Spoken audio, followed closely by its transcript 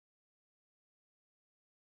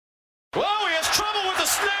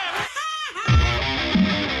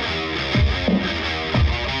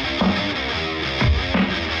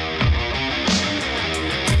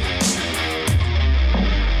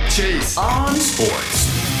Cheez on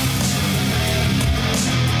Sports.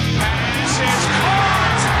 Pass is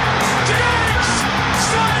caught! Diggs!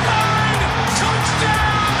 Sideline!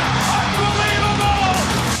 Touchdown! Unbelievable!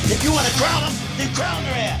 If you want to crown them, then crown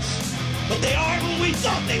their ass. But they are who we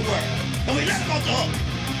thought they were. And we let them off the hook.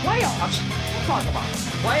 Playoffs? We'll talk about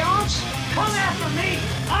playoffs. Come after me.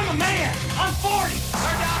 I'm a man. I'm 40.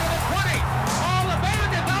 They're down to the 20. All the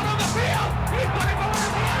bandits out on the field. He's going to go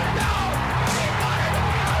into the end zone. He's going to go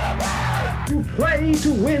out of there. You play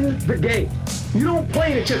to win the game. You don't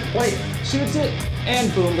play to just play it. Shoots it,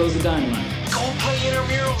 and boom goes the dynamite. Go play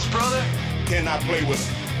intramurals, brother. Cannot play with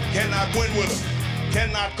them. Cannot win with them.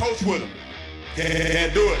 Cannot coach with them.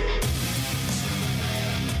 Can't do it.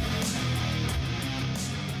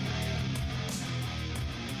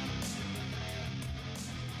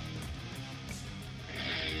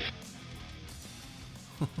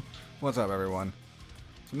 What's up, everyone?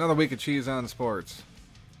 It's another week of Cheez on Sports.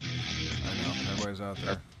 I know, everybody's out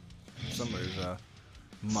there. Somebody's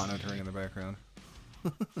monitoring in the background.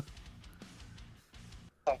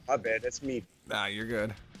 Oh, my bad. That's me. Nah, you're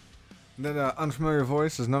good. That unfamiliar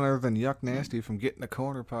voice is none other than Nassty from Get in the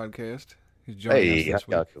Corner podcast. He's joining us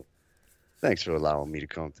this week. Thanks for allowing me to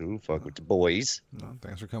come through. Fuck with the boys. No,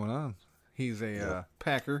 thanks for coming on. He's a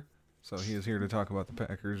Packer, so he is here to talk about the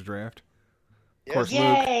Packers draft. Of course,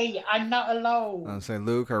 Yay! Luke, I'm not alone. I'll say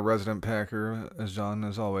Luke, our resident Packer, is on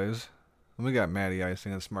as always. And we got Matty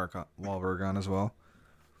Icing and Smart Wahlberg on as well.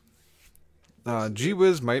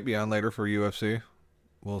 G-Wiz might be on later for UFC.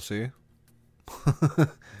 We'll see.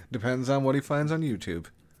 Depends on what he finds on YouTube.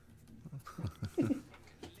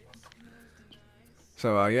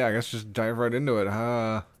 So, I guess just dive right into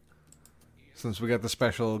it. Since we got the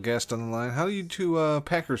special guest on the line, how do you two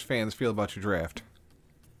Packers fans feel about your draft?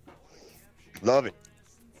 Love it.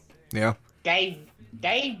 Yeah. Day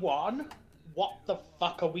 1, what the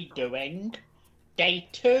fuck are we doing? Day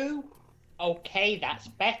 2, okay, that's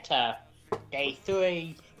better. Day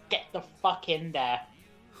 3, get the fuck in there.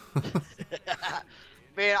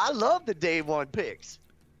 Man, I love the day one picks.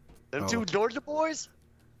 Them two Georgia boys.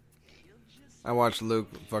 I watched Luke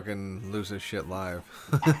fucking lose his shit live.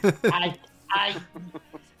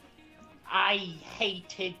 I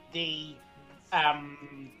hated the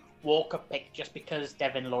Walker pick just because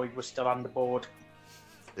Devin Lloyd was still on the board.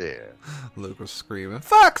 Yeah. Luke was screaming,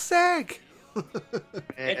 "Fuck's sake!"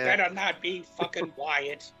 It better not be fucking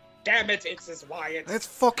Wyatt. Damn it, it's this Wyatt. It's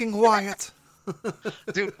fucking Wyatt.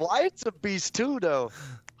 Dude, Wyatt's a beast too, though.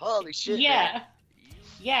 Holy shit. Yeah. Man.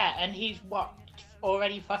 Yeah, and he's what?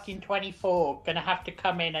 Already fucking 24. Gonna have to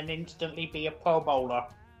come in and instantly be a Pro Bowler.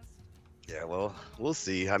 Yeah, well, we'll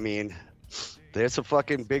see. I mean, there's a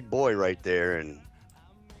fucking big boy right there, and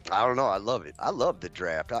I don't know. I love it. I love the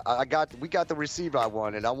draft. We got the receiver I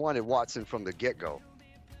wanted. I wanted Watson from the get-go.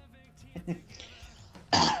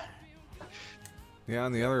 Yeah,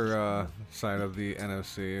 on the other side of the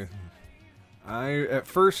NFC, at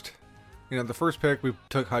first, the first pick, we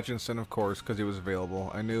took Hutchinson, of course, because he was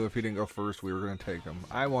available. I knew if he didn't go first, we were going to take him.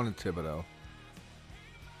 I wanted Thibodeau.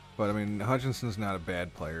 But, I mean, Hutchinson's not a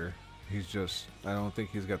bad player. He's just, I don't think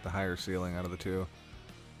he's got the higher ceiling out of the two.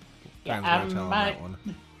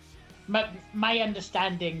 My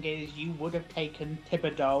understanding is you would have taken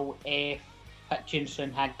Thibodeau if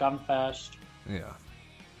Hutchinson had gone first. Yeah.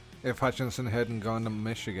 If Hutchinson hadn't gone to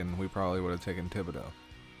Michigan, we probably would have taken Thibodeau.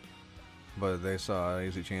 But they saw an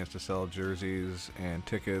easy chance to sell jerseys and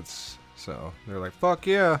tickets, so they're like, fuck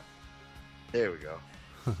yeah. There we go.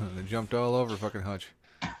 They jumped all over fucking Hutch.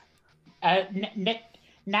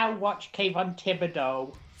 Now watch Kayvon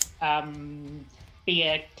Thibodeau be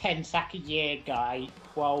a 10-sack-a-year guy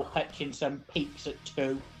while Hutchinson peaks at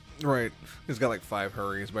 2. Right. He's got like 5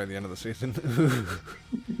 hurries by the end of the season.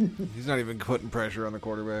 He's not even putting pressure on the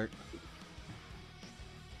quarterback.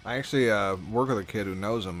 I actually work with a kid who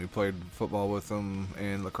knows him. He played football with him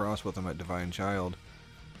and lacrosse with him at Divine Child.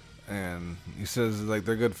 And he says like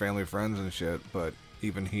they're good family friends and shit, but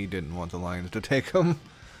even he didn't want the Lions to take him.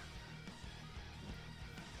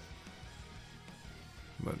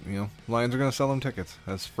 But, Lions are going to sell them tickets.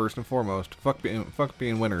 That's first and foremost. Fuck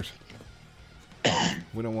being winners.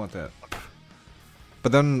 We don't want that.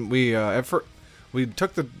 But then we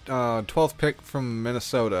took the 12th pick from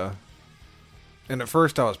Minnesota. And at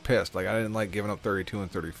first I was pissed. Like, I didn't like giving up 32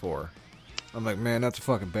 and 34. I'm like, man, that's a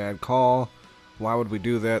fucking bad call. Why would we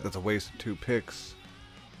do that? That's a waste of 2 picks.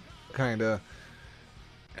 Kinda.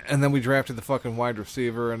 And then we drafted the fucking wide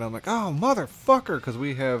receiver. And I'm like, oh, motherfucker. Because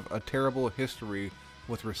we have a terrible history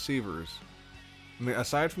with receivers. I mean,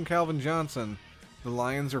 aside from Calvin Johnson, the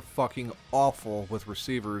Lions are fucking awful with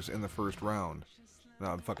receivers in the first round.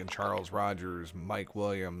 Fucking Charles Rogers, Mike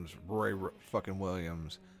Williams, Roy fucking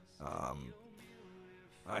Williams.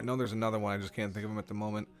 I know there's another one. I just can't think of him at the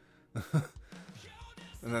moment.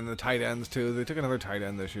 And then the tight ends, too. They took another tight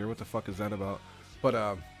end this year. What the fuck is that about?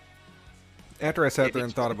 But after I sat there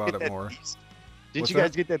and thought about it more... Did you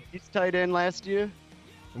guys get that Beats tight end last year?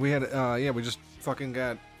 We had, we just fucking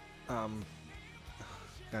got...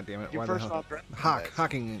 God damn it. Your Why first the hell?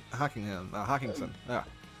 Hawkinson.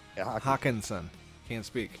 Yeah, Hawkinson. Can't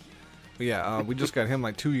speak. But yeah, we just got him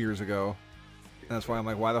like 2 years ago. And that's why I'm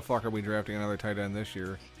like, why the fuck are we drafting another tight end this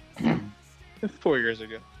year? 4 years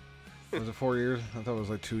ago. Was it 4 years? I thought it was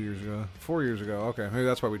like 2 years ago. 4 years ago. Okay, maybe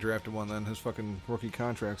that's why we drafted one then. His fucking rookie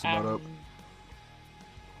contract's about up.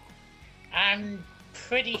 I'm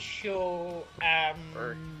pretty sure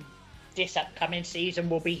this upcoming season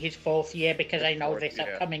will be his 4th year, because I know this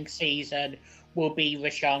upcoming season will be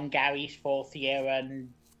Rashawn Gary's 4th year, and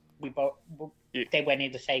they went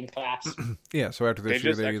in the same class. Yeah, so after this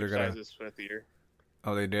year, they either got his 5th year.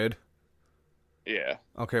 Oh, they did? Yeah.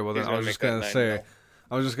 Okay, well then I was just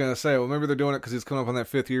gonna say, well, maybe they're doing it because he's coming up on that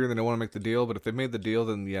 5th year and they don't want to make the deal. But if they made the deal,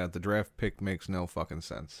 then yeah, the draft pick makes no fucking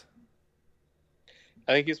sense.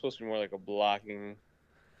 I think he's supposed to be more like a blocking,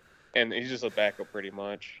 and he's just a backup pretty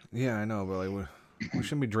much. Yeah, I know, but like, we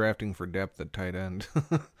shouldn't be drafting for depth at tight end.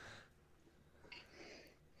 But,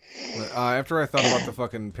 after I thought about the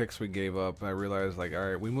fucking picks we gave up, I realized, like, all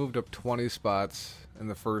right, we moved up 20 spots in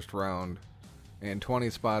the first round and 20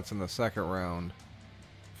 spots in the second round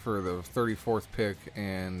for the 34th pick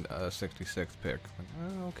and a 66th pick. Like,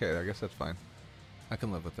 okay, I guess that's fine. I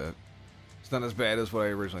can live with that. It's not as bad as what I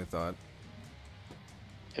originally thought.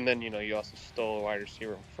 And then, you also stole a wide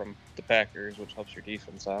receiver from the Packers, which helps your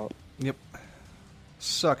defense out. Yep.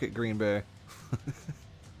 Suck it, Green Bay.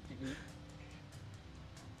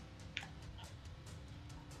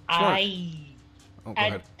 Go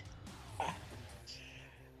ahead.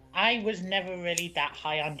 I was never really that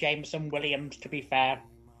high on Jameson Williams, to be fair.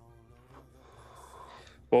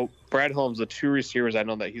 Well, Brad Holmes, the 2 receivers I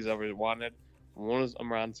know that he's always wanted. One was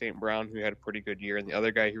Amon St. Brown, who had a pretty good year, and the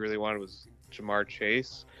other guy he really wanted was Jamar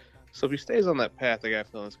Chase. So if he stays on that path, I got a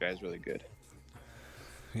feeling this guy's really good.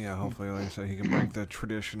 Yeah, hopefully, like I said, he can break the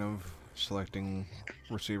tradition of selecting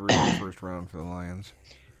receivers in the first round for the Lions.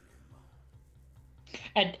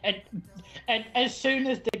 And as soon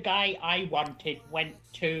as the guy I wanted went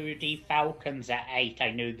to the Falcons at 8,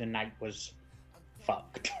 I knew the night was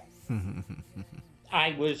fucked.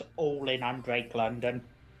 I was all in on Drake London.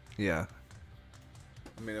 Yeah.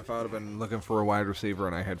 I mean, if I would have been looking for a wide receiver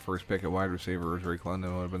and I had first pick at wide receiver, Drake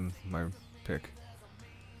London would have been my pick.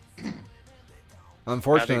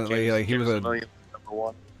 Unfortunately, like, he was number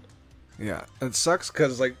 1. Yeah, it sucks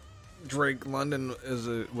because, like, Drake London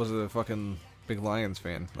was a fucking big Lions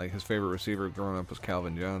fan. Like, his favorite receiver growing up was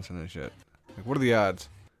Calvin Johnson and shit. Like, what are the odds?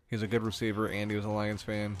 He's a good receiver and he was a Lions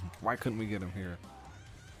fan. Why couldn't we get him here?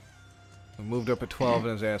 We moved up at 12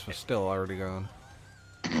 and his ass was still already gone.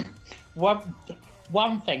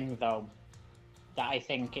 One thing, though, that I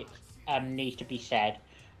think it needs to be said,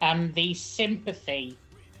 the sympathy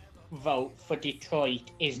vote for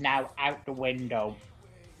Detroit is now out the window.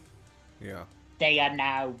 Yeah. They are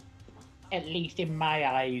now, at least in my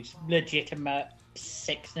eyes, legitimate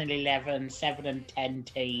 6-11, 7-10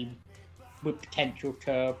 team with potential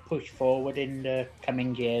to push forward in the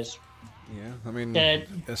coming years. Yeah, I mean,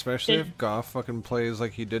 especially if Goff fucking plays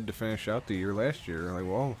like he did to finish out the year last year. Like,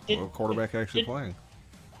 well, quarterback actually playing.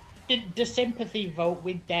 The sympathy vote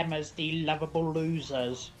with them as the lovable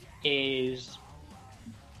losers is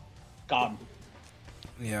gone.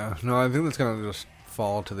 Yeah, no, I think that's going to just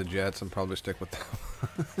fall to the Jets and probably stick with them.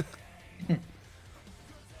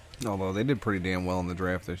 Although they did pretty damn well in the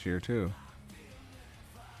draft this year, too.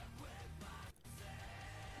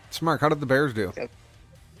 Smart, how did the Bears do?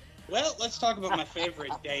 Well, let's talk about my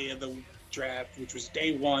favorite day of the draft, which was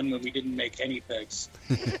day 1 when we didn't make any picks.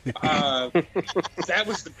 That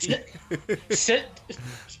was the peak.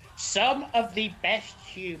 Some of the best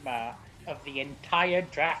humor of the entire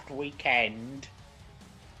draft weekend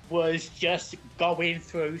was just going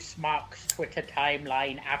through Smark's Twitter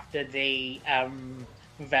timeline after the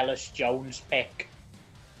Velus Jones pick.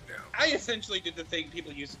 I essentially did the thing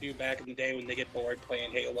people used to do back in the day when they get bored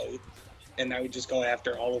playing Halo, and I would just go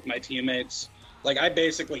after all of my teammates. Like, I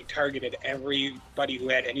basically targeted everybody who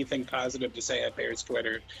had anything positive to say at Bears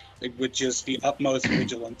Twitter with just the utmost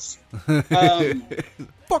vigilance.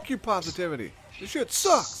 Fuck your positivity. This shit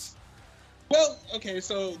sucks. Well, okay,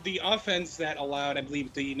 so the offense that allowed, I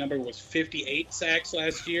believe the number was 58 sacks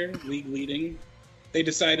last year, league leading. they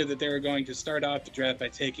decided that they were going to start off the draft by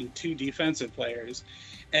taking 2 defensive players.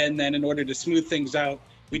 And then in order to smooth things out,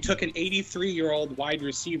 we took an 83-year-old wide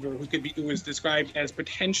receiver who was described as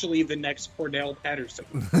potentially the next Cordell Patterson,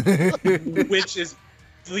 which is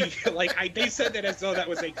they said that as though that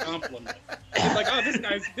was a compliment. It's like, oh,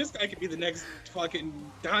 this guy could be the next fucking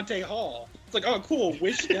Dante Hall. It's like, oh, cool.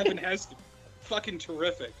 Wish Devin Hester. Fucking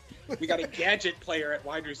terrific. We got a gadget player at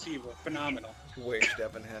wide receiver. Phenomenal. Wish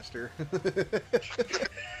Devin Hester.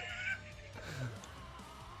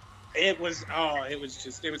 It was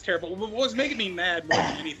terrible. What was making me mad more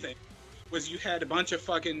than anything was you had a bunch of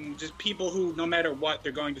fucking just people who, no matter what,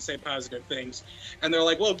 they're going to say positive things. And they're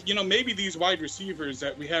like, well, maybe these wide receivers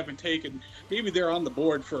that we haven't taken, maybe they're on the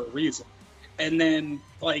board for a reason. And then,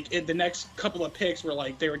 in the next couple of picks were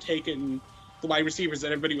they were taking the wide receivers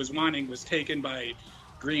that everybody was wanting was taken by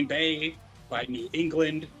Green Bay, by New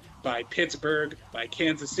England, by Pittsburgh, by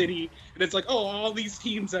Kansas City. And it's like, oh, all these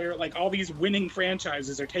teams that are all these winning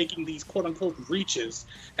franchises are taking these quote unquote reaches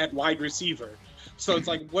at wide receiver. So it's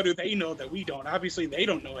like, what do they know that we don't? Obviously, they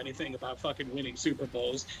don't know anything about fucking winning Super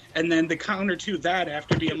Bowls. And then the counter to that,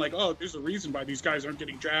 after being like, oh, there's a reason why these guys aren't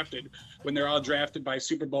getting drafted when they're all drafted by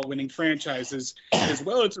Super Bowl winning franchises, as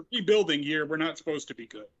well, it's a rebuilding year. We're not supposed to be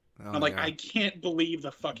good. I'm like, yeah. I can't believe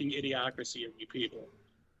the fucking idiocracy of you people.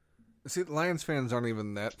 See, Lions fans aren't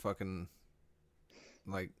even that fucking,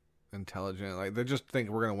 intelligent. They just think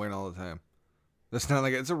we're going to win all the time. It's not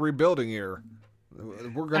it's a rebuilding year.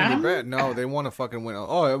 We're going to be bad. No, they want to fucking win.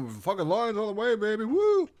 Oh, fucking Lions all the way, baby.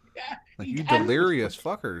 Woo! You delirious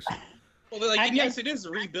fuckers. Well, yes, it is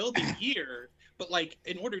a rebuilding year, but,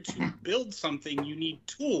 in order to build something, you need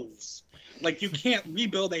tools. You can't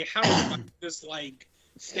rebuild a house by just,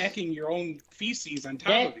 stacking your own feces on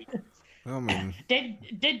top of it. I mean,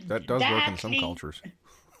 that does work in some cultures.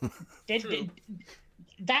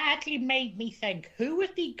 That actually made me think, who was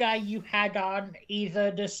the guy you had on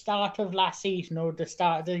either the start of last season or the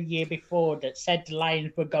start of the year before that said the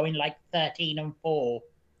Lions were going 13-4?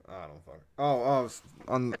 I don't fuck. Oh,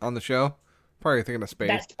 on the show? Probably thinking of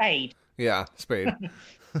Spade. That's Spade. Yeah, Spade.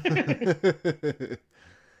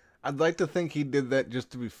 I'd like to think he did that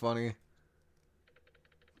just to be funny.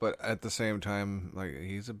 But at the same time,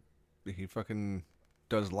 he fucking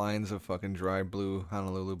does lines of fucking dry blue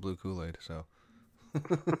Honolulu blue Kool-Aid, so.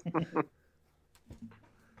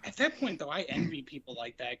 At that point, though, I envy people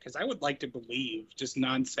like that because I would like to believe just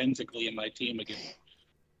nonsensically in my team again.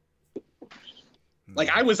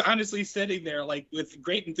 I was honestly sitting there, with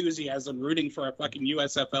great enthusiasm, rooting for a fucking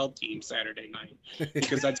USFL team Saturday night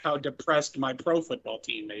because that's how depressed my pro football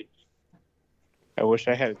team made. I wish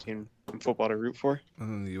I had a team in football to root for.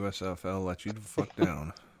 And the USFL let you the fuck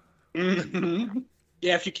down. Mm-hmm.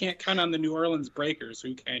 Yeah, if you can't count on the New Orleans Breakers,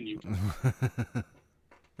 who can you? The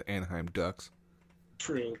Anaheim Ducks.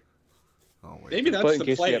 True. Oh, wait. Maybe that's but in the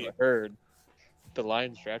case play. You haven't heard, the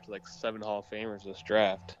Lions drafted 7 Hall of Famers this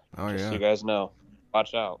draft. Oh, just yeah. so you guys know.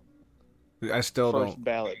 Watch out. I still First don't.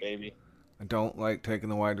 ballot, baby. I don't like taking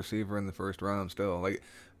the wide receiver in the first round still.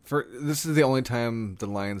 This is the only time the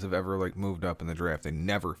Lions have ever moved up in the draft. They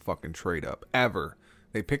never fucking trade up. Ever.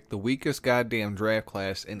 They pick the weakest goddamn draft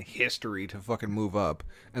class in history to fucking move up.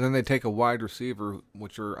 And then they take a wide receiver,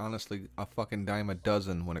 which are honestly a fucking dime a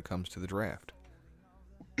dozen when it comes to the draft.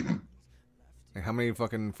 How many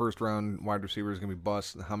fucking first round wide receivers are going to be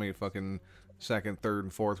bust? How many fucking second, third,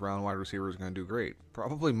 and fourth round wide receivers are going to do great?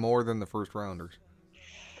 Probably more than the first rounders.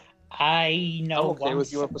 I know. I'm okay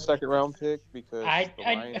with you up a second round pick because the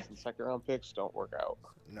Lions and second round picks don't work out.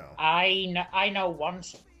 No. I know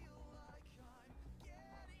once.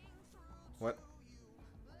 What?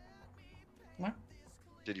 What?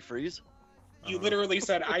 Did he freeze? You literally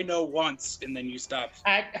said "I know" once, and then you stopped.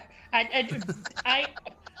 I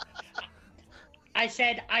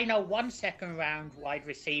said I know one second round wide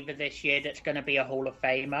receiver this year that's going to be a Hall of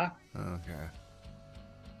Famer. Okay.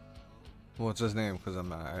 What's his name? Because I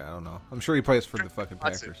don't know. I'm sure he plays for the fucking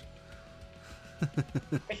Packers.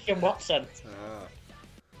 Christian Watson.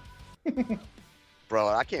 Bro,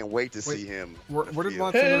 I can't wait to see him. Where did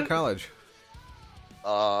Watson go to college?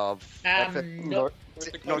 North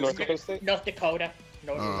Dakota State? North Dakota.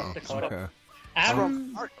 North Dakota. Okay.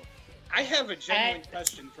 I have a genuine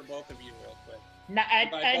question for both of you real quick.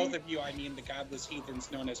 By both of you, I mean the godless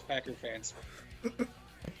heathens known as Packer fans.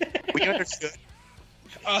 We understood.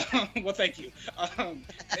 Well, thank you.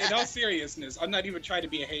 In all seriousness, I'm not even trying to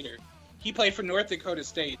be a hater. He played for North Dakota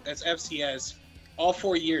State. That's FCS. All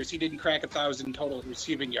 4 years, he didn't crack 1,000 total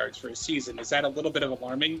receiving yards for a season. Is that a little bit of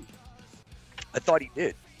alarming? I thought he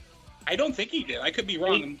did. I don't think he did. I could be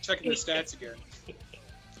wrong. I'm checking the stats again.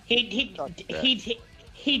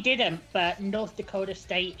 He didn't, but North Dakota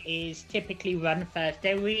State is typically run first.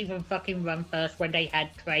 They were even fucking run first when they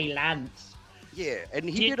had Trey Lance. Yeah, and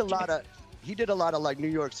he did a lot of like New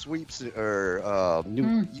York sweeps or you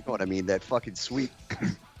know what I mean, that fucking sweep.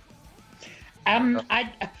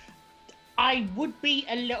 I would be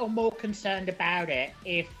a little more concerned about it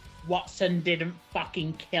if Watson didn't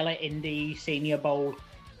fucking kill it in the Senior Bowl.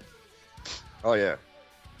 Oh yeah.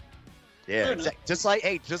 Yeah, just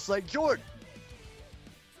like Jordan.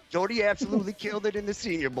 Jordy absolutely killed it in the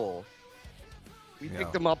Senior Bowl. We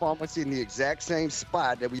picked him up almost in the exact same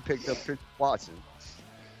spot that we picked up Chris Watson.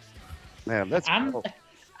 Man, that's cool.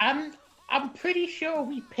 I'm pretty sure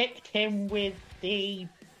we picked him with the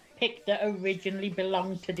pick that originally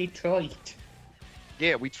belonged to Detroit.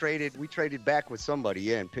 Yeah, we traded back with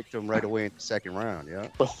somebody, and picked him right away in the second round, yeah.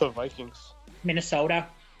 With the Vikings. Minnesota.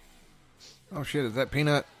 Oh shit, is that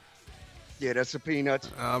Peanut? Yeah, that's a Peanut.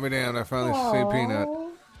 I'll be damned, I finally see Peanut.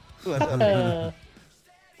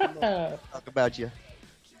 Talk about you.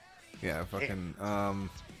 Yeah, fucking,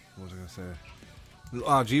 what was I gonna say?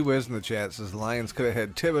 Oh, G-Wiz in the chat says Lions could have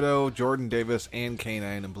had Thibodeau, Jordan Davis, and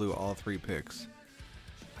K9 and blew all 3 picks.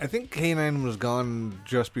 I think K9 was gone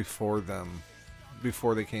just before them,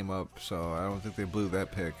 before they came up, so I don't think they blew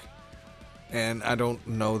that pick. And I don't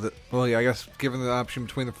know that, well, yeah, I guess given the option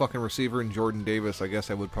between the fucking receiver and Jordan Davis, I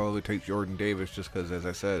guess I would probably take Jordan Davis just because, as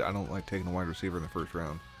I said, I don't like taking a wide receiver in the first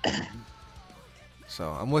round. So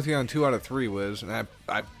I'm with you on 2 out of 3, Wiz, and I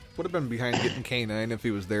would have been behind getting K9 if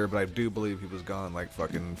he was there, but I do believe he was gone like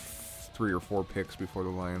fucking 3 or 4 picks before the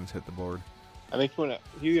Lions hit the board. I think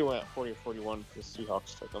he either went at 40 or 41 because the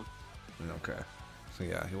Seahawks took him. Okay. So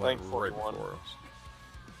yeah, he went right before us.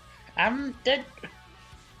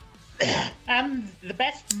 The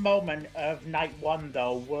best moment of night 1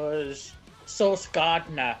 though was Sauce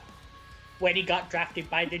Gardner when he got drafted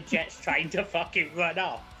by the Jets trying to fucking run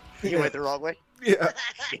off. You went the wrong way? Yeah.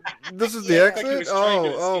 This is the exit?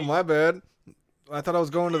 Oh, my bad. I thought I was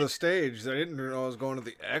going to the stage. I didn't know I was going to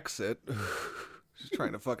the exit. Just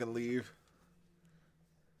trying to fucking leave.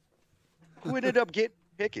 Who ended up getting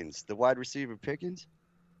Pickens? The wide receiver Pickens?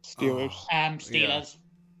 Steelers. Steelers. Yeah.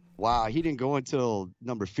 Wow, he didn't go until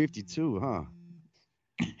number 52, huh?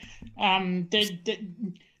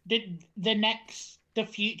 The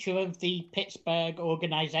future of the Pittsburgh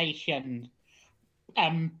organization,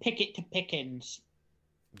 Pickett to Pickens.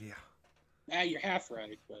 Yeah, you're half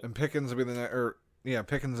right. But... And Pickens will be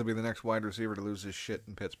Pickens will be the next wide receiver to lose his shit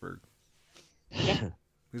in Pittsburgh. Yep.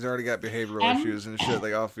 He's already got behavioral issues and shit,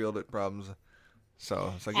 like off-field problems.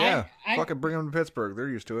 So it's like, fucking bring him to Pittsburgh. They're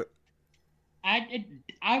used to it.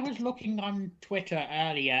 I was looking on Twitter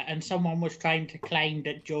earlier, and someone was trying to claim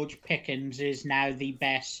that George Pickens is now the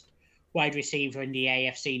best wide receiver in the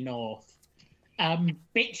AFC North.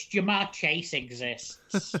 Bitch, Jamar Chase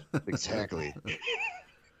exists. Exactly.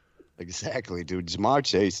 Exactly, dude. Jamar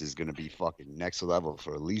Chase is going to be fucking next level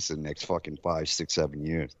for at least the next fucking 5, 6, 7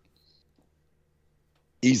 years.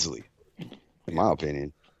 Easily, in my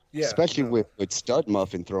opinion. Yeah. Especially with Stud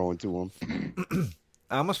Muffin throwing to him.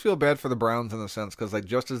 I almost feel bad for the Browns in the sense because, like,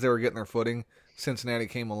 just as they were getting their footing, Cincinnati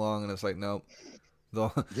came along, and it's like, nope.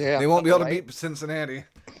 They won't be able to beat Cincinnati.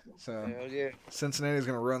 So Cincinnati's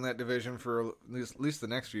going to run that division for at least the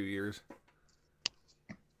next few years.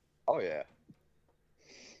 Oh, yeah.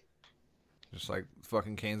 Just like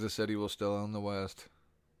fucking Kansas City will still own the West.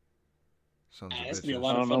 Sons of It's bitches. going to be a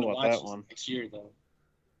lot of fun to watch that one next year, though.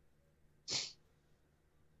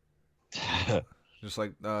 Just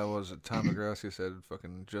like, what was it, Tom McGrath said,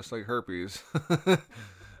 fucking, just like herpes.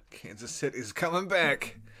 Kansas City's coming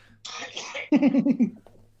back.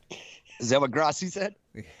 Is that what Grassi said?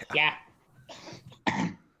 Yeah.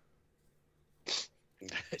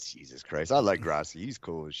 Jesus Christ. I like Grassi. He's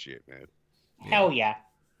cool as shit, man. Hell yeah.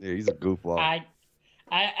 Yeah, he's a goofball.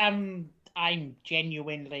 I'm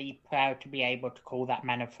genuinely proud to be able to call that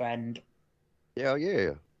man a friend. Hell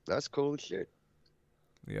yeah. That's cool as shit.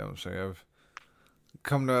 Yeah, I'm saying I've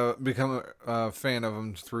come to become a fan of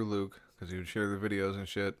him through Luke because he would share the videos and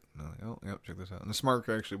shit. And I'm like, oh, yep, check this out. And Smark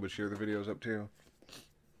actually would share the videos up too.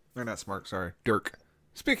 Or not Smark, sorry, Dirk.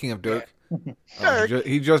 Speaking of Dirk,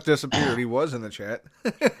 he just disappeared. He was in the chat.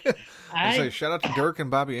 I say shout out to Dirk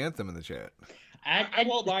and Bobby Anthem in the chat. I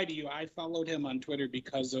won't lie to you. I followed him on Twitter on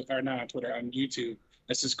YouTube.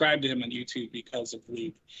 I subscribed to him on YouTube because of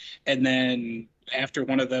Luke. And then after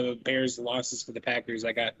one of the Bears' losses for the Packers,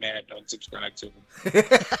 I got mad. Don't subscribe to him.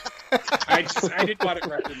 I didn't want it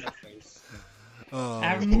right in my face. Oh,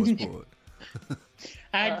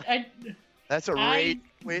 that's a rage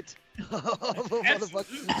quit.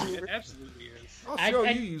 It absolutely is. I'll show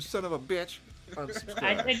you, you son of a bitch.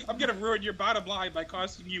 Unsubscribe. I'm gonna ruin your bottom line by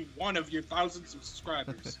costing you one of your thousands of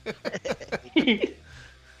subscribers.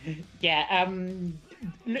 Yeah,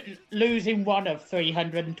 losing one of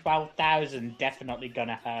 312,000 definitely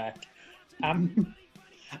gonna hurt. And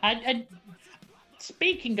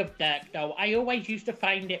speaking of Dirk, though, I always used to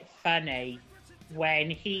find it funny when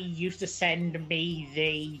he used to send me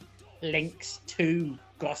the links to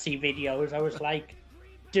Gossy videos. I was like,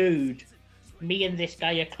 dude, me and this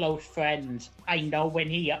guy are close friends. I know when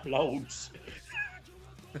he uploads.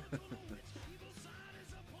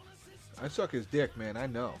 I suck his dick, man. I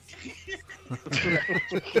know.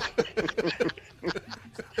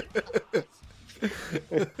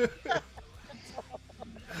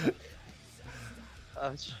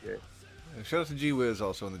 Oh shit. Shout out to G Wiz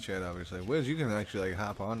also in the chat, obviously. Wiz, you can actually like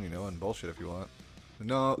hop on, and bullshit if you want.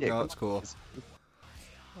 No, it's cool.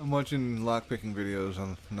 I'm watching lockpicking videos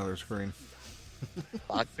on another screen.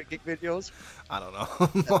 Lockpicking videos? I don't know.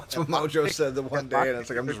 That's what Mojo said the one day, and it's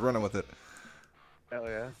like I'm just running with it. Hell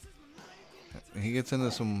yeah. He gets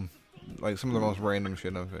into some of the most random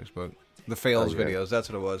shit on Facebook. The fails videos, that's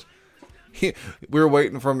what it was. We were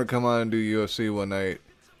waiting for him to come on and do UFC one night,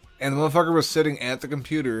 and the motherfucker was sitting at the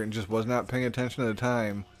computer and just was not paying attention at the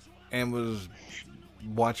time, and was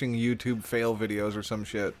watching YouTube fail videos or some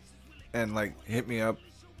shit, and like hit me up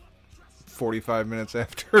 45 minutes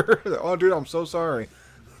after. Oh, dude, I'm so sorry.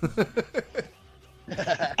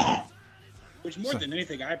 Which more than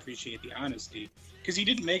anything, I appreciate the honesty. Because he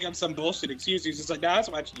didn't make up some bullshit excuse. He's just like, nah, I was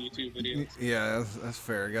watching YouTube videos. Yeah, that's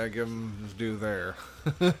fair. Gotta give him his due there.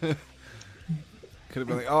 Could have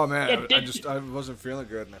been like, oh man, I wasn't feeling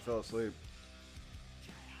good and I fell asleep.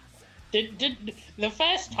 The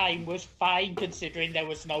first time was fine considering there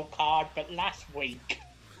was no card, but last week...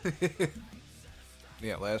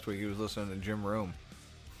 Yeah, last week he was listening to Jim Rome.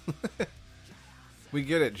 We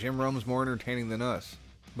get it, Jim Rome's more entertaining than us.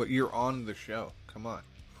 But you're on the show. Come on.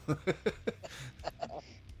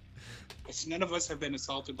 None of us have been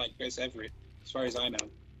assaulted by Chris Everett, as far as I know.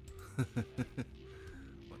 What the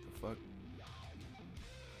fuck?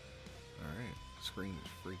 Alright, screen is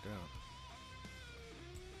freaked out.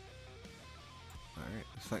 Alright,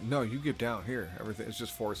 it's like, no, you get down here. Everything, it's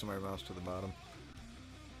just forcing my mouse to the bottom.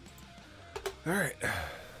 Alright.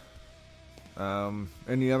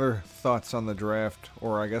 Any other thoughts on the draft,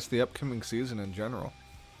 or I guess the upcoming season in general?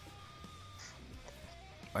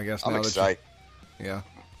 I guess now I'm excited. Yeah.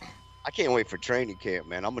 I can't wait for training camp,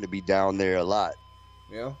 man. I'm going to be down there a lot.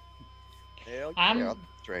 Yeah? Hell yeah,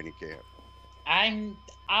 training camp. I'm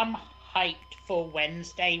hyped for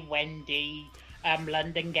Wednesday when the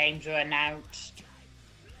London games are announced.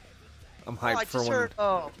 I'm hyped for when...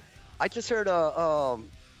 I just heard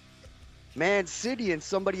Man City and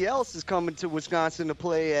somebody else is coming to Wisconsin to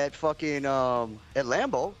play at fucking at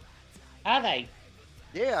Lambeau. Are they?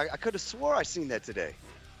 Yeah, I could have swore I seen that today.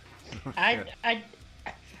 I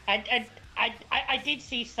did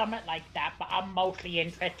see something like that, but I'm mostly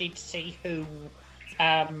interested to see who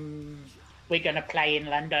we're gonna play in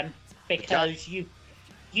London, because you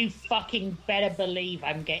fucking better believe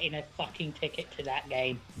I'm getting a fucking ticket to that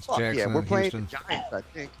game. Fuck yeah, we're playing the Giants, I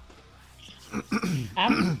think.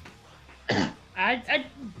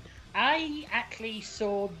 I actually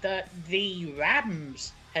saw that the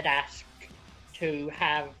Rams had asked to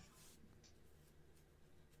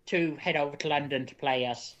head over to London to play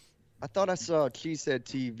us. I thought I saw Cheez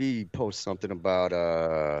TV post something about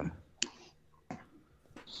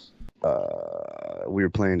we were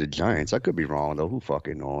playing the Giants. I could be wrong though. Who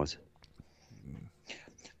fucking knows?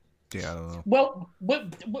 Yeah, I don't know. Well,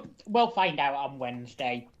 we'll find out on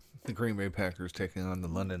Wednesday. The Green Bay Packers taking on the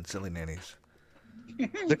London Silly Nannies.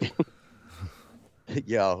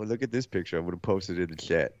 Yo, look at this picture. I would have posted it in the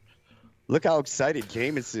chat. Look how excited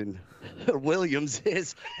Jameson Williams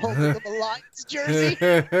is holding up a Lions jersey.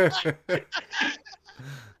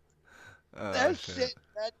 That shit,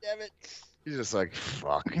 god damn it. He's just like,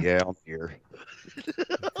 fuck, yeah, I'm here.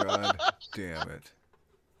 God damn it.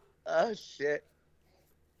 Oh, shit.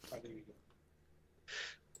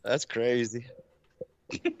 That's crazy.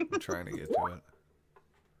 I'm trying to get to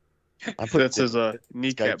it. That says a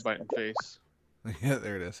kneecap biting face. Yeah,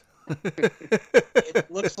 there it is. It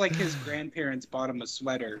looks like his grandparents bought him a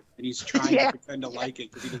sweater, and he's trying to pretend to like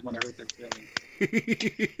it because he doesn't want to hurt their feelings.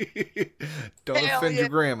 Don't offend your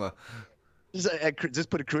grandma. Just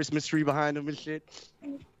put a Christmas tree behind him and shit.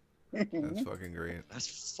 That's fucking great.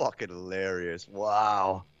 That's fucking hilarious.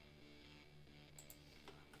 Wow.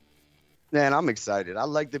 Man, I'm excited. I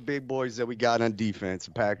like the big boys that we got on defense.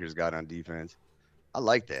 The Packers got on defense. I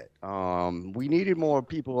like that. We needed more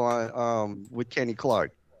people on with Kenny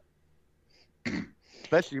Clark.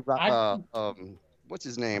 especially what's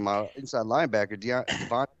his name? Inside linebacker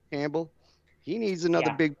Devon Campbell. He needs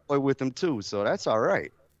another big boy with him too, so that's all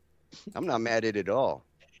right. I'm not mad at it at all.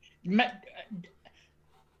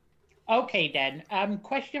 Okay then.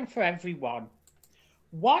 Question for everyone: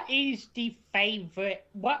 what is the favorite?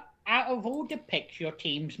 What out of all the picks your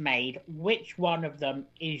team's made, which one of them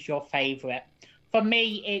is your favorite? For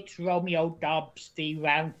me, it's Romeo Doubs, the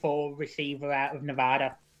round 4 receiver out of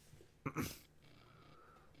Nevada.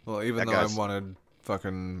 Well, even though I wanted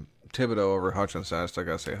fucking Thibodeau over Hutchinson, I still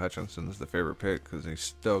gotta say Hutchinson's the favorite pick because he's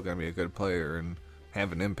still gonna be a good player and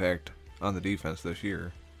have an impact on the defense this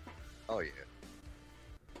year. Oh yeah.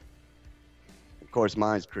 Of course,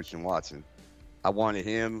 mine's Christian Watson. I wanted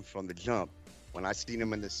him from the jump. When I seen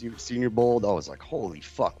him in the Senior Bowl, I was like, "Holy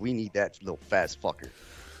fuck, we need that little fast fucker."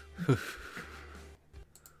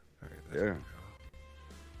 Yeah.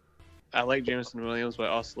 I like Jameson Williams, but I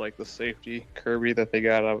also like the safety Kirby that they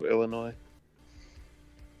got out of Illinois.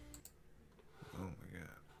 Oh my god.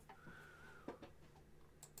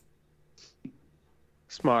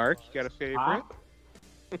 Smart, you got a favorite?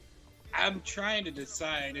 I'm trying to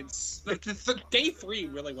decide. It's like day 3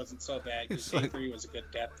 really wasn't so bad because day 3 was a good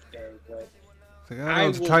depth day, but.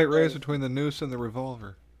 It's a tight race between the noose and the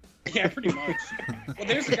revolver. Yeah, pretty much. Well,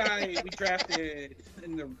 there's a guy we drafted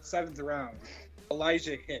in the 7th round,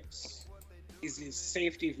 Elijah Hicks. He's a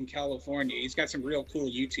safety from California. He's got some real cool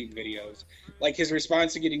YouTube videos. Like, his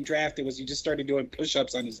response to getting drafted was he just started doing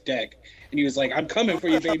push-ups on his deck. And he was like, "I'm coming for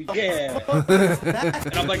you, baby, yeah."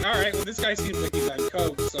 And I'm like, all right, well, this guy seems like he's on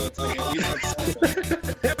coke, so it's like, at least that's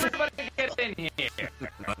something. Everybody get in here.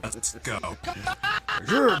 Let's go.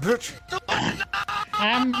 You're a bitch.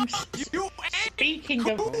 Speaking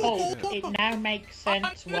of coke, it now makes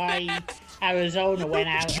sense why Arizona went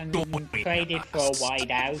out and traded for a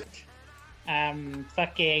wideout.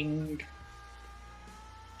 Fucking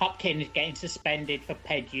Hopkins getting suspended for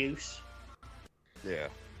ped use. Yeah.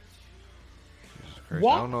 Jesus Christ.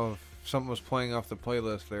 I don't know if something was playing off the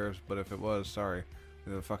playlist there, but if it was, sorry.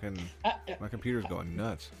 The fucking my computer's going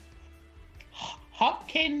nuts.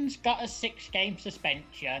 Hopkins got a 6-game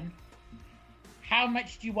suspension. How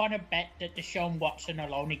much do you want to bet that Deshaun Watson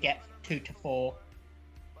will only get 2 to 4?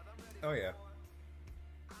 Oh yeah.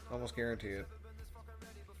 Almost guarantee it.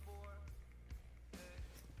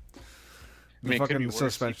 I mean, it could be worse.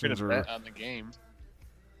 Suspensions are on the game.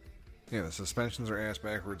 Yeah, the suspensions are ass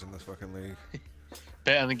backwards in this fucking league.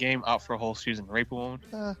 Bet on the game, out for a whole season. Rape a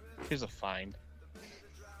woman? Here's a fine.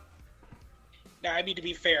 Now, I mean, to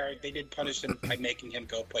be fair, they did punish him by making him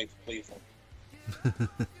go play for Cleveland.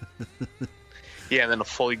 Yeah, and then a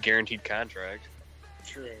fully guaranteed contract.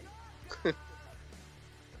 True. Hey,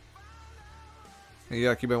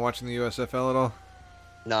 Yuck, you been watching the USFL at all?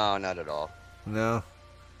 No, not at all. No?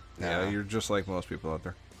 Yeah, you're just like most people out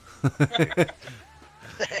there.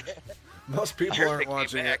 Most people aren't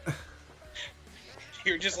watching it.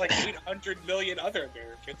 You're just like 800 million other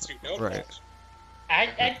Americans who don't watch.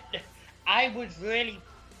 I was really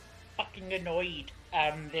fucking annoyed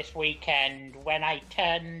this weekend when I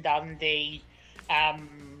turned on the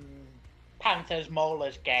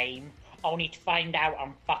Panthers-Maulers game, only to find out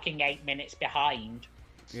I'm fucking 8 minutes behind.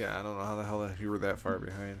 Yeah, I don't know how the hell you were that far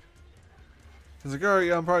behind. He's like, oh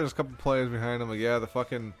yeah, I'm probably just a couple plays behind him. Like, yeah, the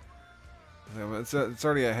fucking... It's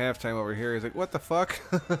already at halftime over here. He's like, what the fuck?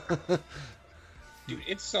 Dude,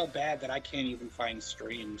 it's so bad that I can't even find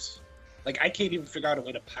streams. Like, I can't even figure out a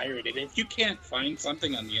way to pirate it. If you can't find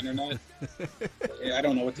something on the internet, I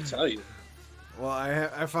don't know what to tell you. Well,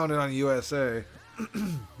 I found it on USA,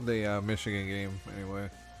 the Michigan game, anyway.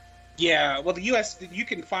 Yeah, well, you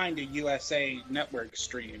can find a USA Network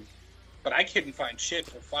stream, but I couldn't find shit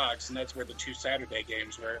for Fox, and that's where the 2 Saturday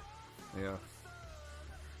games were. Yeah.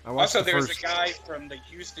 Also, there's a guy from the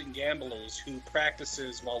Houston Gamblers who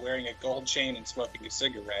practices while wearing a gold chain and smoking a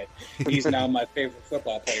cigarette. He's now my favorite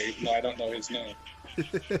football player, even though I don't know his name. I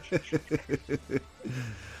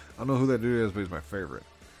don't know who that dude is, but he's my favorite.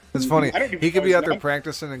 It's funny. He could be out there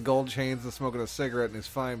practicing in gold chains and smoking a cigarette, and he's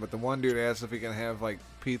fine. But the one dude asks if he can have like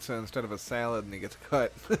pizza instead of a salad, and he gets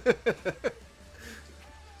cut. The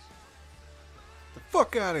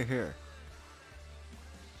fuck out of here!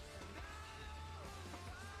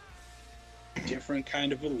 Different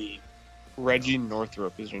kind of a league. Reggie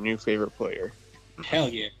Northrup is your new favorite player. Hell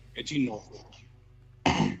yeah, Reggie Northrup.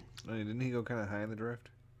 Didn't he go kind of high in the draft?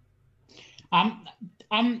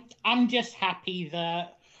 I'm just happy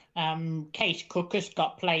that Case Cookus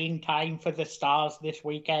got playing time for the Stars this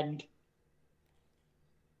weekend.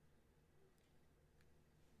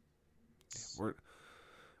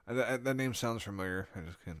 That name sounds familiar. I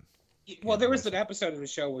just can't. Well, there was an episode of the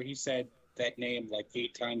show where he said that name like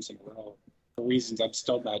 8 times in a row for reasons I'm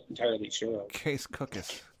still not entirely sure of. Case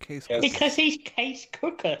Cookus. Case Yes. Cookus. Because he's Case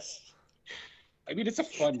Cookus. I mean, it's a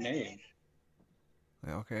fun name.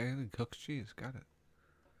 Yeah, okay, cooks cheese. Got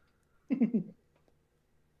it.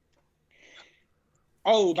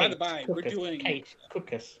 Oh, by the Case by, we're Cookus. doing Case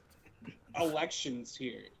Cookus. elections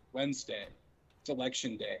here Wednesday. It's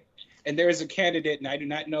election day. And there is a candidate, and I do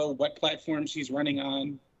not know what platform she's running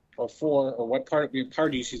on or for or what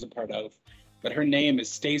party she's a part of, but her name is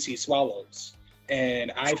Stacey Swallows.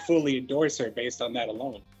 And I fully endorse her based on that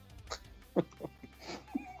alone.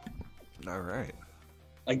 All right.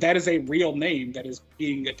 Like, that is a real name that is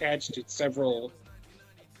being attached to several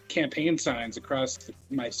campaign signs across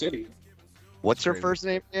my city. What's her Crazy. first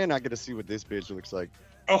name again? I gotta see what this bitch looks like.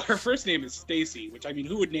 Oh, her first name is Stacy, which, I mean,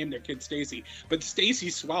 who would name their kid Stacy? But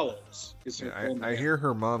Stacey Swallows is her full name. I hear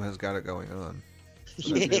her mom has got it going on.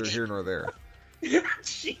 So that's neither here nor there.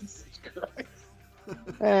 Jesus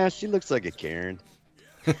Christ. She looks like a Karen.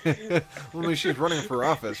 Well, I mean, she's running for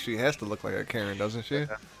office. She has to look like a Karen, doesn't she?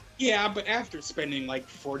 Yeah, but after spending like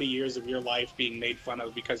 40 years of your life being made fun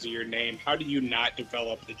of because of your name, how do you not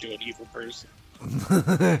develop into an evil person?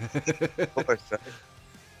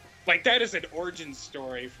 Like, that is an origin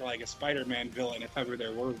story for like a Spider-Man villain, if ever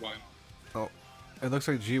there were one. Oh, it looks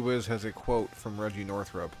like Gee Whiz has a quote from Reggie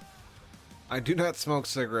Northrup. I do not smoke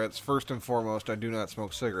cigarettes. First and foremost, I do not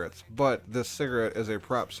smoke cigarettes. But this cigarette is a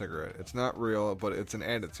prop cigarette. It's not real, but it's an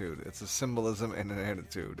attitude. It's a symbolism and an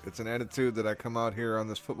attitude. It's an attitude that I come out here on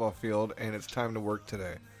this football field, and it's time to work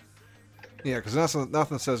today. Yeah, because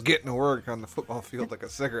nothing says getting to work on the football field like a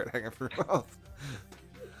cigarette hanging from your mouth.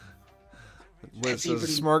 Wiz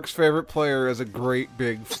says Smark's favorite player is a great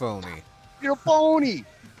big phony. You're a phony!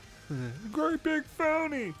 Great big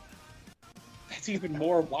phony! That's even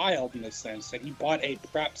more wild in the sense that he bought a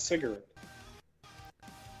prop cigarette.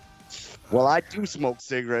 Well, I do smoke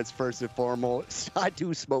cigarettes first and foremost. I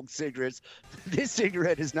do smoke cigarettes. This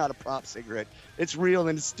cigarette is not a prop cigarette. It's real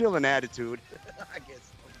and it's still an attitude. I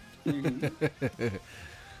guess.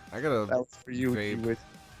 I got a That was for you. vape.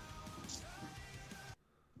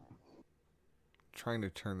 Trying to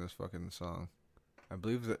turn this fucking song. I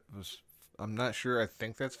believe that was. I'm not sure. I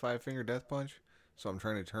think that's Five Finger Death Punch. So I'm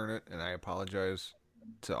trying to turn it, and I apologize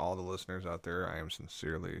to all the listeners out there. I am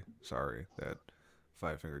sincerely sorry that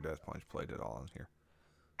Five Finger Death Punch played it all in here.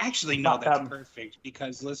 Actually, no, that's perfect,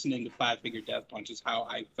 because listening to Five Finger Death Punch is how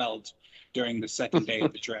I felt during the second day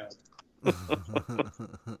of the draft. I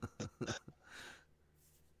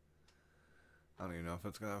don't even know if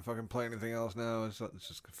it's gonna fucking play anything else now. It's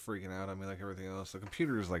just freaking out on me like everything else. The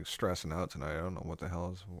computer is like stressing out tonight. I don't know what the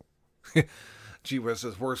hell is. Gee Whiz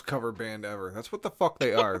says worst cover band ever. That's what the fuck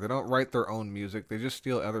they are. They don't write their own music. They just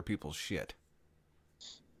steal other people's shit.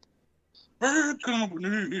 Bird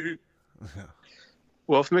Company.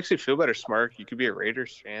 Well, if it makes you feel better, Smark, you could be a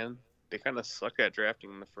Raiders fan. They kind of suck at drafting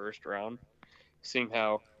in the first round. Seeing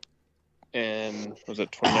how in, was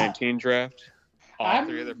it 2019 draft? All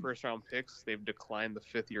 3 of their first round picks, they've declined the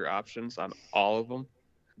 5th-year options on all of them.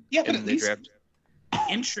 Yeah, but And at they least draft.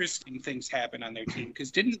 interesting things happen on their team,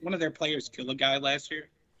 because didn't one of their players kill a guy last year?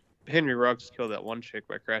 Henry Ruggs killed that one chick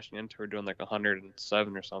by crashing into her doing like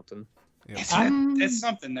 107 or something. Yeah. That's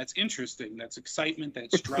something. That's interesting. That's excitement.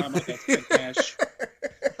 That's drama. That's panache.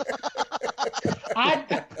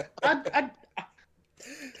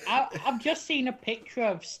 I've just seen a picture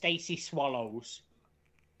of Stacey Swallows.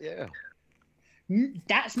 Yeah.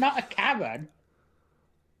 That's not a Karen.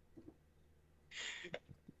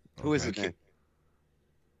 Who is it then?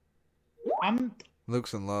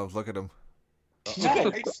 Luke's in love. Look at him.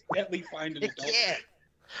 I accidentally find an adult. Yeah.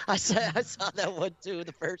 I saw that one too,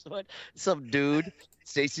 the first one. Some dude,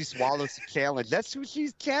 Stacey Swallows challenge. That's who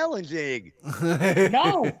she's challenging.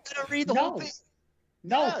 No. Gonna read the whole thing.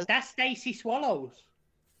 No, Yeah. that's Stacey Swallows.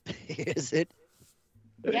 Is it?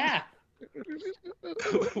 Yeah.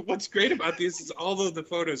 What's great about this is all of the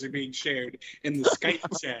photos are being shared in the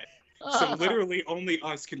Skype chat. So literally only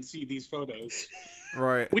us can see these photos.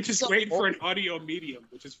 Right. Which is great for an audio medium,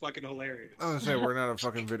 which is fucking hilarious. I was gonna say we're not a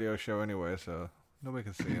fucking video show anyway, so nobody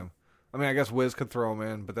can see him. I mean, I guess Wiz could throw him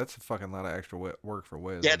in, but that's a fucking lot of extra work for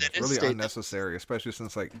Wiz. Yeah, And that it's is really unnecessary, especially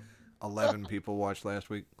since like 11 people watched last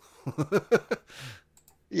week.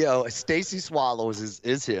 Yo, Stacey Swallows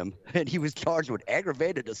is him, and he was charged with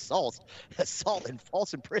aggravated assault and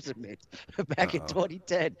false imprisonment back in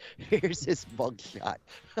 2010. Here's his mugshot.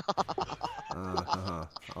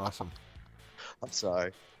 Awesome. I'm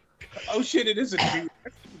sorry. Oh shit, it is a dude.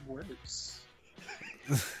 That's even worse.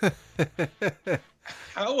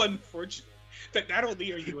 How unfortunate that not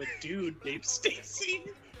only are you a dude named Stacy,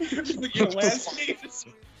 but your last name is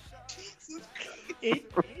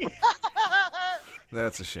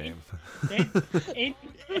That's a shame.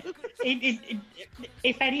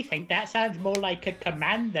 If anything, that sounds more like a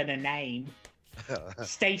command than a name.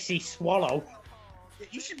 Stacy Swallow.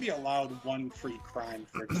 You should be allowed one free crime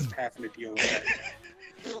for just having to deal with that.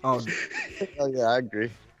 Oh, yeah, I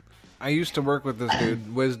agree. I used to work with this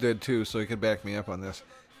dude. Wiz did too, so he could back me up on this.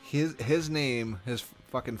 His name, his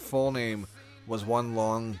fucking full name, was one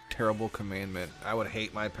long, terrible commandment. I would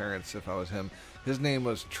hate my parents if I was him. His name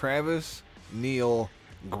was Travis Neil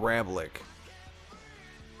Grablick.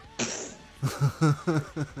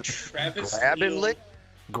 Travis Grablick?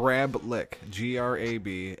 Grablick.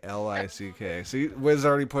 Grablick. See, Wiz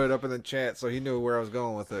already put it up in the chat, so he knew where I was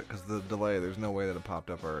going with it because of the delay. There's no way that it popped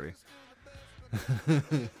up already.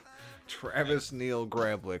 Travis Neil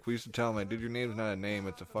Grablick. We used to tell him, dude, your name's not a name,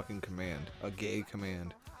 it's a fucking command. A gay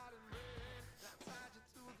command.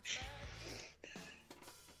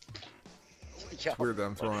 It's weird that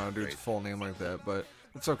I'm throwing out a dude's full name like that, but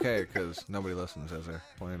it's okay because nobody listens, as I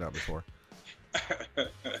pointed out before.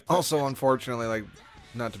 Also, unfortunately, like,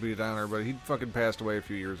 not to be a downer, but he fucking passed away a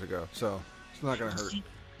few years ago, so it's not gonna hurt.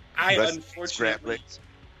 I unfortunately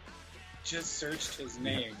just searched his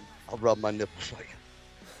name. I'll rub my nipples for you.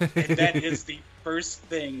 And that is the first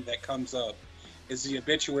thing that comes up, is the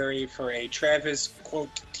obituary for a Travis, quote,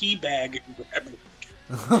 Teabag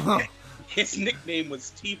Grablick. His nickname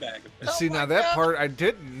was Teabag. See, now that part I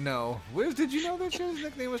didn't know. Wiz, did you know that his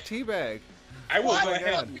nickname was Teabag? I will go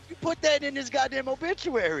ahead. You put that in his goddamn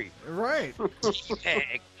obituary. Right.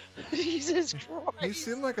 Teabag. Jesus Christ. He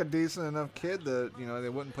seemed like a decent enough kid that, you know, they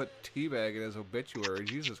wouldn't put Teabag in his obituary.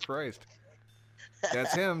 Jesus Christ.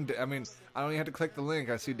 That's him. I mean, I don't even have to click the link.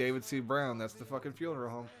 I see David C. Brown. That's the fucking funeral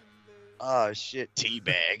home. Oh, shit.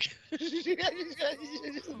 Teabag.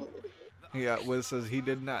 Yeah, Wiz says he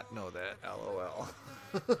did not know that. LOL.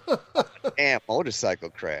 Damn, motorcycle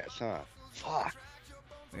crash, huh? Fuck.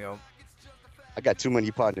 Yep. I got too many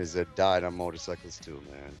partners that died on motorcycles too,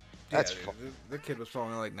 man. That's yeah, the kid was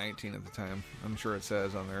probably like 19 at the time. I'm sure it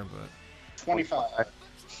says on there, but 25.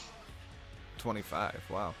 25.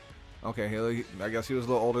 Wow. Okay, I guess he was a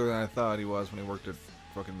little older than I thought he was when he worked at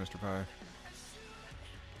fucking Mr. Pie.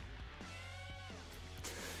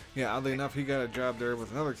 Yeah, oddly enough, he got a job there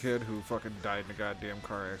with another kid who fucking died in a goddamn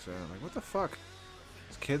car accident. Like, what the fuck?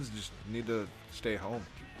 These kids just need to stay home.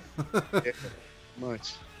 Yeah,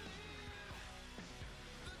 much.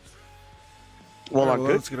 Well, on good.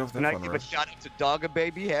 Let's get off that. Can I give a shout out to Dogga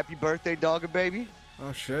Baby? Happy birthday, Dogga Baby!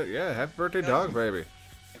 Oh shit! Yeah, happy birthday, Dog Baby!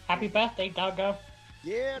 Happy birthday, Doggo!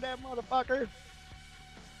 Yeah, that motherfucker.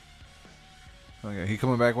 Okay, he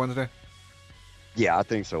coming back Wednesday? Yeah, I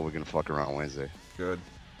think so. We're gonna fuck around Wednesday. Good.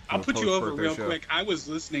 I'll put you over real quick. I was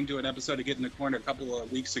listening to an episode of Get in the Corner a couple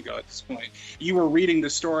of weeks ago at this point. You were reading the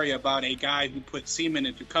story about a guy who put semen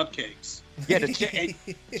into cupcakes. Yeah,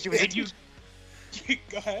 she was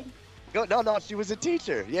Go ahead. No, she was a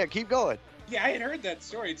teacher. Yeah, keep going. Yeah, I had heard that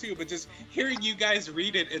story too, but just hearing you guys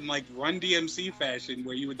read it in like Run DMC fashion,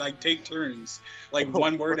 where you would like take turns, like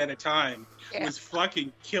one word at a time, was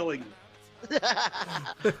fucking killing me.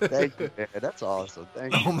 Thank you, man. That's awesome.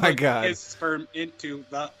 Thank you. Oh my god. His sperm into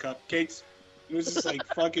the cupcakes. It was just like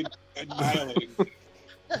fucking annihilating. We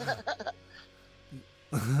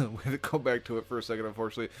had to go back to it for a second,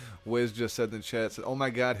 unfortunately. Wiz just said in the chat, said, oh my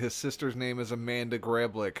god, his sister's name is Amanda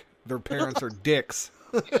Grablick. Their parents are dicks.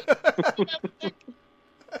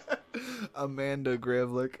 Amanda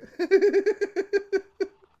Grablick.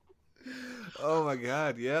 Oh my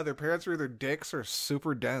god, yeah, their parents are either dicks or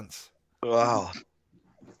super dense. Wow.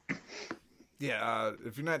 Yeah,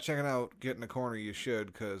 if you're not checking out Get in the Corner, you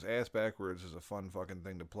should, because Ass Backwards is a fun fucking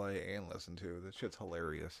thing to play and listen to. This shit's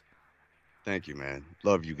hilarious. Thank you, man.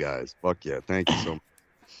 Love you guys. Fuck yeah. Thank you so much.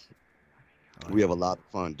 We have a lot of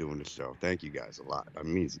fun doing the show. Thank you guys a lot. It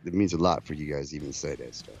means a lot for you guys to even say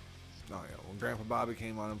that stuff. Oh yeah, when Grandpa Bobby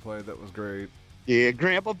came on and played, that was great. Yeah,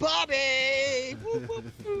 Grandpa Bobby! Woo,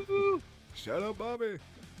 woo, woo. Shout out Bobby!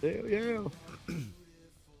 Hell yeah.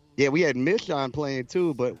 Yeah, we had Michon playing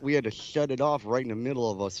too, but we had to shut it off right in the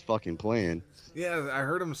middle of us fucking playing. Yeah, I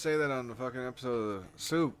heard him say that on the fucking episode of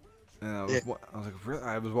Soup. And I was like, really?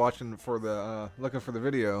 I was watching for the, looking for the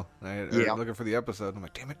video. Looking for the episode. I'm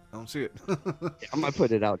like, damn it, I don't see it. I might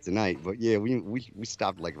put it out tonight, but yeah, we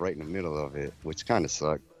stopped like right in the middle of it, which kind of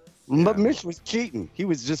sucked. Yeah. But Mitch was cheating. He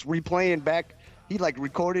was just replaying back. He like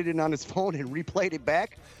recorded it on his phone and replayed it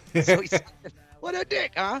back. So he said, what a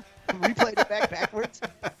dick, huh? Replayed it backwards.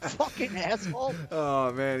 Fucking asshole.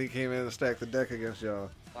 Oh man, he came in and stacked the deck against y'all.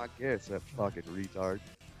 I guess that fucking retard.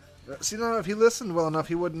 See, no, if he listened well enough,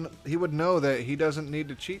 he would know that he doesn't need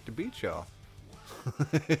to cheat to beat y'all.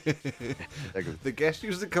 The guest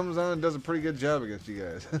usually comes on and does a pretty good job against you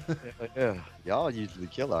guys. Yeah, y'all usually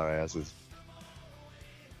kill our asses.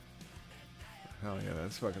 Hell yeah,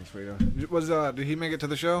 that's fucking sweet. Did he make it to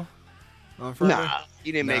the show on Friday? Nah,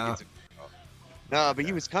 he didn't make it. Nah, but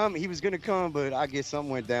he was coming. He was gonna come, but I guess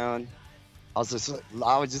something went down. I was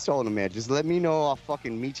just telling him, man, just let me know. I'll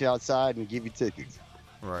fucking meet you outside and give you tickets.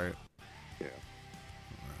 Right. Yeah.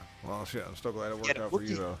 Well, shit, I'm still glad it worked out for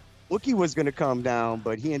you, though. Wookie was gonna come down,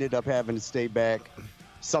 but he ended up having to stay back.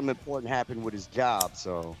 Something important happened with his job,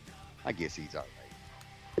 so I guess he's all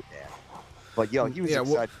right. Yeah. But yo, he was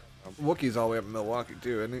excited. Wookie's all the way up in Milwaukee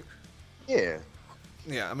too, isn't he? Yeah.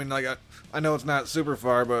 Yeah, I mean, like I know it's not super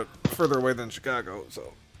far, but further away than Chicago,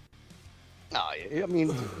 so. No, I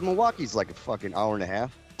mean Milwaukee's like a fucking hour and a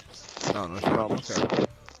half. No, okay.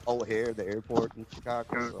 O'Hare, the airport in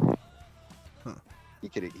Chicago. So. Huh.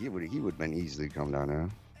 He would have been easily come down there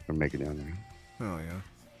or make it down there. Oh yeah.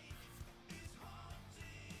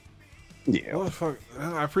 Yeah. Well, fuck.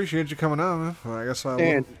 I appreciate you coming on. Man. I guess I'll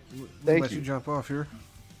let you jump off here.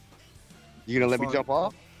 You gonna let me jump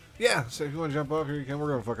off? Yeah. So if you want to jump off here, you can. We're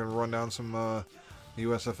gonna fucking run down some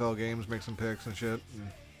USFL games, make some picks and shit,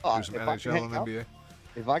 and do some NHL and NBA.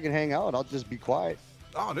 If I can hang out, I'll just be quiet.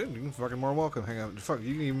 Oh, dude, you can fucking more welcome. Hang out. Fuck,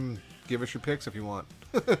 you can even give us your picks if you want,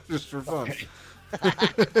 just for fun. Okay.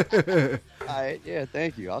 All right, yeah,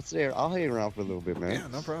 thank you. I'll hang around for a little bit, man. Yeah,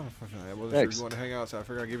 no problem. I wasn't sure you wanted to hang out, so I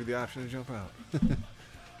figured I'd give you the option to jump out.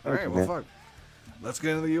 All right, well, fuck. Let's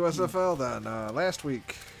get into the USFL then. Last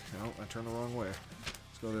week, I turned the wrong way.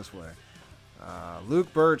 Let's go this way.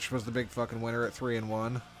 Luke Birch was the big fucking winner at 3-1.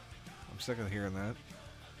 I'm sick of hearing that.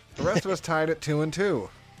 The rest of us tied at 2-2.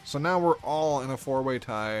 So now we're all in a four-way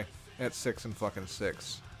tie at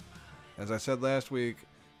 6-6. As I said last week,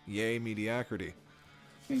 yay mediocrity.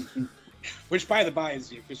 Which, by the by, is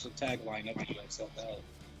the official tagline of the USFL.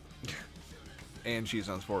 And Cheez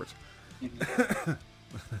on Sports. The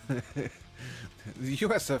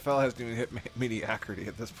USFL hasn't even hit mediocrity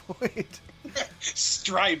at this point.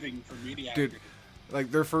 Striving for mediocrity. Dude,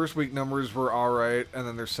 like their first week numbers were alright, and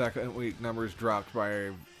then their second week numbers dropped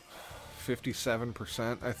by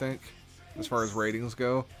 57%, I think, as far as ratings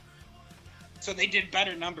go. So they did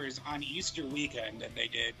better numbers on Easter weekend than they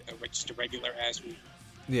did just a regular ass week.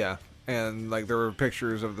 Yeah, and like there were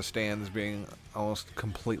pictures of the stands being almost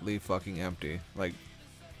completely fucking empty. Like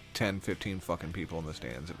 10, 15 fucking people in the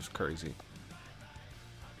stands. It was crazy.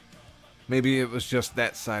 Maybe it was just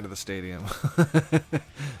that side of the stadium.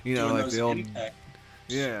 You know, like the old... Impact.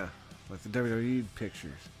 Yeah, like the WWE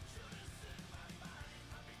pictures.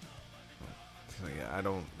 So yeah, I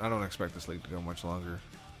don't expect this league to go much longer.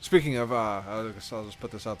 Speaking of, I'll just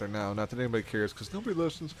put this out there now. Not that anybody cares, because nobody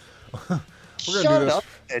listens. Shut up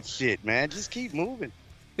that shit, man. Just keep moving.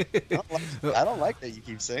 I don't like that you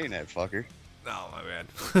keep saying that, fucker. No, my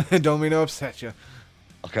bad. Don't mean to upset you.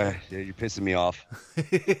 Okay, yeah, you're pissing me off.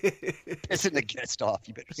 Pissing the guest off.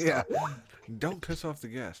 You better stop. Yeah, don't piss off the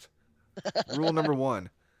guest. Rule number 1.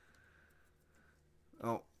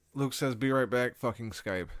 Oh, Luke says, "Be right back." Fucking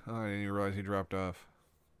Skype. Oh, I didn't even realize he dropped off.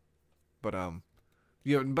 But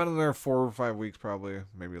yeah, been in there 4 or 5 weeks, probably,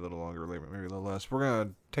 maybe a little longer, maybe a little less. We're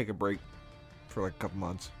gonna take a break for like a couple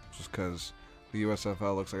months, just because the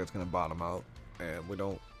USFL looks like it's gonna bottom out, and we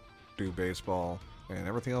don't do baseball, and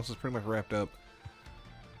everything else is pretty much wrapped up.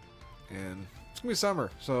 And it's gonna be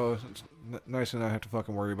summer, so it's nice to not have to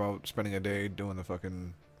fucking worry about spending a day doing the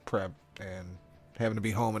fucking prep and having to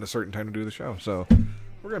be home at a certain time to do the show. So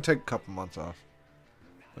we're gonna take a couple months off.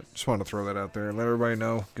 But just wanted to throw that out there and let everybody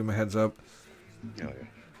know, give them a heads up. Oh,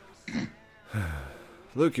 yeah.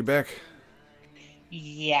 Luke, you back?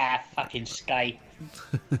 Yeah, fucking Skype.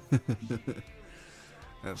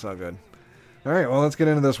 That's all good. All right, well, let's get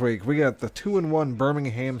into this week. We got the 2-1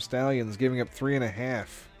 Birmingham Stallions giving up 3.5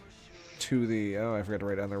 to the, I forgot to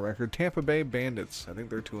write down their record, Tampa Bay Bandits. I think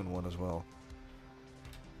they're 2-1 as well.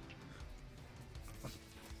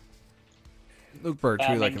 Luke Birch,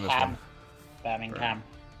 who you liking this one? Birmingham.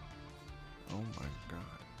 Oh my god.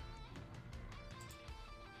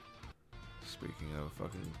 Speaking of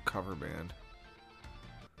fucking cover band.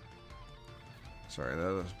 Sorry,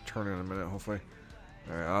 that'll turn in a minute, hopefully.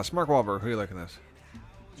 Alright, Mark Wahlberg, who you liking this?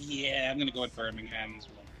 Yeah, I'm gonna go with Birmingham as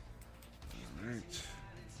well. Alright.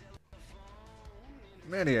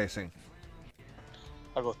 Matty Icing.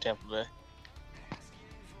 I'll go with Tampa Bay.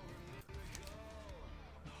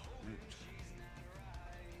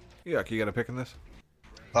 Yuck, you got a pick in this?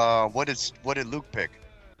 What did Luke pick?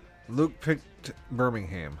 Luke picked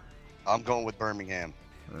Birmingham. I'm going with Birmingham.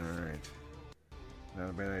 Alright. Not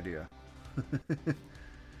a bad idea.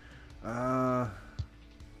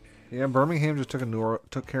 Yeah, Birmingham just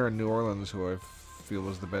took care of New Orleans, who I feel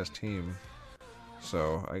was the best team.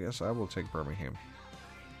 So I guess I will take Birmingham.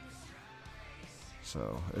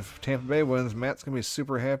 So if Tampa Bay wins, Matt's gonna be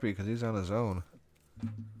super happy because he's on his own.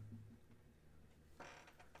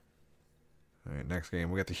 All right, next game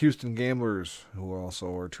we got the Houston Gamblers, who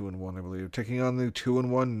also are 2-1, I believe, taking on the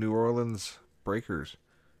 2-1 New Orleans Breakers.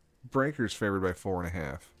 Breakers favored by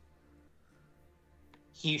 4.5.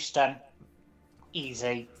 Houston,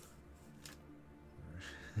 easy.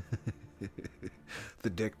 The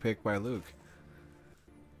dick pic by Luke.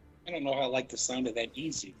 I don't know how I like the sound of that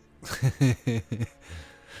easy.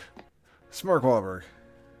 Smart Wahlberg.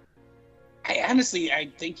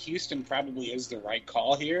 I think Houston probably is the right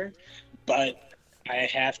call here, but I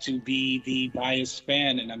have to be the biased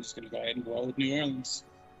fan, and I'm just going to go ahead and roll with New Orleans.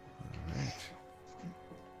 All right.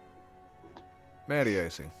 Matty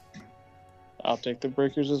Icing. I'll take the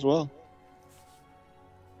Breakers as well.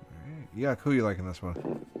 All right. Yuck, who you liking this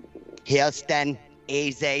one? Houston,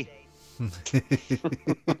 easy.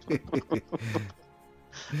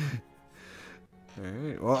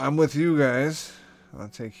 Alright, well, I'm with you guys. I'll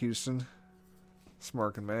take Houston.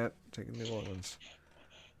 Smark and Matt taking New Orleans.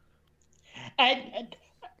 And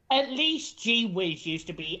at least G Wiz used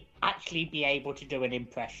to actually be able to do an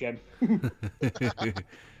impression.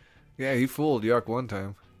 Yeah, he fooled Yuck one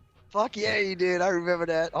time. Fuck yeah, he did. I remember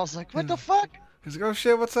that. I was like, what the fuck? He's like, oh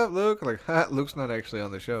shit, what's up, Luke? Like, ha, Luke's not actually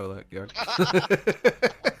on the show. Like, Yuck.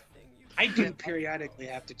 I do periodically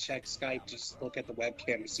have to check Skype, just look at the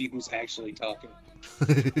webcam to see who's actually talking.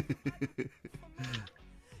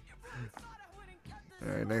 All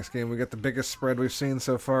right, next game we got the biggest spread we've seen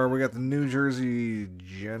so far. We got the New Jersey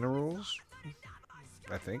Generals,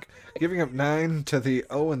 I think, giving up 9 to the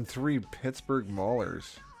 0-3 Pittsburgh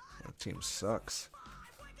Maulers. That team sucks.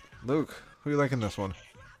 Luke, who you liking this one?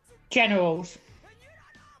 Generals.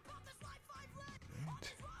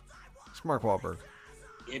 Right. Smart Wahlberg.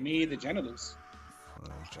 Give me the genitals.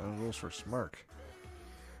 Genitals for Smark.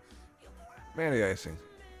 Matty Icing.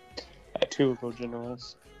 I too will go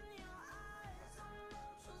Generals.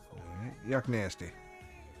 Alright, Yuck Nasty.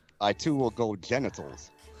 I too will go genitals.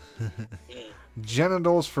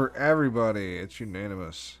 Genitals for everybody. It's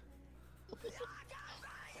unanimous.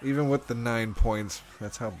 Even with the 9 points,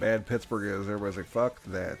 that's how bad Pittsburgh is. Everybody's like, fuck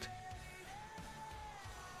that.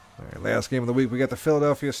 Alright, last game of the week, we got the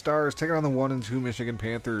Philadelphia Stars taking on the 1-2 Michigan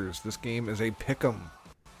Panthers. This game is a pick'em.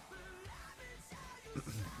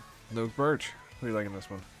 Luke Birch, who are you liking this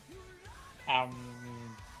one?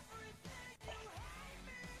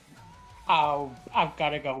 I've got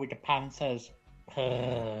to go with the Panthers.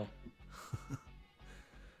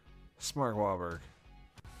 Smart Wahlberg.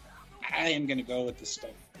 I am going to go with the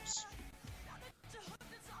Stars.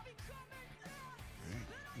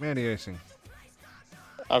 Matty Icing.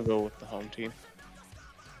 I'll go with the home team.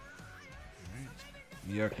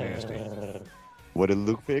 Yuck Nasty. What did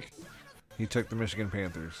Luke pick? He took the Michigan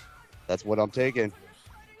Panthers. That's what I'm taking.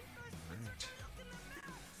 Right.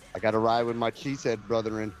 I got to ride with my cheesehead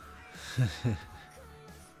brethren.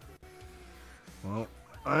 Well,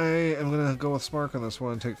 I am going to go with Smark on this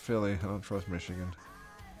one and take Philly. I don't trust Michigan.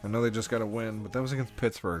 I know they just got a win, but that was against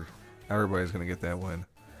Pittsburgh. Everybody's going to get that win.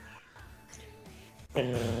 I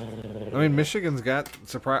mean, Michigan's got...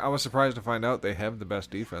 I was surprised to find out they have the best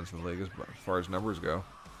defense in the league as far as numbers go.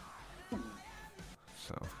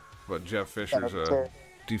 So, but Jeff Fisher's a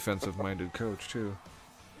defensive-minded coach, too.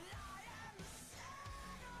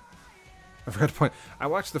 I forgot to point. I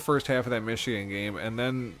watched the first half of that Michigan game, and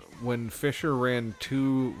then when Fisher ran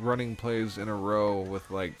 2 running plays in a row with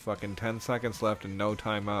like fucking 10 seconds left and no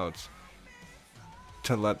timeouts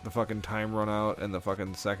to let the fucking time run out in the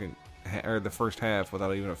fucking the first half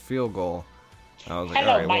without even a field goal, I was like,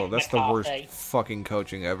 Hello, alright, well, Mike that's McCarthy. the worst fucking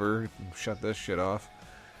coaching ever. Shut this shit off.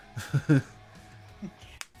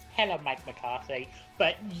 Hello, Mike McCarthy.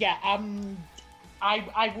 But yeah,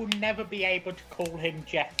 I will never be able to call him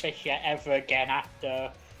Jeff Fisher ever again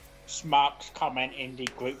after Smark's comment in the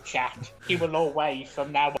group chat. He will always,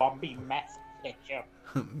 from now on, be Meth Fisher.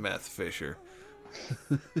 Meth Fisher.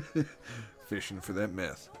 Fishing for that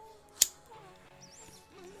meth.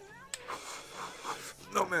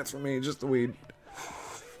 No meth for me, just the weed.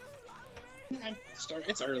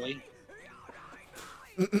 It's early.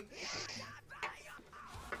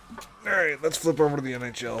 Alright, let's flip over to the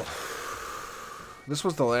NHL. This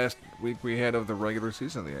was the last week we had of the regular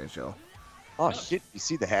season of the NHL. Oh shit, you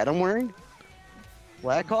see the hat I'm wearing?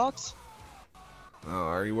 Blackhawks? Oh,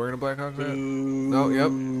 are you wearing a Blackhawks hat? No,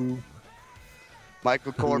 yep.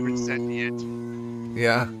 Michael Corbin sent me it.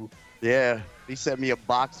 Yeah. Yeah, he sent me a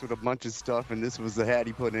box with a bunch of stuff, and this was the hat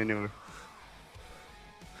he put in there.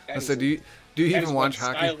 I said, do you even watch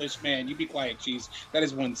hockey? Stylish man. You be quiet, Cheez. That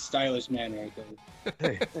is one stylish man right there.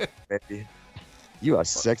 Hey, baby. You are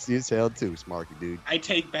sexy as hell too, Smarky dude. I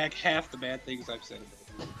take back half the bad things I've said.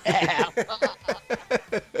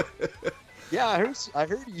 Yeah, I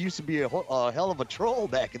heard you used to be a hell of a troll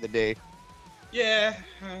back in the day. Yeah,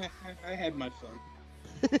 I had my fun.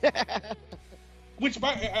 Which,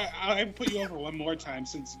 I put you over one more time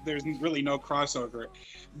since there's really no crossover.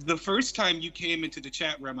 The first time you came into the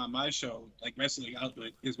chat room on my show, like Wrestling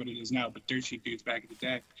Outlet is what it is now, but Dirt Sheet Dudes back in the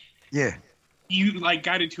day. Yeah. You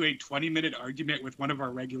got into a 20-minute argument with one of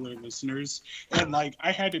our regular listeners, and I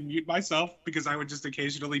had to mute myself because I would just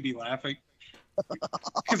occasionally be laughing.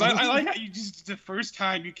 Because I like how you just the first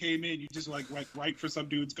time you came in, you just went right for some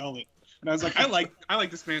dude's gullet, and I was like, I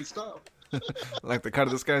like this man's style. Like the cut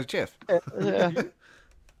of this guy's chest.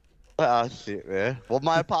 Shit, man. Well,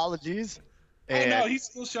 my apologies. I know he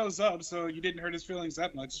still shows up, so you didn't hurt his feelings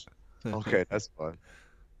that much. Okay, that's fine.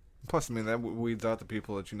 Plus, I mean, that weeds out the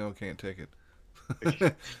people that can't take it.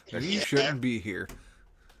 You shouldn't be here.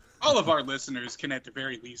 All of our listeners can, at the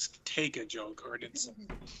very least, take a joke, or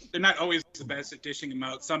they're not always the best at dishing them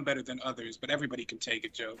out. Some better than others, but everybody can take a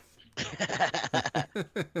joke.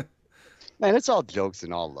 Man, it's all jokes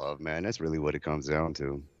and all love, man. That's really what it comes down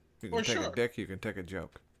to. You can take a dick, you can take a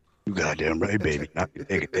joke. You goddamn right, baby. Not you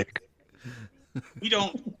take a dick. We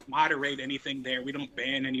don't moderate anything there. We don't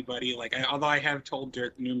ban anybody. Although I have told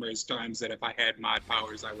Dirk numerous times that if I had mod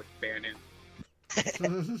powers, I would ban him.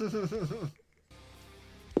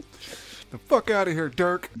 The fuck out of here,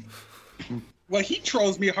 Dirk. Well, he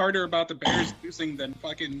trolls me harder about the Bears losing than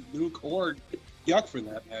fucking Luke or Yuck, for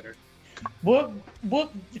that matter.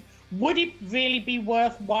 Would it really be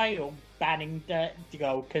worthwhile banning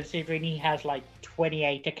Go, considering he has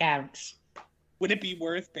 28 accounts? Would it be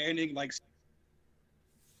worth banning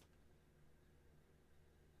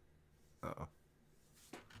Uh-oh.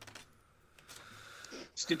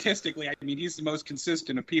 Statistically, I mean, he's the most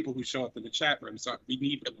consistent of people who show up in the chat room, so we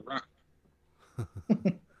need him around.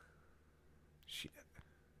 Shit.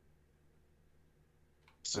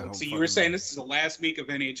 So you were saying this is the last week of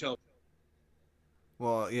NHL.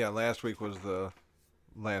 Well, yeah, last week was the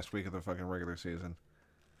last week of the fucking regular season.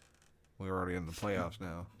 We're already in the playoffs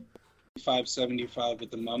now. 575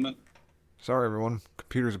 at the moment. Sorry, everyone.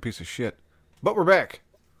 Computer's a piece of shit. But we're back.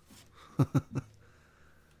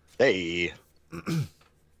 Hey.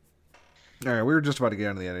 All right, we were just about to get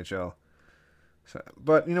into the NHL.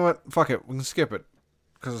 But you know what? Fuck it. We can skip it.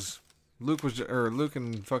 Because Luke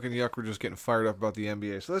and fucking Yuck were just getting fired up about the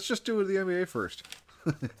NBA. So let's just do the NBA first.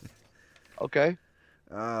 Okay.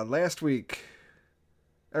 Last week,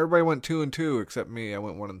 everybody went 2-2 except me. I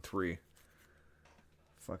went 1-3.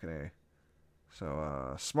 Fucking A. So,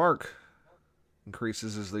 Smark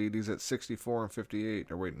increases his lead. He's at 64 and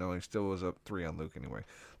 58. Or wait, no, he still was up 3 on Luke anyway.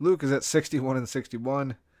 Luke is at 61 and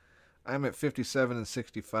 61. I'm at 57 and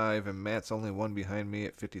 65, and Matt's only one behind me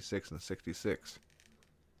at 56 and 66.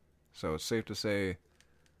 So it's safe to say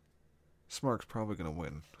Smark's probably going to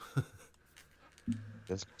win.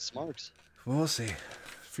 That's Smarks. Well, we'll see. A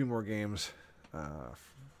few more games. Let's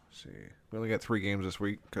see. We only got 3 games this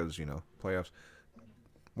week because, playoffs.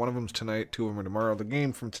 One of them's tonight, 2 of them are tomorrow. The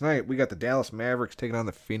game from tonight, we got the Dallas Mavericks taking on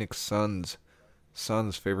the Phoenix Suns.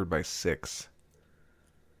 Suns favored by 6.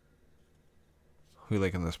 Who you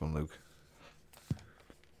liking this one, Luke?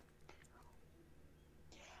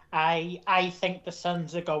 I think the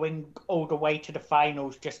Suns are going all the way to the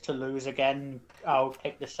finals just to lose again. I'll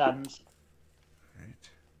take the Suns. Right.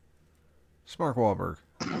 Smart Wahlberg.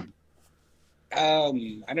 I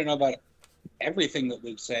don't know about everything that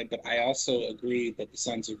Luke said, but I also agree that the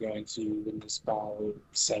Suns are going to win this by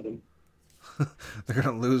 7. They're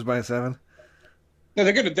going to lose by 7? No,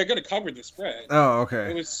 they're gonna cover the spread. Oh, okay.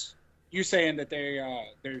 It was you saying that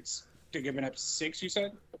they're giving up 6. You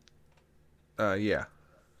said? Yeah.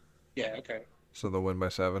 Yeah. Okay. So they'll win by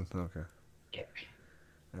 7. Okay. Yeah.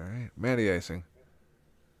 All right, Matty Icing.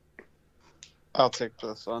 I'll take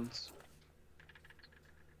the Suns.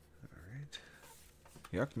 All right.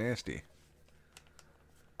 Yuck, Nasty.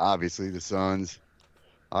 Obviously, the Suns.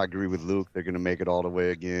 I agree with Luke. They're going to make it all the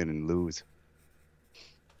way again and lose.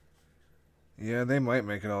 Yeah, they might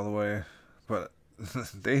make it all the way, but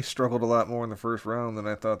they struggled a lot more in the first round than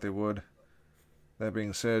I thought they would. That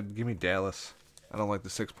being said, give me Dallas. I don't like the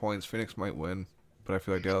 6 points. Phoenix might win, but I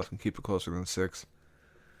feel like Dallas can keep it closer than 6.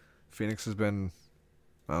 Phoenix has been,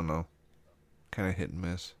 I don't know, kind of hit and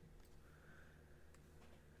miss.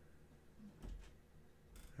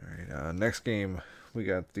 All right, next game, we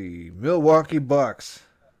got the Milwaukee Bucks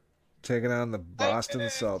taking on the Boston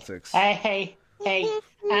Celtics. Hey,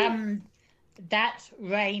 That's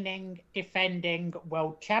reigning, defending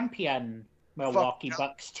world champion Milwaukee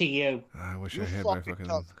Bucks to you. I wish I had my fucking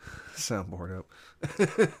soundboard up.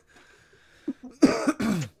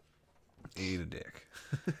 Eat a dick.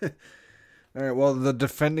 All right, well, the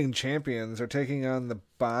defending champions are taking on the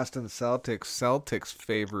Boston Celtics. Celtics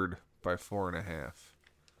favored by 4.5.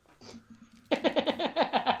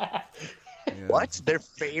 Yeah. What? They're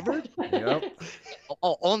favored? Yep.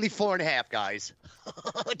 Oh, only 4.5, guys.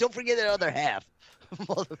 Don't forget the other half.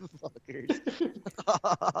 Motherfuckers.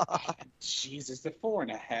 Jesus, the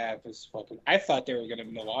 4.5 is fucking. I thought they were gonna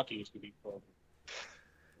Milwaukee was gonna be 4.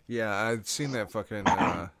 Yeah, I'd seen that fucking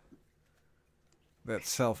that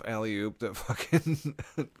self alley oop that fucking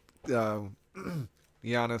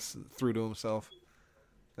Giannis threw to himself.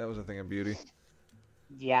 That was a thing of beauty.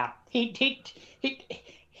 Yeah, he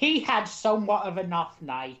had somewhat of an off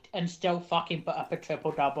night and still fucking put up a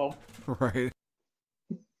triple-double. Right.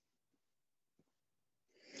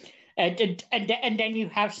 And then you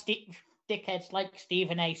have dickheads like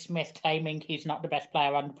Stephen A. Smith claiming he's not the best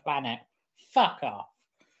player on the planet. Fuck off.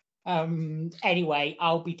 Anyway,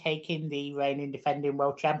 I'll be taking the reigning defending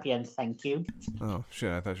world champions, thank you. Oh,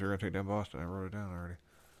 shit, I thought you were going to take down Boston. I wrote it down already.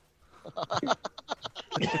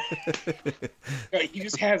 He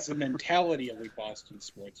just has the mentality of a Boston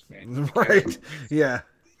sports fan. Right. Yeah.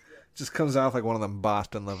 Just comes off like one of them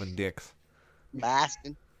Boston-loving dicks.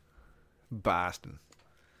 Boston.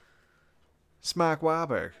 Smack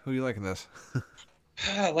Wahlberg. Who you liking this?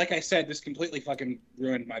 Like I said, this completely fucking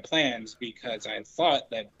ruined my plans because I thought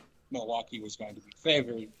that Milwaukee was going to be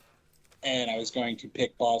favored, and I was going to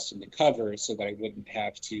pick Boston to cover so that I wouldn't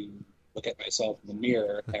have to look at myself in the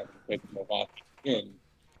mirror having picked Milwaukee in.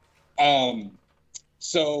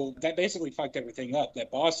 So that basically fucked everything up.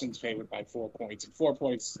 That Boston's favored by 4 points, and 4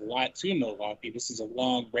 points is a lot to Milwaukee. This is a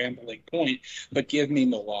long, rambling point, but give me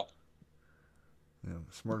Milwaukee. Yeah,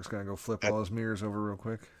 Smark's gonna go flip all his mirrors over real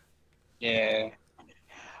quick. Yeah.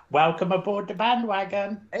 Welcome aboard the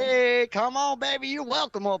bandwagon. Hey, come on, baby. You're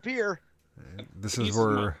welcome up here. This is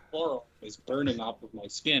where Floral is burning off of my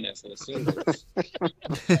skin as I say this.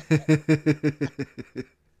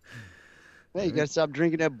 Hey, you gotta stop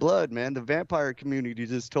drinking that blood, man. The vampire community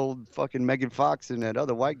just told fucking Megan Fox and that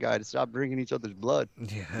other white guy to stop drinking each other's blood.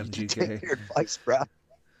 Yeah, Take GK. your advice, bro.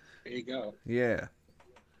 There you go. Yeah.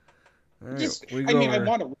 All right, Just, we I go mean, I over-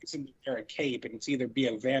 want a reason to wear a cape, and it's either be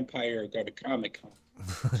a vampire or go to Comic-Con.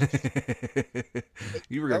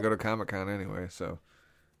 You were gonna go to Comic-Con anyway, so.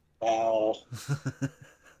 Well,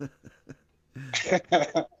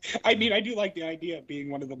 I mean, I do like the idea of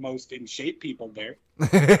being one of the most in shape people there.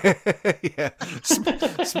 Yeah.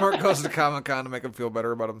 Smart goes to Comic-Con to make him feel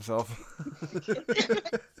better about himself.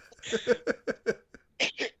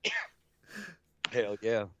 Hell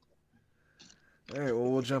yeah. All right,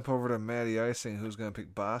 well, we'll jump over to Matty Icing, who's going to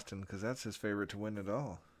pick Boston, because that's his favorite to win it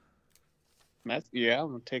all. Yeah, I'm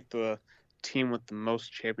going to take the team with the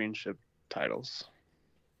most championship titles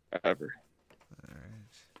ever.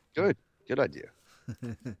 All right. Good idea.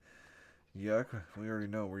 Yuck, we already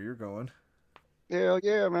know where you're going. Hell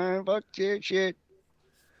yeah, man. Fuck shit.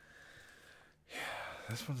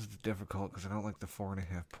 This one's difficult because I don't like the 4.5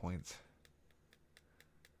 points.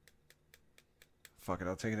 Fuck it,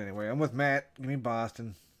 I'll take it anyway. I'm with Matt. Give me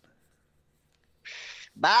Boston.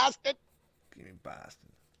 Boston. Give me Boston.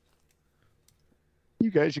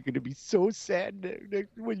 You guys are gonna be so sad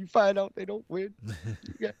when you find out they don't win.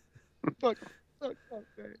 Yeah. Fuck, man.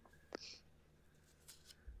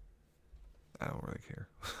 I don't really care.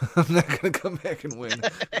 I'm not going to come back and win.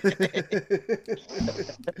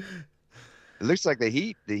 It looks like the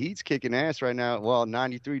Heat's kicking ass right now. Well,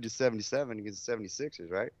 93-77 against the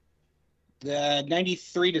 76ers, right?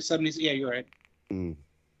 93-70. Yeah, you're right. Mm.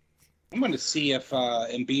 I'm going to see if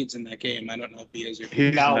Embiid's in that game. I don't know if he is or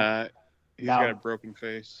He's No. not. He's No. got a broken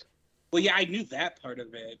face. Well, yeah, I knew that part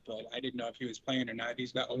of it, but I didn't know if he was playing or not.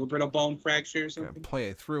 He's got orbital bone fracture or Yeah, something.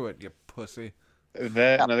 play through it, you pussy.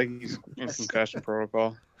 That, and I think he's in concussion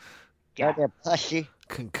protocol. Yeah. Pussy.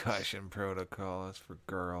 Concussion protocol. That's for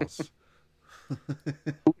girls.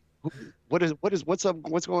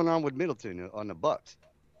 What's going on with Middleton on the Bucks?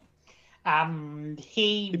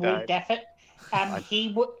 He would died. definitely.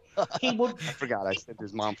 He would. I forgot I sent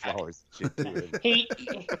his mom flowers. Shit, too.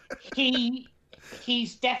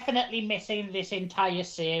 He's definitely missing this entire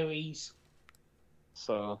series.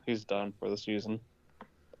 So he's done for the season.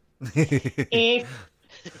 If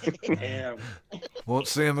Damn. Won't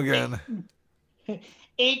see him again.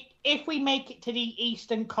 if we make it to the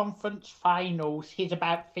Eastern Conference Finals, he's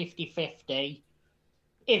about 50-50.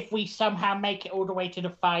 If we somehow make it all the way to the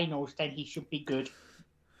finals, then he should be good.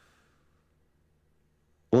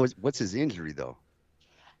 What's his injury though?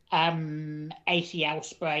 ACL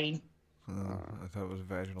sprain. I thought it was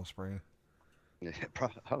vaginal sprain. Yeah,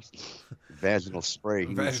 vaginal spray.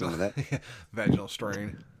 He needs some of that. Yeah, vaginal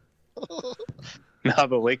strain. Now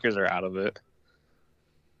the Lakers are out of it.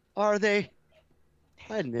 Are they?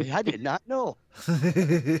 I did not know.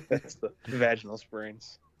 That's the vaginal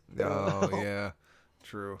sprains. Oh yeah,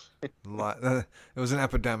 true. It was an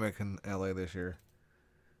epidemic in LA this year.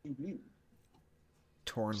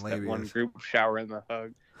 Torn Just that labias. one group shower in the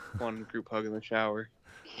hug. One group hug in the shower.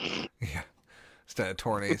 Yeah. Instead of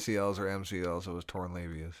torn ACLs or MCLs, it was torn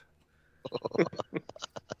labias.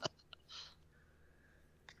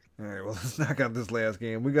 All right, well, let's knock out this last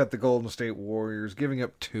game. We got the Golden State Warriors giving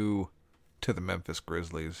up 2 to the Memphis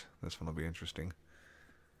Grizzlies. This one will be interesting.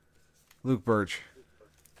 Luke Birch.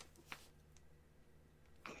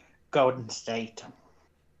 Golden State. All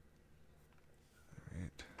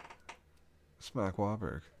right. Smack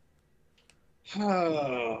Wahlberg.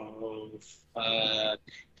 Oh, fuck.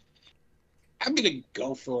 I'm going to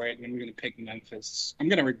go for it, and I'm going to pick Memphis. I'm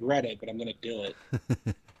going to regret it, but I'm going to do it.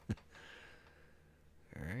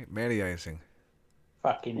 All right, Matty Icing.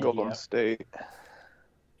 Fucking Golden idiot. State.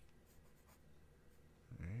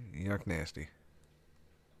 All right, Yuck Nasty.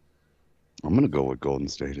 I'm gonna go with Golden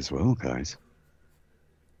State as well, guys.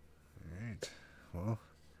 All right. Well,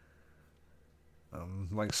 I'm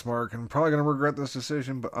like Smark, and I'm probably gonna regret this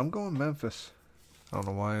decision, but I'm going Memphis. I don't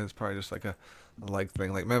know why. It's probably just like a like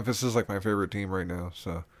thing. Like Memphis is like my favorite team right now,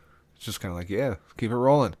 so it's just kind of like, yeah, keep it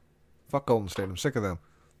rolling. Fuck Golden State. I'm sick of them.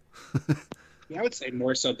 Yeah, I would say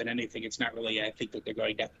more so than anything, it's not really, I think that they're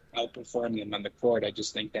going to outperform them on the court. I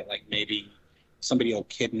just think that, like, maybe somebody will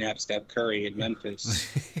kidnap Steph Curry in Memphis.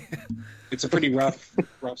 It's a pretty rough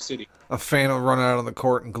city. A fan will run out on the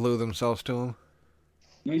court and glue themselves to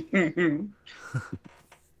him.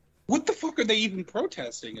 What the fuck are they even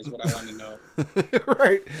protesting is what I want to know.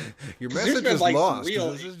 Right. Your There's message been, is like, lost.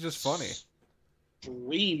 real This is just funny.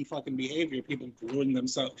 Extreme fucking behavior. People gluing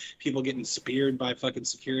themselves. People getting speared by fucking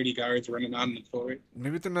security guards running on the court.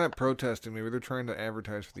 Maybe they're not protesting. Maybe they're trying to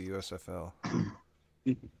advertise for the USFL. I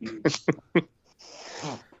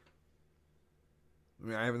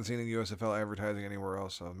mean, I haven't seen a USFL advertising anywhere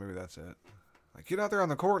else, so maybe that's it. Like, get out there on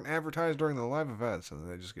the court and advertise during the live events, and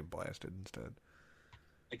then they just get blasted instead.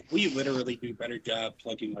 Like, we literally do a better job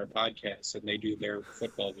plugging our podcasts than they do their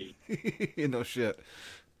football league. No shit.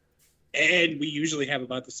 And we usually have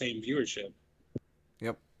about the same viewership.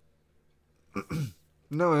 Yep.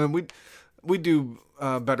 No, and we do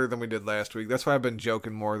better than we did last week. That's why I've been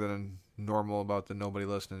joking more than normal about the nobody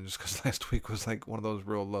listening, just because last week was like one of those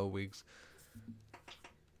real low weeks.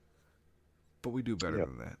 But we do better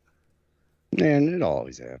than that. Man, it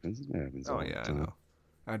always happens. It happens. Oh all yeah, the I time. know.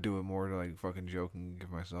 I do it more to like fucking joke and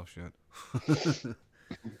give myself shit.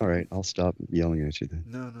 All right, I'll stop yelling at you then.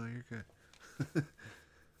 No, you're good.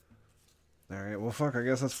 All right, well, fuck. I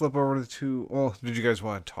guess let's flip over to. Well, did you guys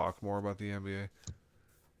want to talk more about the NBA?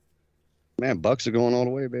 Man, Bucks are going all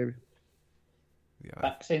the way, baby. Yeah,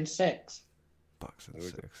 Bucks in 6. Bucks in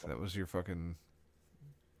 6. That was your fucking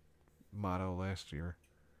motto last year,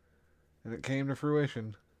 and it came to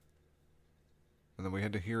fruition. And then we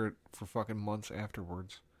had to hear it for fucking months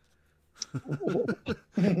afterwards.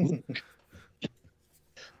 I'm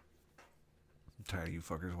tired of you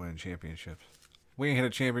fuckers winning championships. We ain't had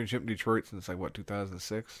a championship in Detroit since, like, what,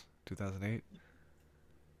 2006? 2008?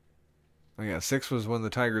 Oh, yeah, 6 was when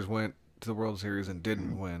the Tigers went to the World Series and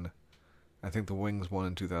didn't win. I think the Wings won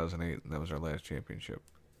in 2008, and that was our last championship.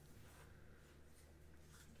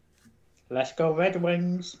 Let's go Red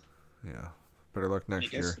Wings. Yeah. Better luck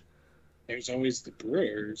next year. There's always the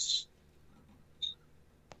Brewers.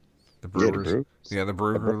 The Brewers. Yeah, the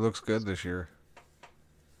Brewer looks good this year.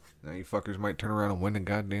 Now you fuckers might turn around and win the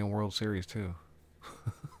goddamn World Series, too.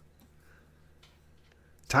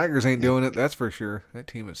 Tigers ain't doing it, that's for sure. That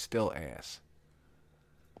team is still ass.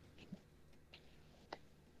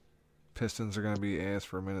 Pistons are going to be ass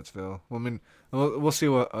for Minutesville. Well, I mean, we'll see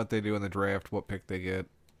what they do in the draft, what pick they get.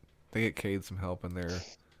 They get Cade some help in there.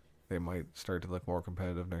 They might start to look more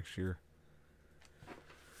competitive next year.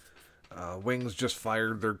 Wings just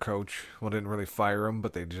fired their coach. Well, didn't really fire him,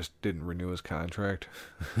 but they just didn't renew his contract.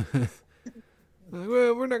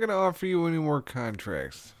 Well, we're not going to offer you any more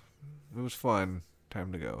contracts. It was fun.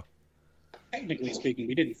 Time to go. Technically speaking,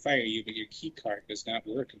 we didn't fire you, but your key card is not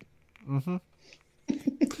working. Mm-hmm.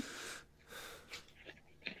 It's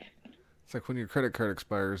like when your credit card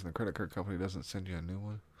expires and the credit card company doesn't send you a new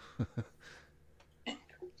one.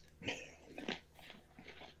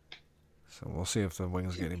 So we'll see if the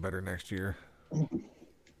Wings get any better next year.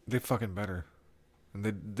 They fucking better. And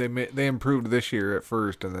they improved this year at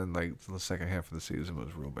first, and then like the second half of the season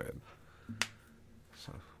was real bad.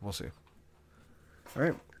 So we'll see. All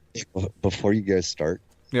right. Before you guys start,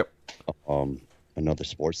 yep. Another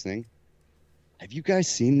sports thing. Have you guys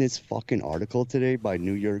seen this fucking article today by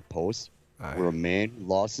New York Post where a man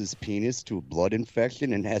lost his penis to a blood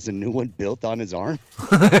infection and has a new one built on his arm?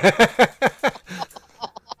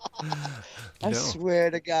 I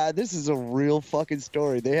swear to God, this is a real fucking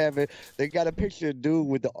story. They got a picture of dude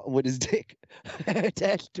with his dick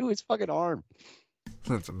attached to his fucking arm.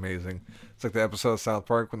 That's amazing. It's like the episode of South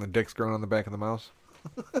Park when the dick's growing on the back of the mouse.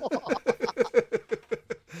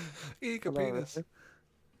 Eek a penis.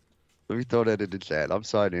 Let me throw that in the chat. I'm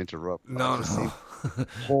sorry to interrupt. No.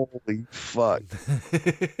 Holy fuck.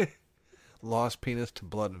 Lost penis to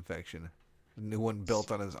blood infection. A new one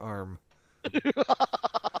built on his arm.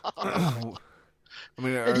 I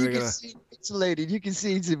mean, are they gonna? See pixelated. You can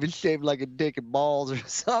see he's even shaped like a dick and balls or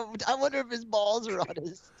something. I wonder if his balls are on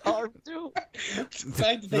his arm too. The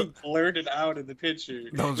fact that they blurred it out in the picture.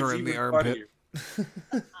 Those are in the armpit.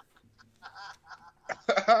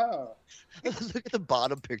 Look at the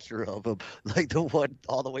bottom picture of him, like the one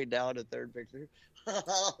all the way down to third picture.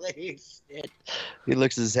 Holy shit! He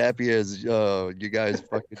looks as happy as you guys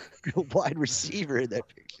fucking wide receiver in that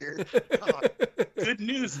picture. Good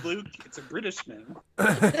news, Luke. It's a British man.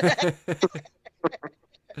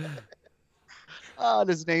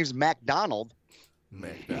 His name's MacDonald.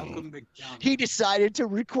 Malcolm McDonald. He decided to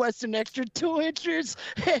request an extra 2 inches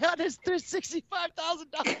on his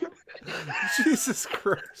 $65,000. Jesus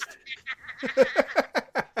Christ.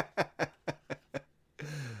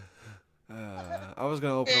 I was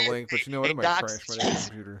going to open a link, but you know what? It might crash my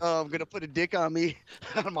computer. I'm going to put a dick on me,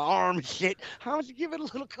 on my arm and shit. How don't you give it a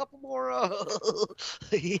little couple more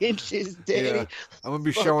inches, Daddy? Yeah, I'm going to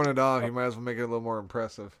be showing it off. You might as well make it a little more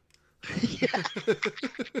impressive. Yeah.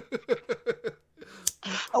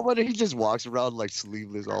 I wonder he just walks around like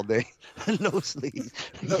sleeveless all day. No sleeves.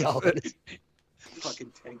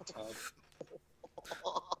 Fucking tank top.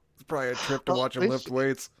 It's probably a trip to watch him lift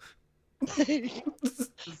weights.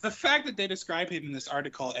 The fact that they describe him in this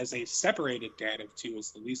article as a separated dad of two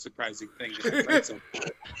is the least surprising thing that I've read so far.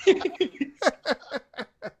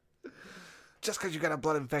 Just because you got a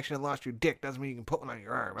blood infection and lost your dick doesn't mean you can put one on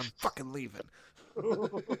your arm. I'm fucking leaving.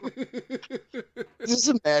 Just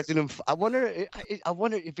imagine him. I wonder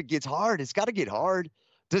if it gets hard. It's got to get hard.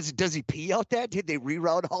 Does he pee out that? Did they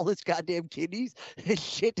reroute all his goddamn kidneys and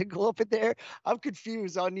shit to go up in there? I'm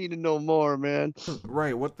confused. I need to know more, man.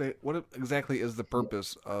 Right. What exactly is the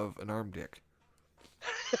purpose of an arm dick?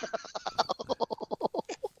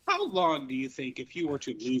 How long do you think, if you were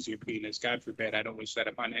to lose your penis, God forbid, I don't wish that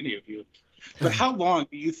upon any of you, but how long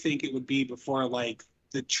do you think it would be before, like,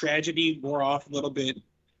 the tragedy wore off a little bit,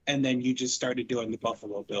 and then you just started doing the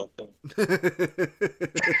Buffalo Bill thing?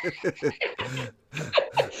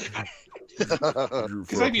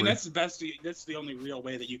 Because I mean, that's the best. That's the only real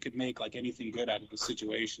way that you could make like anything good out of the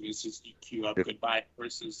situation is just you queue up goodbye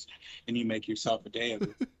horses, and you make yourself a day of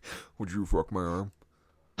it. Would you fuck my arm?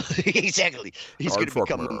 Exactly. He's going to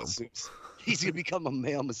become a masseuse. He's going to become a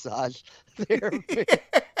male massage therapist.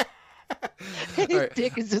 His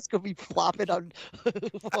dick is just going to be flopping on.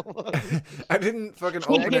 I didn't fucking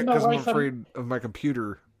open it because I'm afraid of my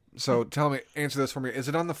computer. So answer this for me. Is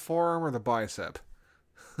it on the forearm or the bicep?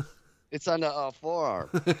 It's on the forearm.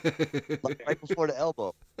 Like right before the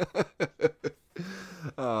elbow.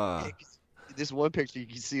 This one picture, you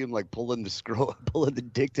can see him like pulling the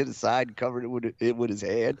dick to the side and covering it with his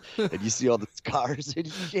hand. And you see all the scars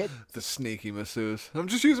and shit. The sneaky masseuse. I'm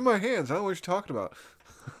just using my hands. I don't know what you're talking about.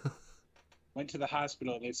 Went to the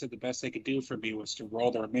hospital. They said the best they could do for me was to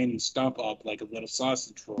roll the remaining stump up like a little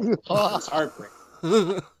sausage roll. It was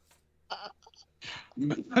heartbreaking.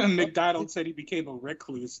 McDonald said he became a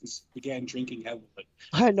recluse and began drinking heavily.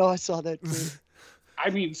 I know, I saw that too. I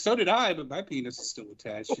mean, so did I, but my penis is still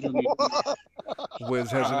attached. You don't need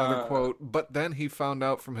Wiz has another quote, but then he found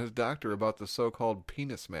out from his doctor about the so-called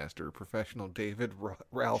penis master, professional David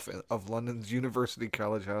Ralph of London's University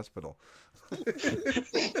College Hospital.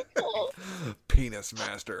 Penis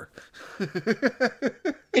master.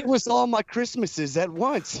 It was all my Christmases at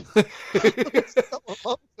once. It was so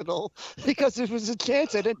emotional because it was a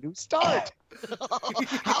chance at a new start.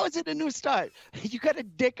 How is it a new start? You got a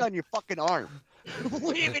dick on your fucking arm.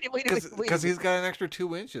 Wait a minute. Because he's got an extra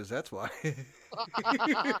 2 inches, that's why.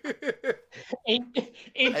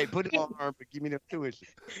 Hey, put it on arm, but give me the 2 inches.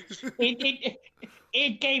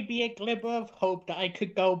 It gave me a glimmer of hope that I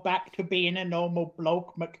could go back to being a normal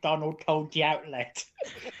bloke McDonald told the outlet.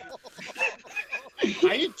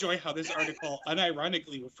 I enjoy how this article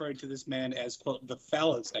unironically referred to this man as, quote, the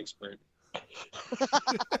phallus expert.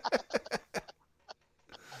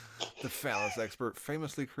 The phallus expert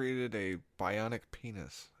famously created a bionic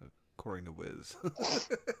penis, according to Wiz.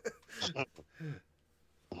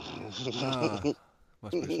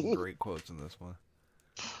 Must be some great quotes in this one.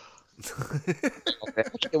 I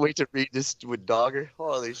can't wait to read this with Dogger.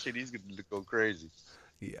 Holy shit, he's going to go crazy.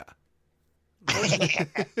 Yeah.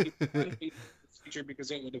 Feature because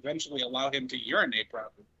it would eventually allow him to urinate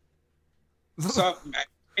properly. So, I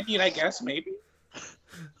mean, I guess maybe.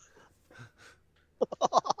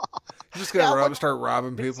 You just gotta start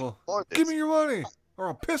robbing people. Give me your money, or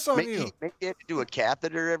I'll piss on you. Make you have to do a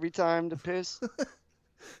catheter every time to piss.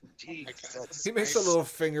 Jeez, He makes a little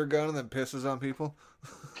finger gun and then pisses on people.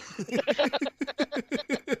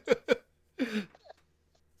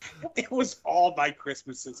 It was all my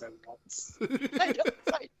Christmases at once. I know,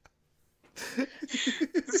 right?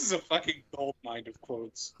 This is a fucking gold mine of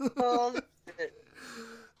quotes. Oh,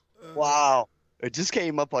 wow. It just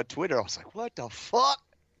came up on Twitter. I was like, what the fuck?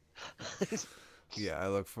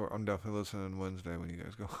 Yeah, I'm definitely listening Wednesday when you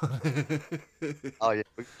guys go. Oh, yeah,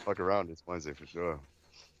 we can fuck around this Wednesday for sure.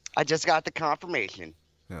 I just got the confirmation.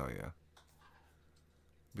 Oh, yeah.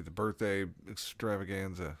 Be the birthday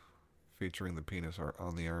extravaganza featuring the penis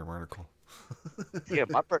on the arm article. Yeah,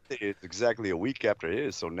 my birthday is exactly a week after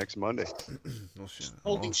his, so next Monday. Oh, shit.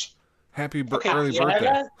 Holy shit. Happy early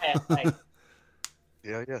birthday.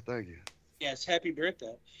 Yeah, thank you. Yes, happy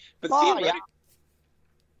birthday. But yeah.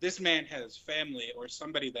 This man has family or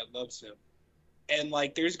somebody that loves him. And,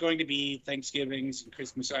 like, there's going to be Thanksgivings and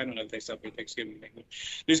Christmas. I don't know if they celebrate Thanksgiving.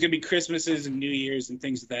 There's going to be Christmases and New Year's and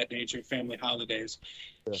things of that nature, family holidays.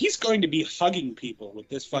 Yeah. He's going to be hugging people with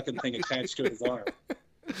this fucking thing attached to his arm.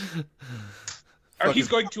 Or he's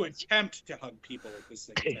going to attempt to hug people with this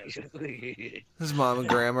thing attached to his arm. His mom and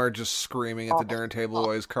grandma are just screaming at the dinner table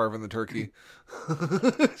while he's carving the turkey.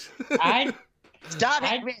 Stop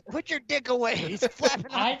it, man. Put your dick away. He's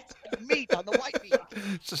flapping on meat on the white meat.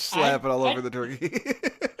 Just slap it all over the turkey.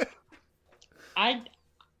 I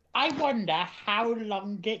wonder how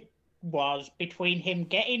long it was between him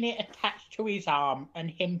getting it attached to his arm and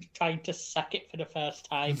him trying to suck it for the first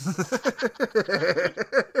time.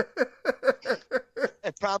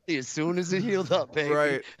 And probably as soon as it healed up, baby.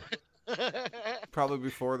 Right. Probably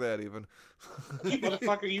before that, even.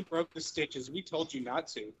 Motherfucker, you broke the stitches. We told you not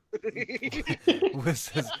to.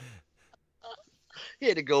 He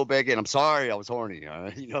had to go back in. I'm sorry, I was horny.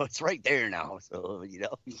 It's right there now. So,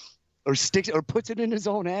 or sticks or puts it in his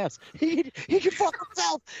own ass. He can fuck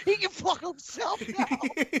himself. He can fuck himself now.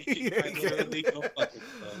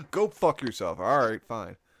 Go fuck yourself. All right,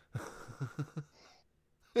 fine.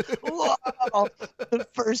 Wow, the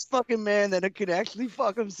first fucking man that could actually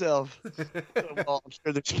fuck himself. Well, I'm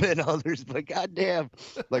sure there's been others, but goddamn,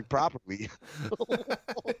 like properly.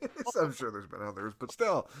 I'm sure there's been others, but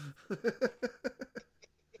still.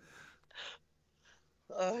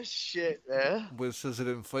 Oh shit, man. Wiz says it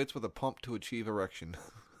inflates with a pump to achieve erection.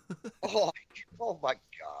 Oh my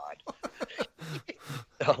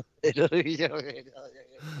god.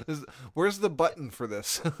 Where's the button for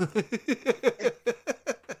this?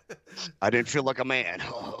 I didn't feel like a man.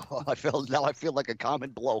 Now I feel like a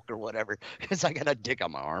common bloke or whatever because I got a dick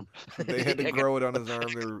on my arm. They had to grow it on his arm.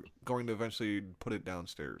 They're going to eventually put it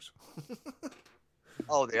downstairs.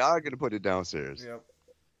 Oh, they are going to put it downstairs. Yep.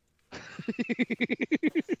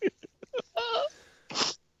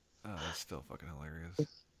 Oh, that's still fucking hilarious.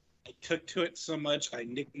 I took to it so much I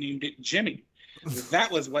nicknamed it Jimmy. That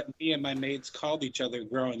was what me and my mates called each other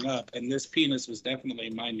growing up, and this penis was definitely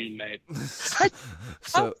my new mate.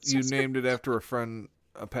 So you named it after a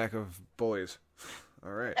pack of boys.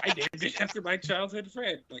 All right. I named it after my childhood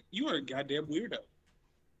friend. Like, you are a goddamn weirdo.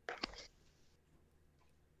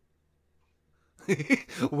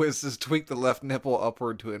 Wiz says tweak the left nipple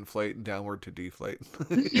upward to inflate and downward to deflate.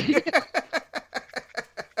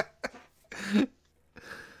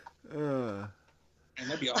 And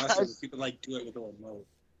that'd be awesome if people do it with a remote.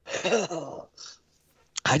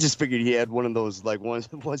 I just figured he had one of those ones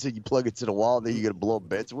that you plug it to the wall that you gotta blow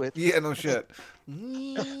beds with. Yeah, no shit.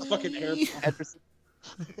 Fucking air. It's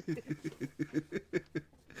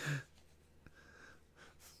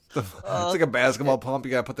like a basketball pump.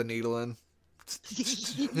 You gotta put the needle in.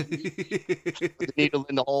 The needle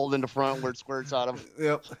in the hole in the front where it squirts out of.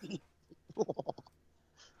 Yep.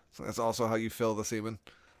 So that's also how you fill the semen.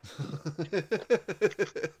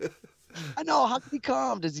 I know. How can he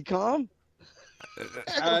come? Does he come?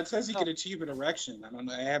 It says he can achieve an erection. I don't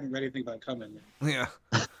know. I haven't read anything about coming. Yeah.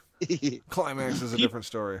 Climax is a different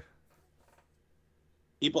story.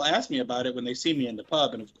 People ask me about it when they see me in the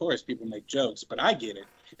pub, and of course, people make jokes, but I get it.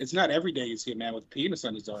 It's not every day you see a man with a penis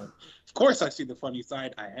on his arm. Of course, I see the funny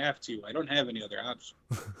side. I have to. I don't have any other option.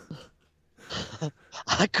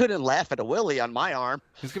 I couldn't laugh at a willy on my arm.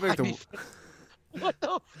 He's gonna be like What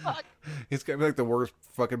the fuck? He's gonna be like the worst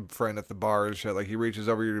fucking friend at the bar and shit. Like he reaches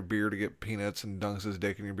over your beer to get peanuts and dunks his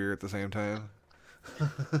dick in your beer at the same time.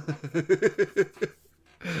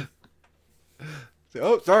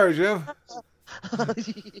 Oh, sorry, Jim.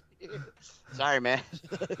 Sorry, man.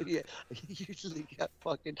 Yeah, you usually got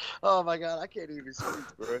fucking. Oh my god, I can't even speak,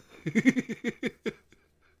 bro.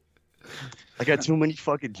 I got too many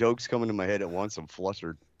fucking jokes coming to my head at once. I'm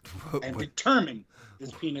flustered. And determined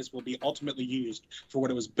this penis will be ultimately used for what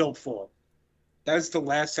it was built for. That's the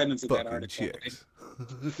last sentence of that article.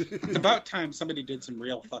 It's about time somebody did some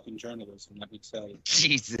real fucking journalism, let me tell you.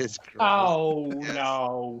 Jesus Christ. Oh,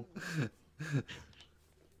 no.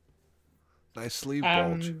 Nice sleeve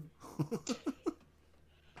bulge.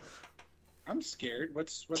 I'm scared.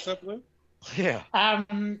 What's up, Lou? Yeah.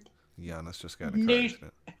 Giannis just got in a car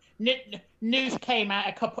accident. News came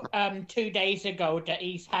out 2 days ago that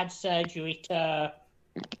he's had surgery to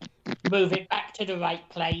move it back to the right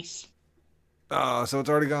place. Oh, so it's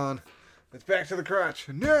already gone. It's back to the crotch.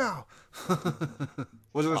 No!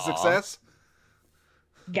 Was it a success?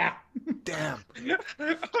 Yeah. Damn. Yeah.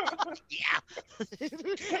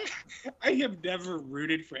 I have never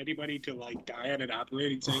rooted for anybody to like die on an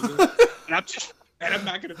operating table. And I'm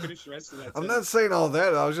not going to finish the rest of that. I'm not saying all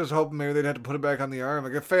that. I was just hoping maybe they'd have to put it back on the arm.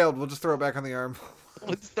 Like, it failed. We'll just throw it back on the arm.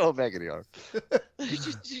 Let's throw it back in the arm.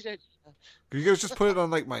 Can you guys just put it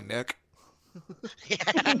on, like, my neck?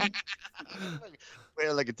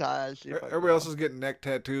 Wear like a tie and shit. Everybody else is getting neck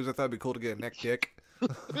tattoos. I thought it'd be cool to get a neck dick.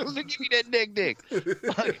 Give me that neck dick.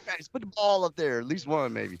 Guys, put the ball up there. At least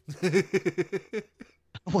one, maybe.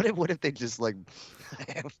 What if they just like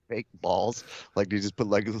have fake balls? Like they just put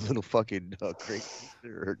like a little fucking grapefruit.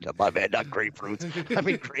 Or, no, my bad, not grapefruits. I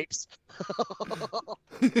mean grapes.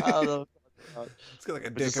 I don't know. It's got like a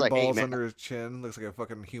dick and like, balls hey, under his chin. Looks like a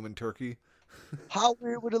fucking human turkey. How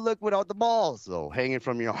weird would it look without the balls though, hanging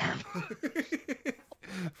from your arm?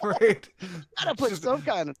 Right. Gotta put some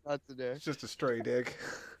kind of nuts in there. It's just a stray dick.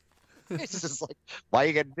 It's just like, why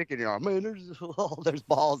you got a dick in your arm? Man, there's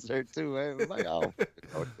balls there too. Man. I'm like, oh.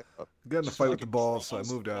 Got in a fight with the balls, so I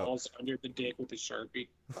moved out. Balls under the dick with a Sharpie.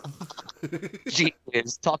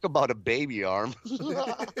 Jeez, talk about a baby arm.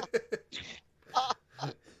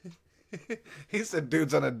 He said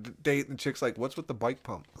dude's on a date and the chick's like, what's with the bike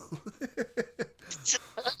pump?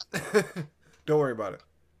 Don't worry about it.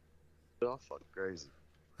 Oh, fucking crazy.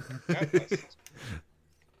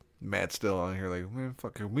 Matt's still on here like, man,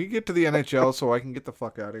 fuck, can we get to the NHL so I can get the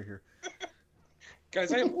fuck out of here?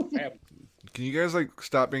 Guys, I have a family. Can you guys, like,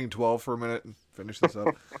 stop being 12 for a minute and finish this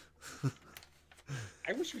up?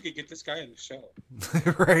 I wish we could get this guy on the show.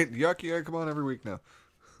 Right. Yuck, come on every week now.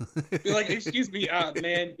 Be like, excuse me,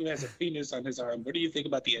 man who has a penis on his arm. What do you think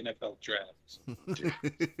about the NFL draft?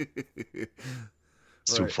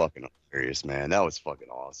 It's too fucking hilarious, man. That was fucking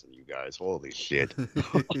awesome, you guys. Holy shit.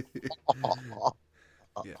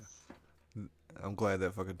 Yeah. I'm glad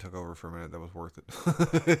that fucking took over for a minute. That was worth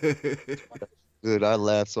it. Dude, I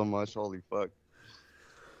laughed so much. Holy fuck.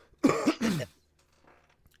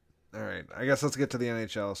 All right. I guess let's get to the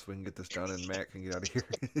NHL so we can get this done and Matt can get out of here.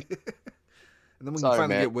 And then we can Sorry,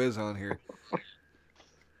 finally Matt. get Wiz on here.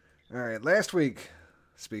 All right. Last week,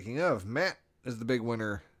 speaking of, Matt is the big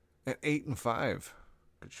winner at 8-5.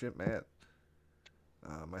 Good shit, Matt.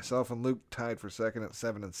 Myself and Luke tied for second at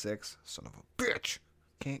 7-6. Son of a bitch.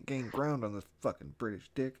 Can't gain ground on this fucking British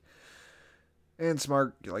dick. And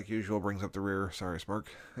Smark, like usual, brings up the rear. Sorry, Smark.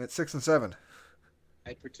 At 6-7.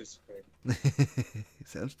 I participate.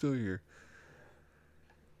 I'm still here.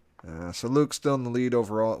 So Luke's still in the lead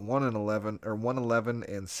overall at 1-11 or 111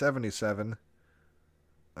 and 77.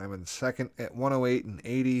 I'm in second at 108 and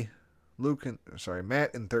 80.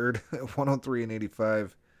 Matt in third at 103 and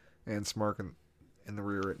 85, and Smark in the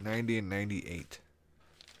rear at 90 and 98.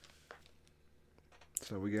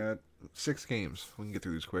 So we got 6 games. We can get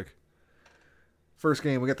through these quick. First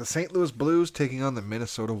game, we got the St. Louis Blues taking on the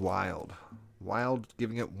Minnesota Wild. Wild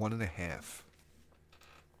giving it 1.5.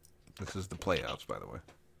 This is the playouts, by the way.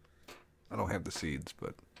 I don't have the seeds,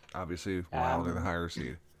 but obviously Wild are the higher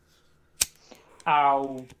seed.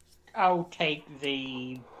 I'll take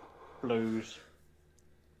the Blues.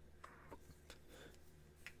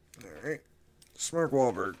 All right. Smart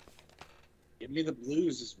Wahlberg. Give me the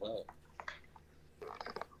Blues as well.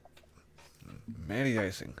 Matty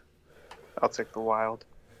Icing. I'll take the Wild.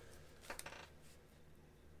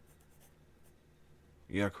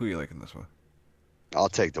 Yeah, who you liking this one? I'll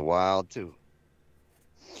take the Wild too.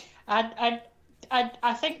 I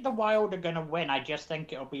think the Wild are going to win. I just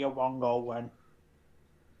think it'll be a 1-goal win.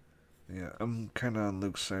 Yeah, I'm kind of on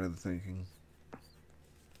Luke's side of the thinking.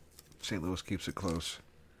 St. Louis keeps it close.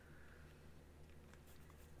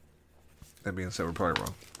 That being said, we're probably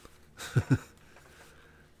wrong.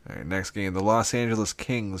 Alright, next game. The Los Angeles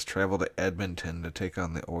Kings travel to Edmonton to take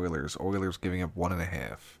on the Oilers. Oilers giving up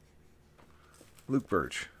 1.5. Luke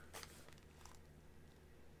Birch.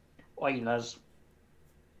 Oilers.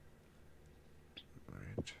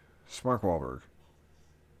 Alright. Mark Wahlberg.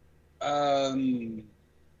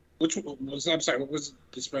 Which one was? I'm sorry. What was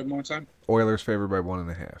the spread more time? Oilers favored by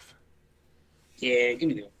 1.5. Yeah, give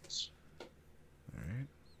me the Oilers. Alright.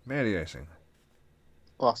 Matty Icing.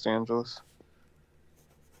 Los Angeles.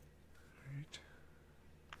 Alright.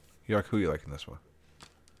 Yuck, who you like in this one?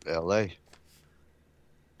 L.A.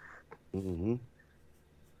 Mm-hmm.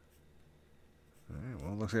 Alright,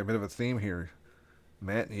 well, looks like a bit of a theme here.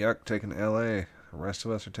 Matt and Yuck taking L.A. The rest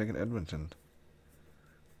of us are taking Edmonton.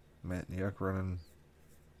 Matt and Yuck running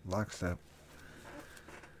lockstep.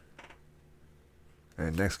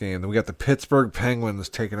 Alright, next game. Then we got the Pittsburgh Penguins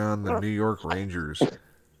taking on the New York Rangers.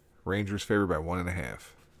 Rangers favored by 1.5.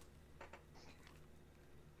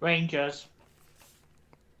 Rangers.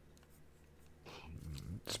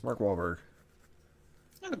 It's Mark Wahlberg.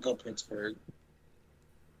 I'm gonna go Pittsburgh.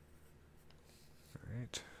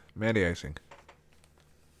 Alright. Matty Icing.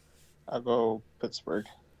 I'll go Pittsburgh.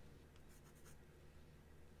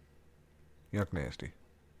 Yuck Nasty.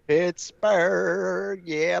 Pittsburgh,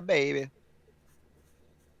 yeah, baby.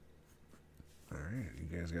 Alright,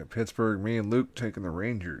 you guys got Pittsburgh, me and Luke taking the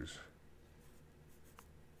Rangers.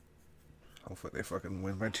 Hopefully they fucking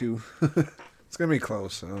win by 2. It's gonna be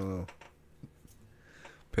close, I don't know.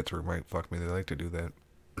 Pittsburgh might fuck me, they like to do that.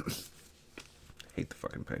 Hate the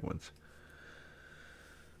fucking Penguins.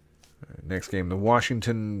 Alright, next game, the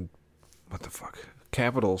Washington... What the fuck?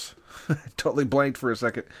 Capitals. Totally blanked for a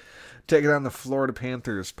second. Taking on the Florida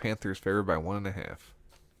Panthers. Panthers favored by 1.5.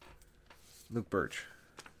 Luke Birch.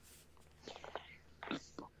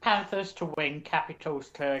 Panthers to win, Capitals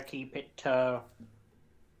to keep it to...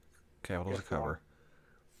 Capitals to cover.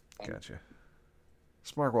 Gotcha.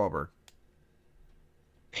 Mark Wahlberg.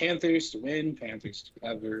 Panthers to win, Panthers to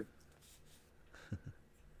cover.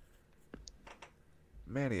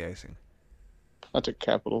 Matty Icing. I'll take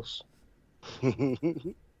Capitals.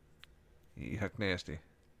 Yuck Nasty.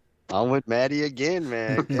 I'm with Matty again,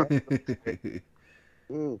 man.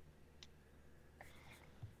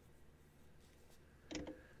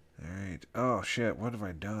 Alright. Oh, shit. What have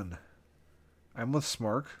I done? I'm with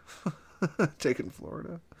Smark. Taking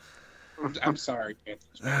Florida. I'm sorry,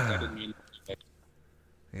 Panthers fans. I didn't mean to.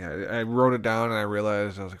 Yeah, I wrote it down and I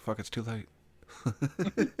realized, I was like, fuck, it's too late.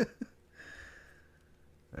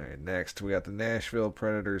 Alright, next we got the Nashville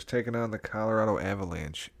Predators taking on the Colorado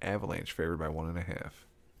Avalanche. Avalanche favored by 1.5.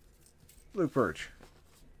 Luke Birch.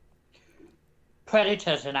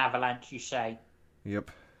 Predators and Avalanche, you say? Yep.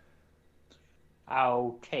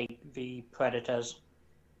 I'll take the Predators.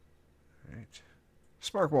 Alright.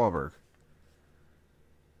 Mark Wahlberg.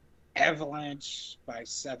 Avalanche by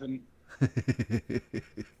 7.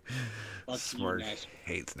 Smart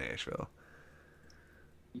hates Nashville.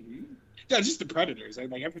 Mm-hmm. Yeah, just the Predators. I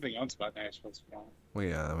like everything else about Nashville's wrong. Well,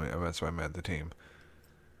 yeah, I mean, that's why I'm at the team.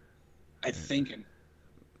 I'm thinking.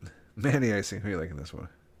 Matty Icing, who are you liking this one?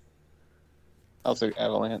 I'll take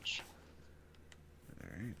Avalanche.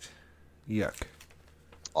 Alright. Yuck.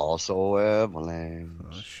 Also Avalanche.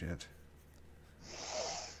 Oh, shit.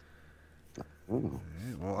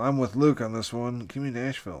 Right, well, I'm with Luke on this one. Give me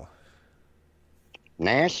Nashville.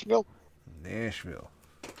 Nashville? Nashville.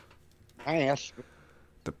 Nashville.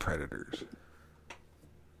 The Predators.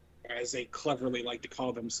 As they cleverly like to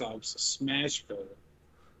call themselves, Smashville.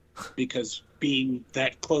 Because being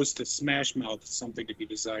that close to Smash Mouth is something to be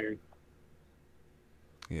desired.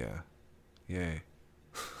 Yeah. Yay.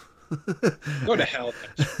 Go to hell.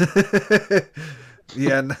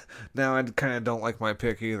 Yeah, now I kind of don't like my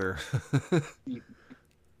pick either.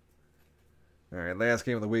 Alright, last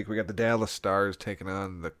game of the week, we got the Dallas Stars taking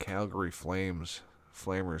on the Calgary Flames.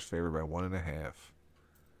 Flamers favored by 1.5.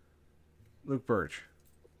 Luke Birch.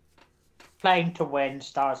 Flame to win,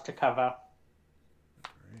 Stars to cover.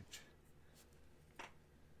 Alright.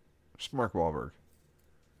 Mark Wahlberg.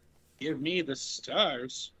 Give me the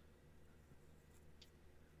Stars.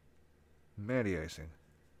 Matty Icing.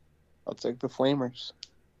 I'll take the Flamers.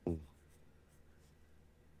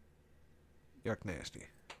 Yuck Nasty.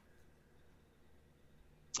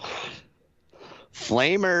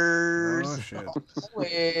 Flamers. Oh, shit.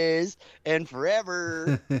 Always and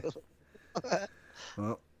forever.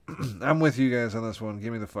 Well, I'm with you guys on this one.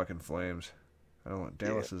 Give me the fucking Flames. I don't want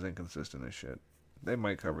Dallas is inconsistent as shit. They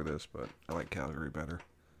might cover this, but I like Calgary better.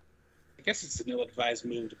 I guess it's an ill-advised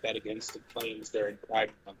move to bet against the Flames. They're in prime.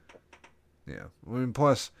 Yeah. I mean,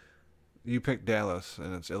 plus, you picked Dallas,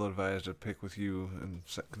 and it's ill-advised to pick with you in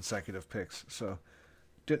consecutive picks. So,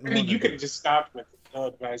 you could have just stopped with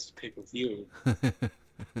ill-advised to pick with you.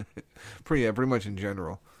 pretty much in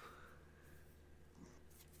general.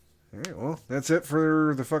 All right, well, that's it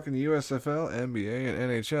for the fucking USFL, NBA,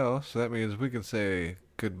 and NHL. So that means we can say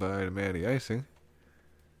goodbye to Matty Icing.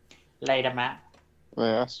 Later, Matt.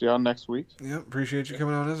 Yeah, see y'all next week. Yep, appreciate you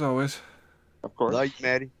coming on as always. Of course. Love you,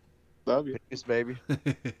 Maddie. Love you. Yes, baby.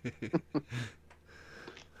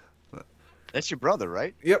 That's your brother,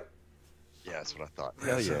 right? Yep. Yeah, that's what I thought.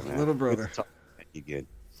 Hell yeah, man. Little brother. You good.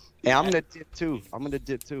 Hey, I'm gonna dip too.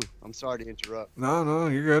 I'm sorry to interrupt. No,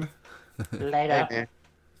 you're good. Later. Hey, man.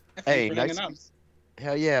 Hey, nice.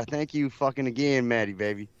 Hell yeah. Thank you fucking again, Maddie,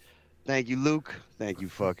 baby. Thank you, Luke. Thank you,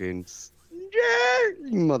 fucking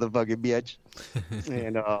you motherfucking bitch.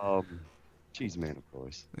 And Cheez, man, of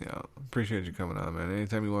course. Yeah, appreciate you coming on, man.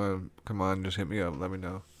 Anytime you want to come on, just hit me up. Let me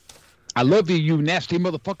know. I love you, you nasty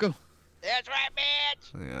motherfucker. That's right,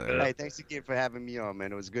 bitch. Yeah. Hey, thanks again for having me on,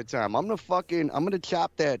 man. It was a good time. I'm gonna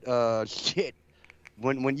chop that shit.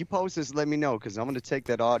 When you post this, let me know, because I'm gonna take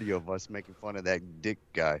that audio of us making fun of that dick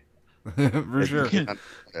guy. For sure.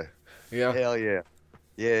 Yeah. Hell yeah.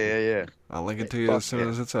 Yeah. I'll link it to you as soon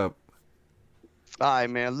as it's up. All right,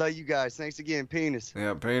 man. Love you guys. Thanks again, penis.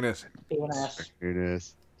 Yeah, penis.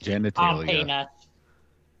 Penis. Genitalia. Penis.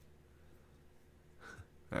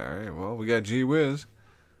 All right, well, we got G Wiz.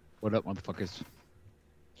 What up, motherfuckers?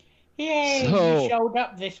 Yay, So- you showed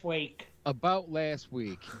up this week. About last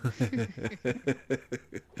week.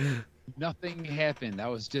 Nothing happened. I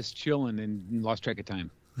was just chilling and lost track of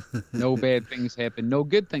time. No bad things happened. No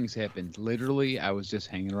good things happened. Literally, I was just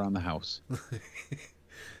hanging around the house.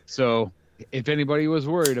 So, if anybody was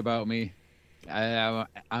worried about me, I'm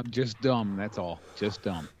just dumb. That's all. Just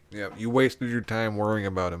dumb. Yeah, you wasted your time worrying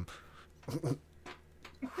about him.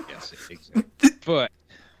 Yes, exactly. But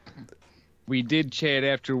we did chat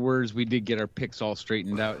afterwards. We did get our picks all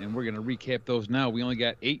straightened out, and we're going to recap those now. We only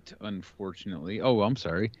got 8, unfortunately. Oh, I'm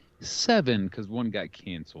sorry. 7, because one got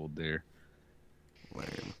canceled there.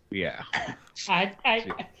 Lame. Yeah.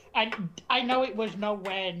 I know it was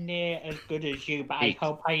nowhere near as good as you, but I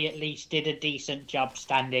hope I at least did a decent job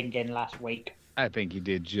standing in last week. I think you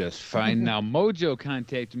did just fine. Now, Mojo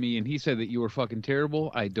contacted me, and he said that you were fucking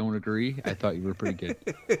terrible. I don't agree. I thought you were pretty good.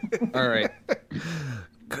 All right.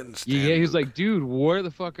 Couldn't stand Yeah, he was Luke. like, dude, where the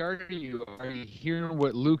fuck are you? Are you hearing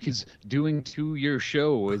what Luke is doing to your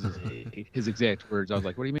show? Is his exact words. I was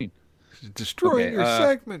like, what do you mean? Destroying your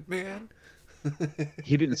segment, man.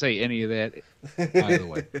 He didn't say any of that, by the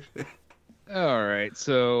way. All right,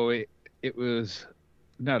 so it was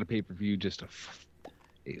not a pay-per-view, just a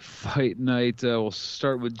fight night. We'll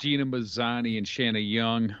start with Gina Mazzani and Shanna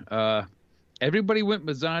Young. Everybody went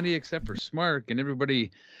Mazzani except for Smark, and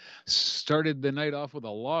everybody started the night off with a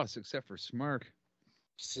loss except for Smark.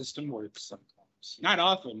 System works sometimes. Not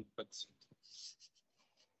often, but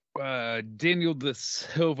Daniel Da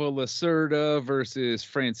Silva Lacerda versus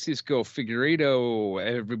Francisco Figueiredo.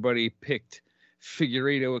 Everybody picked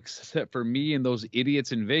Figueiredo except for me and those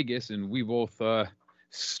idiots in Vegas, and we both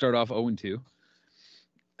start off 0-2.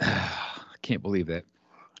 I can't believe that.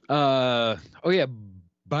 Oh, yeah.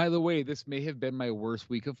 By the way, this may have been my worst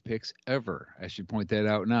week of picks ever. I should point that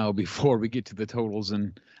out now before we get to the totals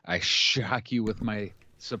and I shock you with my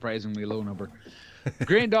surprisingly low number.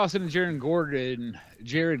 Grant Dawson and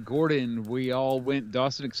Jared Gordon, we all went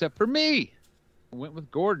Dawson except for me. Went with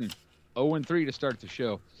Gordon. 0-3 to start the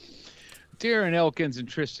show. Darren Elkins and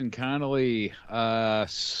Tristan Connolly.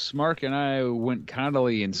 Smark and I went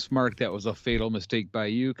Connolly, and Smark, that was a fatal mistake by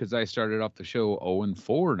you because I started off the show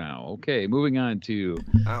 0-4 now. Okay, moving on to...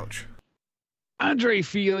 Ouch. Andre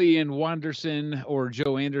Feely and Wanderson, or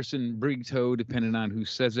Joe Anderson, Brigto, depending on who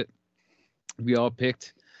says it. We all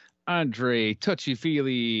picked Andre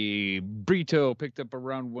Touchy-Feely. Brito picked up a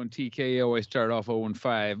round 1 TKO. I start off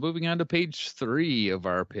 0-5. Moving on to page 3 of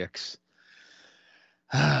our picks.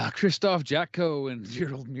 Christoph Jacko and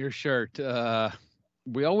Gerald Mearshart.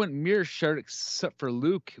 We all went Mearshart except for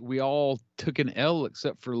Luke. We all took an L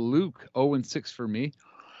except for Luke. 0-6 for me.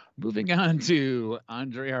 Moving on to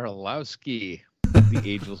Andrei Arlovsky, the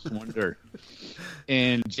Ageless Wonder,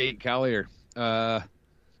 and Jake Collier.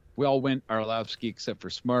 We all went Arlovsky except for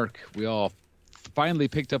Smark. We all finally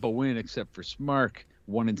picked up a win except for Smark.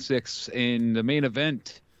 1-6 in the main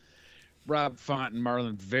event. Rob Font and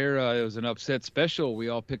Marlon Vera. It was an upset special. We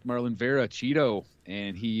all picked Marlon Vera, Cheeto,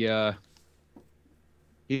 and he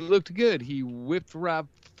looked good. He whipped Rob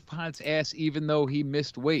Font's ass even though he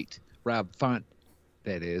missed weight. Rob Font,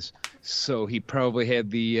 that is. So he probably had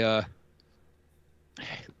the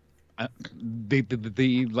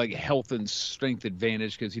like health and strength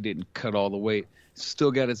advantage because he didn't cut all the weight.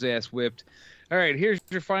 Still got his ass whipped. All right, here's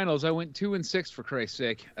your finals. I went 2-6 for Christ's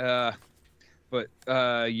sake. But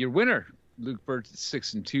your winner, Luke Burt, at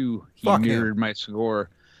 6-2. He mirrored my score.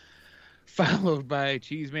 Followed by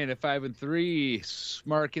Cheez Man at 5-3,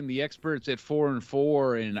 Smark and the Experts at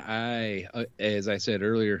 4-4, and I, as I said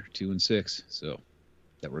earlier, 2-6. So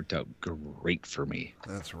that worked out great for me.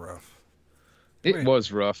 That's rough. It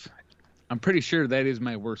was rough. I'm pretty sure that is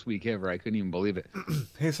my worst week ever. I couldn't even believe it.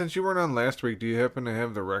 Hey, since you weren't on last week, do you happen to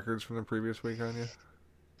have the records from the previous week on you?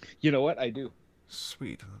 You know what? I do.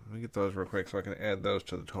 Sweet. Let me get those real quick so I can add those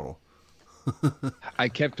to the total. I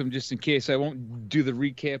kept them just in case. I won't do the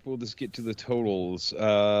recap. We'll just get to the totals.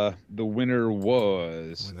 The winner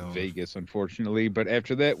was Vegas, unfortunately. But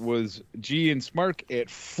after that was G and Smark at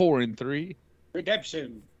 4-3.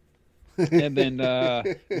 Redemption. And then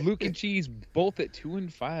Luke and Cheez both at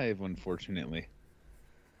 2-5, unfortunately.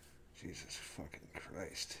 Jesus fucking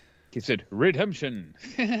Christ. He said, redemption.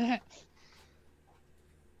 It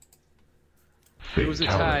was a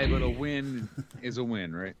tie, but a win is a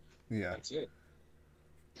win, right? Yeah. That's it.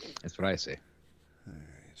 That's what I say. All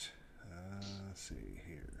right. Let's see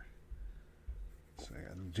here. So I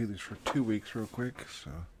got to do this for 2 weeks real quick.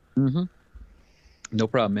 So. No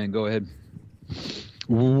problem, man. Go ahead.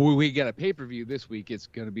 We got a pay-per-view this week. It's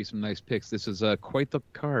going to be some nice picks. This is quite the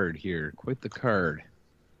card here. Quite the card.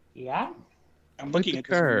 Yeah? I'm looking at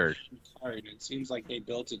this card. It seems like they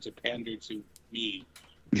built it to pander to me.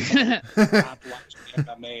 I stopped watching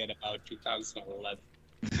MMA in about 2011.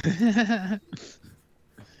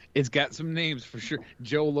 It's got some names for sure.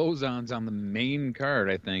 Joe Lozon's on the main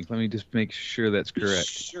card, I think. Let me just make sure that's correct.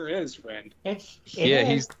 Sure is, friend.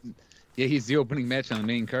 He's the opening match on the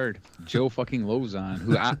main card. Joe fucking Lozon,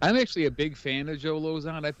 who I'm actually a big fan of Joe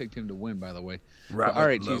Lozon. I picked him to win, by the way. All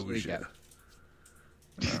right, Cheez, what do you got?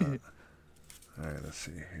 All right, let's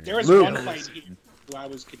see here. There was one fight here who I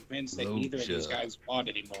was convinced that neither of these guys won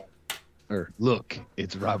anymore. Or look,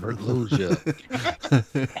 it's Robert Loggia.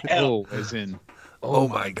 Oh, as in, oh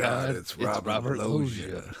my God, it's Robert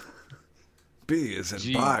Loggia. B is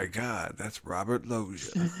in by God, that's Robert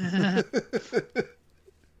Loggia.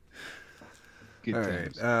 Good all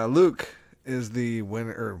times. right, Luke is the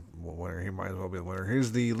winner. He might as well be the winner.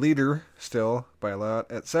 He's the leader still by a lot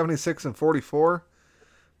at 76-44.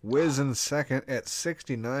 Wiz in second at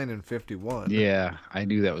 69-51. Yeah, I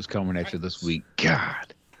knew that was coming after this week.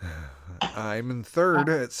 God. I'm in third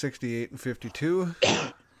at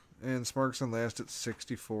 68-52, and Smark's in last at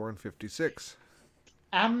 64-56.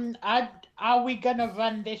 Are we gonna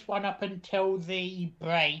run this one up until the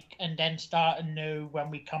break and then start anew when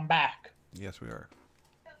we come back? Yes, we are.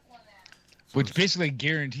 Which basically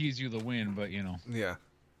guarantees you the win, but you know. Yeah.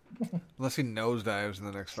 Unless he nosedives in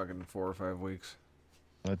the next fucking 4 or 5 weeks.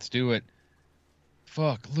 Let's do it.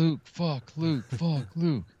 Fuck Luke. Fuck Luke. Fuck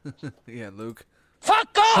Luke. Yeah, Luke.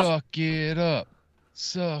 Fuck off! Suck it up.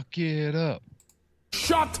 Suck it up.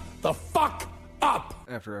 Shut the fuck up!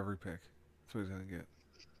 After every pick. That's what he's going to get.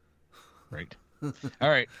 Right. All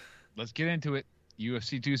right. Let's get into it.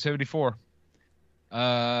 UFC 274.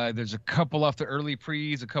 There's a couple off the early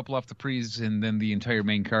pre's, a couple off the pre's, and then the entire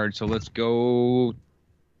main card. So let's go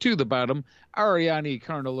to the bottom. Ariane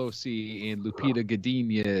Carnelossi and Lupita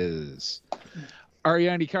Godinez.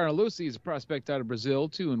 Ariane Carnelossi is a prospect out of Brazil,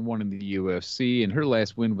 2-1 in the UFC, and her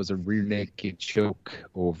last win was a rear naked choke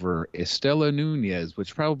over Estela Nunez,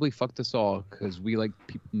 which probably fucked us all because we like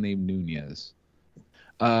people named Nunez.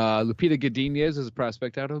 Lupita Godinez is a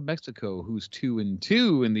prospect out of Mexico who's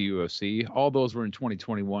 2-2 in the UFC. All those were in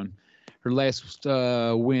 2021. Her last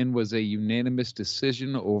win was a unanimous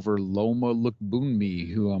decision over Loma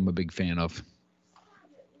Lookboonmee, who I'm a big fan of.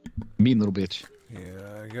 Mean little bitch. Yeah,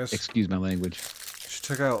 I guess. Excuse my language. She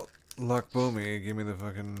took out Lookboonmee. Give me the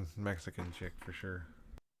fucking Mexican chick for sure.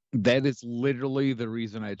 That is literally the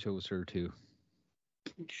reason I chose her too.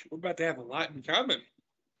 We're about to have a lot in common.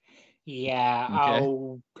 Yeah,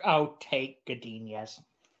 Okay. I'll take Godinez.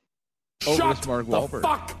 Shut Mark Wahlberg.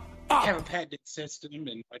 I have a patented system,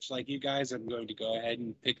 and much like you guys, I'm going to go ahead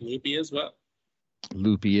and pick Loopy as well.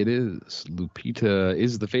 Loopy it is. Lupita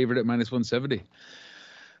is the favorite at -170.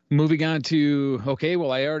 Moving on to,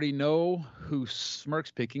 I already know who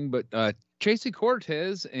Smark's picking, but Tracy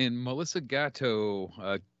Cortez and Melissa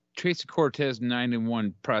Gatto. Tracy Cortez,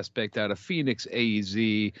 9-1 prospect out of Phoenix, AZ.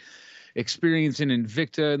 experience in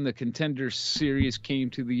Invicta in the Contender Series came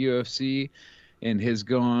to the UFC and has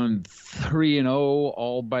gone 3-0,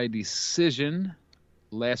 all by decision.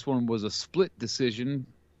 Last one was a split decision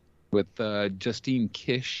with Justine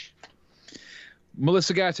Kish.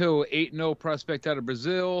 Melissa Gatto, 8-0 prospect out of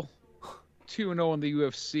Brazil, 2-0 in the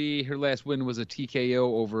UFC. Her last win was a TKO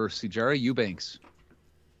over Sijara Eubanks.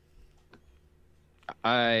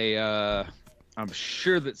 I'm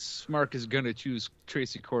sure that Smark is going to choose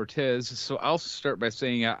Tracy Cortez, so I'll start by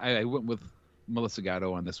saying I went with Melissa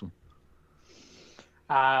Gatto on this one.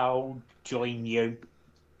 I'll join you.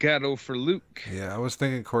 Gatto for Luke. Yeah, I was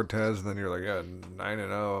thinking Cortez, and then you're like, yeah,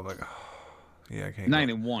 9-0. I'm like, oh, yeah, I can't.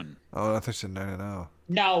 9-1. Oh, I thought you said 9-0.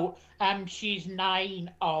 No, she's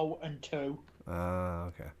 9-0-2.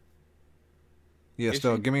 Okay. Yeah, Is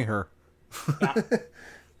still, she? give me her. Yeah.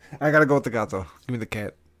 I gotta go with the Gato. Give me the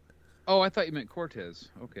cat. Oh, I thought you meant Cortez.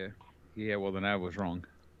 Okay. Yeah, well, then I was wrong.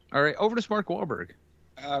 All right, over to Mark Wahlberg.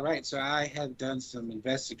 All right, so I have done some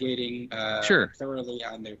investigating Sure. thoroughly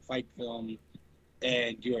on their fight film,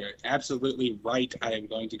 and you're absolutely right. I am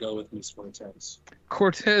going to go with Miss Cortez.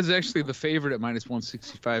 Cortez actually the favorite at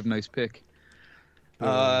 -165. Nice pick.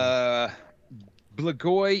 Blagoy,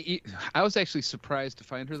 I was actually surprised to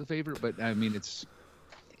find her the favorite, but I mean, it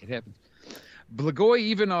happens.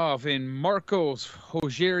 Blagoy Ivanov and Marcos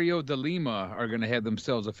Rogerio de Lima are going to have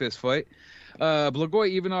themselves a fist fight.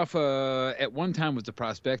 Blagoy Ivanov at one time was a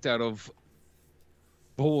prospect out of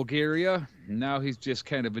Bulgaria. Now he's just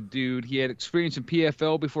kind of a dude. He had experience in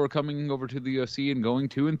PFL before coming over to the UFC and going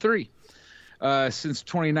 2-3. Since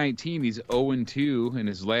 2019, he's 0-2, and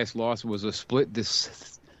his last loss was a split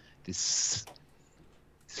decision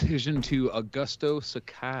to Augusto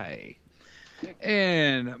Sakai.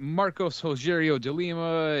 And Marcos Rogerio de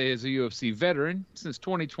Lima is a UFC veteran. Since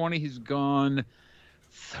 2020, he's gone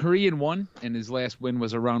 3-1, and his last win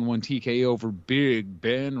was a round 1 TKO over Big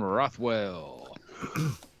Ben Rothwell.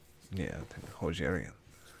 Yeah, Rogerio.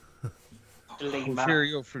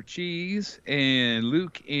 Rogerio for Cheez, and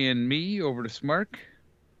Luke and me over to Smark.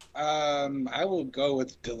 I will go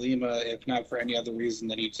with DeLima, if not for any other reason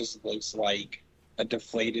than he just looks like a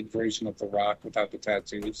deflated version of The Rock without the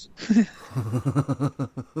tattoos.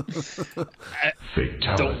 I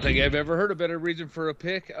don't think I've ever heard a better reason for a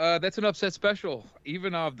pick. That's an upset special.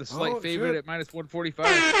 Ivanov, the slight favorite at -145.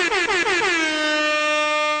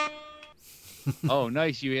 Oh,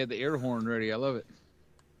 nice. You had the air horn ready. I love it.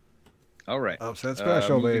 All right. Upset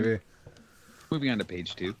special, baby. Moving on to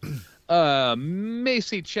page 2.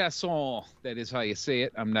 Macy Chasson, that is how you say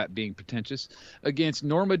it. I'm not being pretentious. Against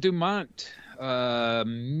Norma Dumont.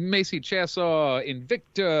 Macy Chasson,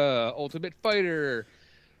 Invicta, Ultimate Fighter,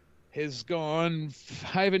 has gone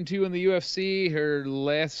 5-2 in the UFC. Her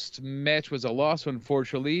last match was a loss,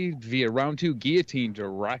 unfortunately, via round 2 guillotine to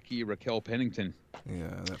Raquel Pennington.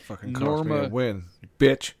 Yeah, that fucking cost me a win,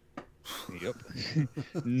 bitch. Yep.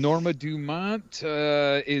 Norma Dumont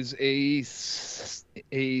is a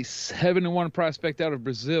 7-1 prospect out of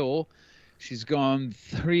Brazil. She's gone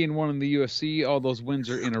 3-1 in the UFC. All those wins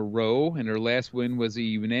are in a row, and her last win was a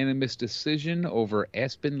unanimous decision over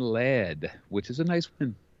Aspen Ladd, which is a nice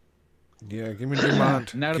win. Yeah, give me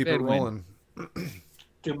Dumont. Not Keep a bad it rolling.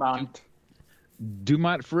 Dumont.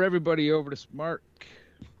 Dumont for everybody over to Smart.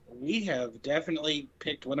 We have definitely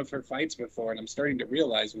picked one of her fights before, and I'm starting to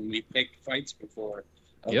realize when we pick fights before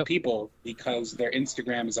of people because their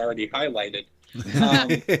Instagram is already highlighted.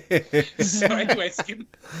 So anyways,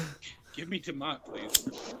 give me Dumont, please.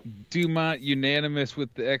 Dumont unanimous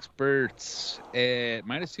with the experts at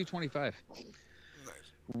 -225.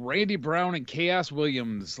 Randy Brown and Chaos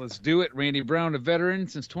Williams. Let's do it. Randy Brown, a veteran.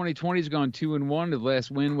 Since 2020, he's gone 2-1. The last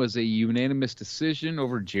win was a unanimous decision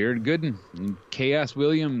over Jared Gooden. And Chaos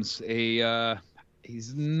Williams,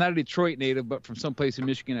 he's not a Detroit native, but from someplace in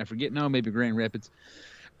Michigan. I forget now, maybe Grand Rapids.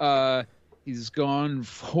 He's gone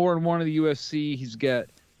 4-1 in the UFC. He's got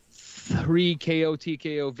 3 KO,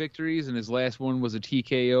 TKO victories, and his last one was a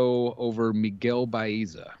TKO over Miguel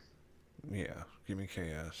Baeza. Yeah. Give me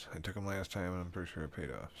Chaos. I took him last time, and I'm pretty sure it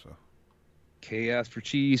paid off. So, Chaos for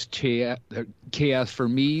Cheez, Chaos for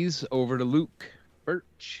Mees. Over to Luke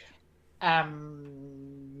Birch.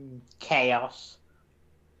 Chaos.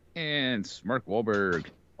 And Mark Wahlberg.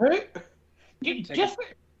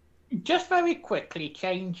 Just very quickly,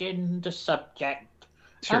 changing the subject.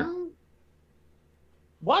 Sure.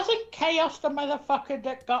 Wasn't Chaos the motherfucker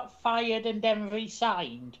that got fired and then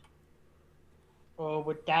resigned? Or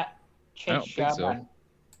would that Chase I don't think Sherman? so.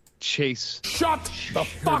 Chase Shut the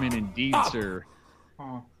fuck Sherman, indeed, up. sir.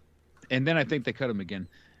 Oh. And then I think they cut him again.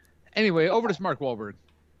 Anyway, over to Mark Wahlberg.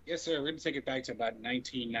 Yes, sir. We're going to take it back to about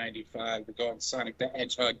 1995. We're going Sonic the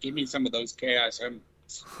Hedgehog. Give me some of those Chaos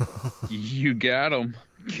Emeralds. You got him.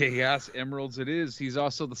 Chaos Emeralds it is. He's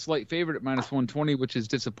also the slight favorite at -120, which is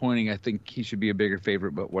disappointing. I think he should be a bigger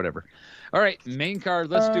favorite, but whatever. All right, main card.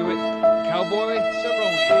 Let's do it. Cowboy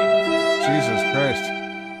Cerrone. Jesus Christ.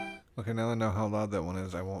 Okay, now I know how loud that one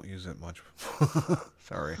is. I won't use it much.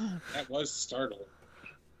 Sorry. That was startling.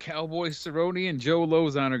 Cowboy Cerrone and Joe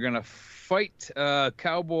Lozon are going to fight.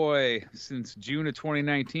 Cowboy, since June of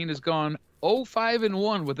 2019, has gone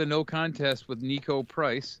 0-5-1 with a no contest with Nico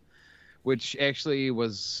Price, which actually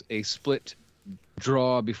was a split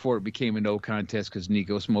draw before it became a no contest because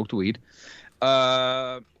Nico smoked weed.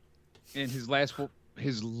 And his last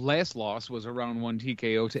loss was a round 1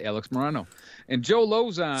 TKO to Alex Morano. And Joe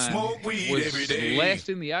Lozon was last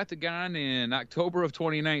in the octagon in October of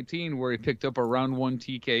 2019, where he picked up a round 1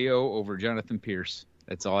 TKO over Jonathan Pierce.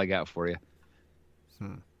 That's all I got for you.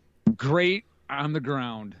 Great on the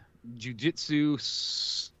ground. Jiu-jitsu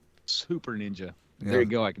super ninja. Yeah. There you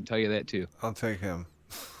go. I can tell you that too. I'll take him.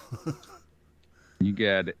 You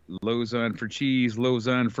got it. Lozon for Cheez,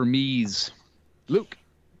 Lozon for Mees. Luke.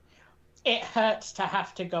 It hurts to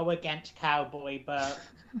have to go against Cowboy, but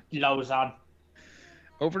Lozon.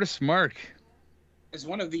 Over to Smark. As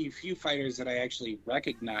one of the few fighters that I actually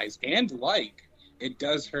recognize and like, it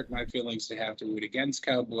does hurt my feelings to have to root against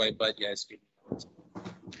Cowboy, but yes.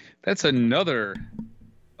 That's another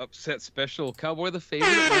upset special. Cowboy the favorite.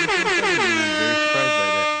 I'm very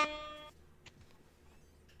surprised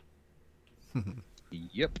by that.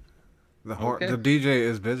 Yep. The DJ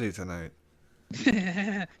is busy tonight.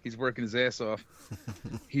 He's working his ass off.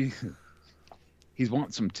 He's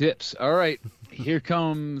wanting some tips. All right, here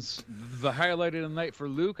comes the highlight of the night for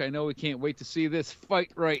Luke. I know we can't wait to see this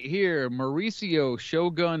fight right here. Mauricio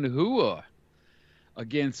Shogun Hua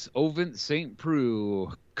against Ovin St.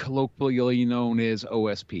 Preux, colloquially known as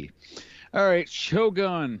OSP. All right,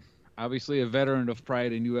 Shogun, obviously a veteran of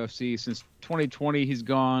Pride in UFC. Since 2020, he's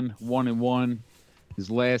gone 1-1. His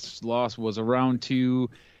last loss was a round 2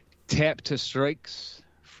 tap to strikes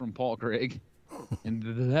from Paul Craig,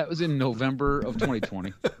 and that was in November of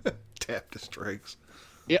 2020. Tap to strikes.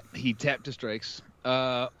 Yep, he tapped to strikes.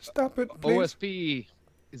 Stop it, please. OSP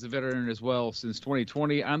is a veteran as well since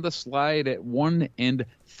 2020 on the slide at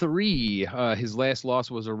 1-3. His last loss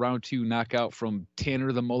was a round 2 knockout from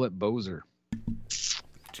Tanner the Mullet Bozer.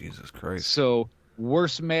 Jesus Christ. So,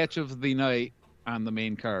 worst match of the night on the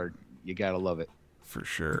main card. You gotta love it. For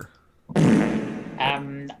sure.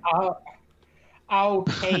 I'll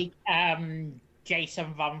take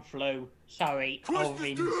Jason Van Flew. Sorry,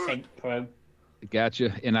 Ovin St. Preux.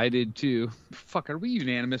 Gotcha, and I did too. Fuck, are we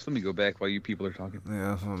unanimous? Let me go back while you people are talking.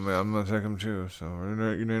 Yeah, I'm gonna take him too. So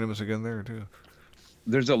we're unanimous again there too.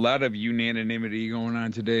 There's a lot of unanimity going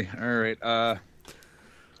on today. All right,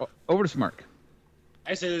 over to Smark.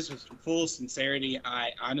 I say this with full sincerity.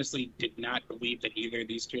 I honestly did not believe that either of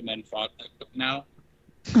these two men fought now.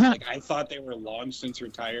 Like, I thought they were long since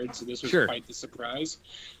retired, so this was quite the surprise.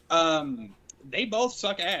 They both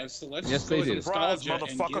suck ass, so let's just go with nostalgia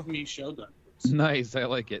and give me Shogun. Nice, I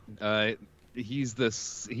like it. He is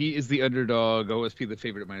the underdog, OSP the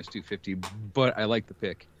favorite at -250, but I like the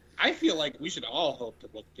pick. I feel like we should all hope to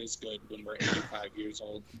look this good when we're 85 years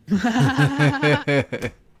old.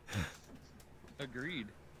 Agreed.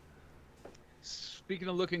 Speaking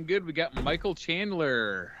of looking good, we got Michael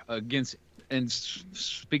Chandler against, and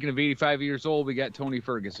speaking of 85 years old, we got Tony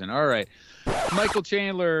Ferguson. All right. Michael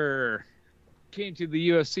Chandler came to the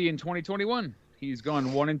UFC in 2021. He's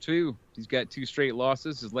gone 1-2. He's got 2 straight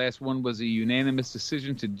losses. His last one was a unanimous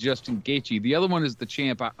decision to Justin Gaethje. The other one is the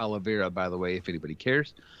champ Oliveira, by the way, if anybody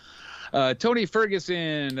cares. Tony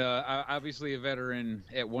Ferguson, obviously a veteran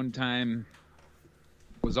at one time,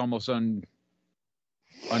 was almost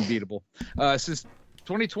unbeatable. Since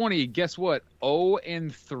 2020, guess what?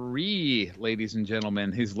 0-3, ladies and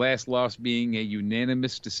gentlemen. His last loss being a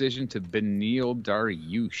unanimous decision to Beneil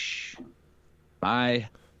Dariush.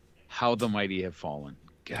 How the mighty have fallen.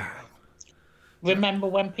 God. Remember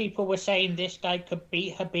when people were saying this guy could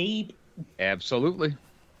beat Habib? Absolutely.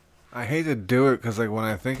 I hate to do it because, like, when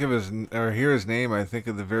I think of or hear his name, I think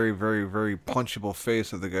of the very, very, very punchable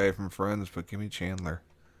face of the guy from Friends. But give me Chandler.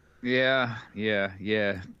 Yeah.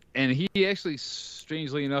 And he actually,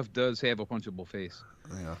 strangely enough, does have a punchable face.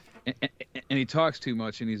 Yeah. And he talks too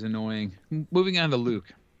much, and he's annoying. Moving on to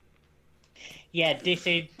Luke. Yeah, this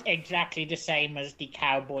is exactly the same as the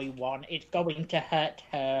Cowboy one. It's going to hurt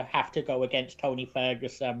her have to go against Tony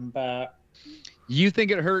Ferguson, but... You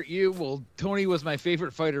think it hurt you? Well, Tony was my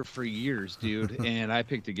favorite fighter for years, dude, and I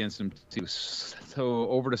picked against him too. So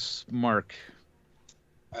over to Mark.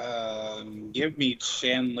 Give me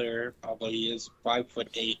Chandler, although he is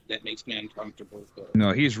 5'8". That makes me uncomfortable. But...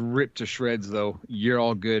 No, he's ripped to shreds, though. You're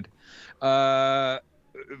all good.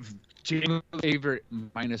 Jamie favorite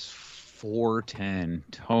 -410.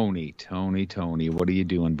 Tony. What are you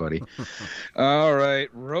doing, buddy? All right.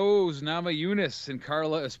 Rose Namajunas and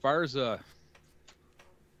Carla Esparza.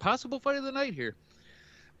 Possible fight of the night here.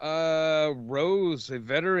 Rose, a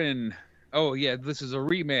veteran. Oh, yeah, this is a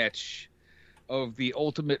rematch of the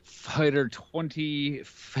Ultimate Fighter 20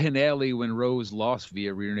 finale when Rose lost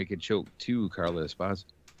via rear naked choke to Carla Esparza.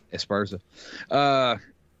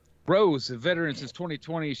 Rose, a veteran since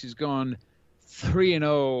 2020. She's gone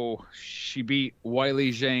 3-0. She beat Weili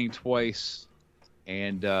Zhang twice.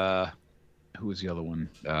 And who was the other one?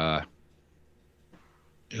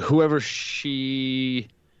 Whoever she...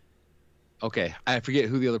 Okay, I forget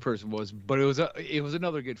who the other person was, but it was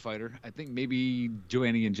another good fighter. I think maybe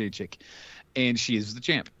Joanna Jędrzejczyk, and she is the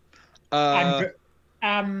champ. Andrade.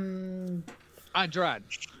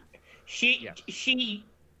 She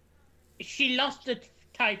lost the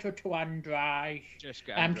title to Andrade.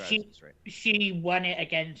 Jessica Andrade, that's right. She won it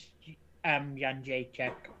against Jędrzejczyk.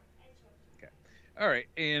 Okay, all right,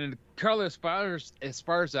 and Carla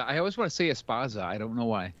Esparza. I always want to say Esparza. I don't know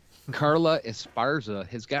why. Carla Esparza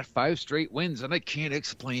has got 5 straight wins, and I can't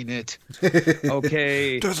explain it.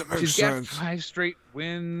 Okay. Doesn't make She's sense. got 5 straight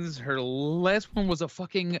wins. Her last one was a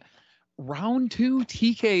fucking round 2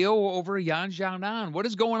 TKO over Yan Xiaonan. What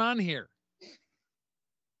is going on here?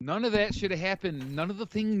 None of that should have happened. None of the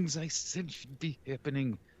things I said should be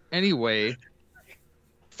happening. Anyway,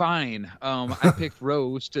 fine. I picked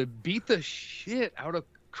Rose to beat the shit out of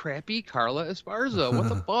crappy Carla Esparza. What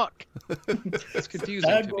the fuck? It's confusing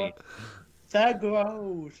to me. The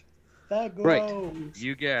Rose. Right.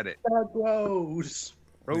 You got it. The Rose.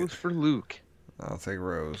 Rose for Luke. I'll take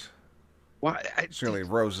Rose. Why? Surely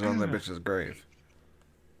Rose is on that bitch's grave.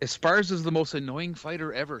 Esparza's the most annoying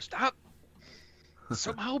fighter ever. Stop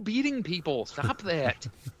somehow beating people. Stop that.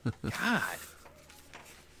 God.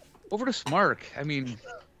 Over to Smark. I mean,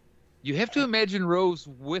 you have to imagine Rose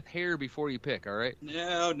with hair before you pick, all right?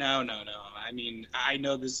 No. I mean, I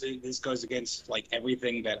know this goes against like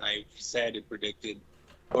everything that I've said and predicted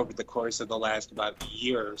over the course of the last about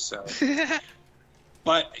year or so.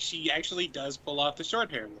 But she actually does pull off the short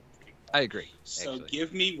hair look. I agree. So actually.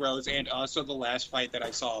 Give me Rose, and also the last fight that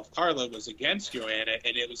I saw of Carla was against Joanna,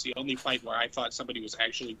 and it was the only fight where I thought somebody was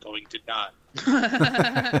actually going to die.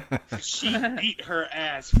 She beat her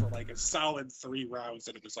ass for like a solid 3 rounds,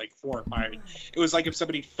 and it was like horrifying. It was like if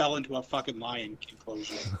somebody fell into a fucking lion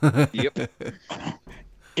enclosure. Yep.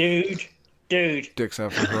 Dude. Dicks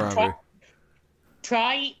out for Harambe.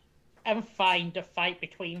 Try and find a fight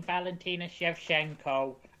between Valentina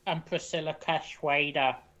Shevchenko and Priscilla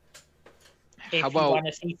Cachoeira. If How you about want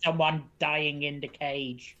to see someone dying in the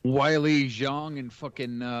cage. Weili Zhang and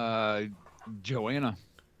fucking Joanna,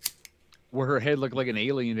 where her head looked like an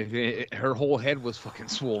alien. Her whole head was fucking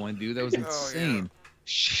swollen, dude. That was insane. Yeah.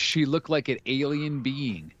 She looked like an alien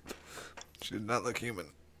being. She did not look human.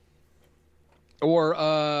 Or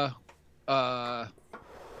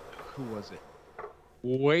who was it?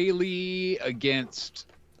 Weili against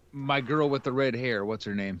my girl with the red hair. What's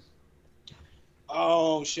her name?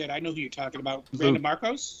 Oh shit! I know who you're talking about. Randa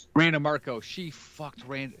Marcos. Randa Marcos. She fucked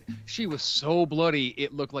Randa. She was so bloody,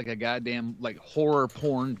 it looked like a goddamn like horror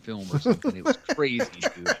porn film or something. It was crazy,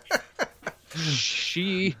 dude.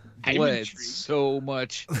 She bled so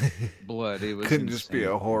much blood. It was couldn't insane. just be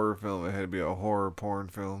a horror film. It had to be a horror porn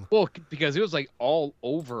film. Well, because it was like all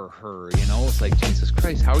over her. You know, it's like Jesus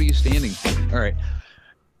Christ. How are you standing? All right,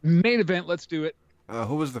 main event. Let's do it.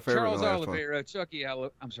 Who was the favorite Charles in the last Oliveira, Chucky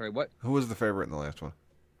Oliveira. I'm sorry, what? Who was the favorite in the last one?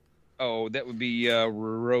 Oh, that would be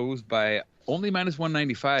Rose by only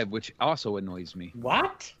 -195, which also annoys me.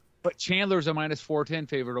 What? But Chandler's a -410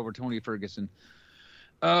 favorite over Tony Ferguson.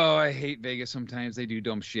 Oh, I hate Vegas sometimes. They do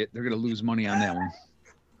dumb shit. They're going to lose money on that one.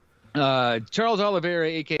 Charles Oliveira,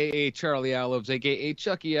 a.k.a. Charlie Olives, a.k.a.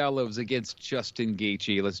 Chucky Olives against Justin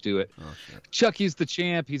Gaethje. Let's do it. Oh, shit. Chucky's the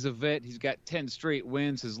champ. He's a vet. He's got 10 straight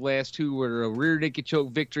wins. His last 2 were a rear naked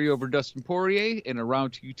choke victory over Dustin Poirier and a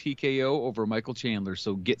round 2 TKO over Michael Chandler.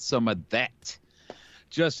 So get some of that.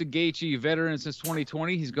 Justin Gaethje, veteran since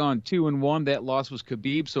 2020. He's gone 2-1. That loss was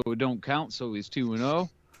Khabib, so it don't count. So he's 2-0.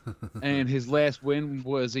 And his last win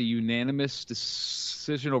was a unanimous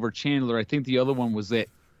decision over Chandler. I think the other one was that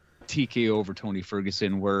TKO over Tony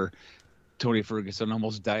Ferguson, where Tony Ferguson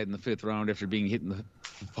almost died in the 5th round after being hit in the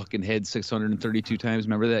fucking head 632 times.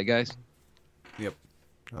 Remember that, guys? Yep.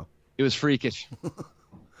 Oh. It was freakish.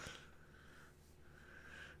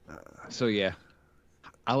 So, yeah.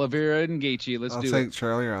 Oliveira and Gaethje. Let's do it. I'll take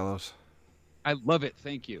Charlie Olives. I love it.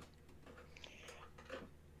 Thank you.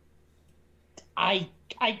 I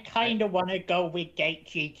kind of want to go with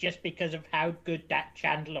Gaethje just because of how good that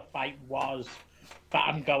Chandler fight was, but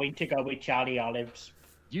I'm going to go with Charlie Olives.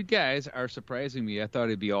 You guys are surprising me. I thought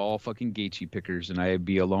it'd be all fucking Gaethje pickers, and I'd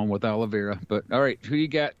be alone with Oliveira. But all right, who you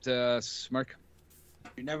got, Mark?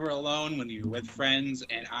 You're never alone when you're with friends,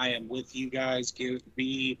 and I am with you guys. Give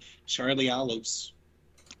me Charlie Olives.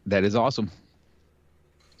 That is awesome.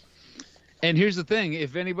 And here's the thing.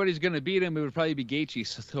 If anybody's going to beat him, it would probably be Gaethje.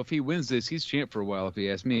 So if he wins this, he's champ for a while, if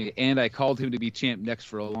you ask me. And I called him to be champ next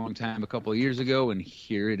for a long time a couple of years ago, and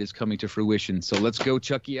here it is coming to fruition. So let's go,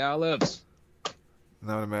 Chucky Olives.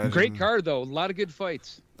 I would imagine. Great card, though. A lot of good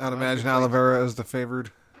fights. I would imagine Oliveira is the favored.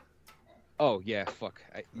 Oh, yeah, fuck.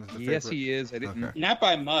 Yes, he is. I didn't. Okay. Not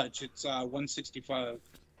by much. It's 165.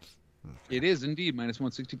 It is indeed minus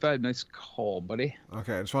 165. Nice call, buddy.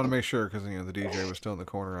 Okay, I just want to make sure because the DJ was still in the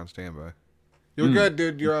corner on standby. You're good,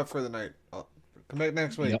 dude. You're off for the night. I'll come back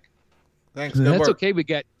next week. Yep. Thanks. Good That's work. okay. We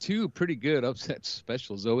got two pretty good upset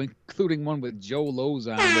specials, though, including one with Joe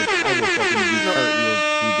Lozon. But I will fucking do cartwheels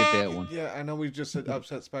when we get that one. Yeah, I know we just said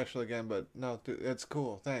upset special again, but no, dude, it's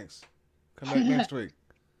cool. Thanks. Come back next week.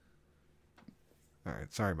 All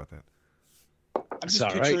right. Sorry about that. I'm just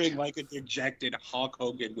picturing like a dejected Hulk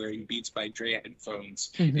Hogan wearing Beats by Dre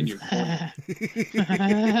headphones in your corner.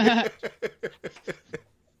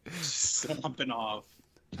 Stomping off.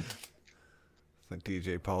 It's like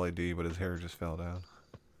DJ Pauly D, but his hair just fell down.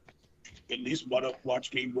 At least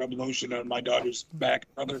watch me rub lotion on my daughter's back,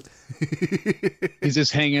 brother. He's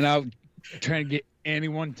just hanging out, trying to get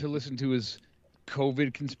anyone to listen to his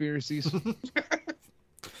COVID conspiracies.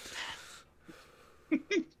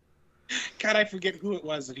 God, I forget who it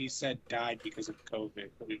was that he said died because of COVID,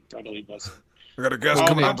 but it totally wasn't. I got a guest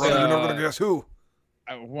coming up, brother. You're not going to guess who.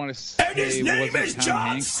 I want to say And his name is John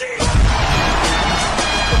Hanks. C.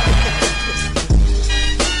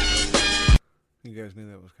 You guys knew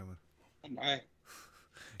that was coming.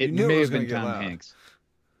 It knew it may was have been gonna get Tom loud. Hanks.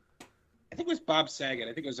 I think it was Bob Saget.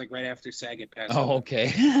 I think it was like right after Saget passed. Oh, away.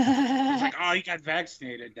 okay. It's like, oh, he got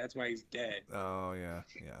vaccinated. That's why he's dead. Oh, yeah.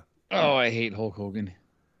 Oh, I hate Hulk Hogan.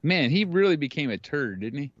 Man, he really became a turd,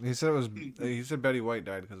 didn't he? He said it was. He said Betty White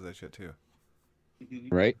died because of that shit, too.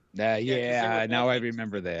 Right? Yeah, 'cause they Yeah, were now I both-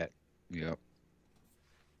 remember that. Yep.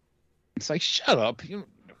 It's like, shut up. You know,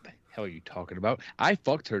 what the hell are you talking about? I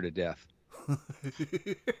fucked her to death.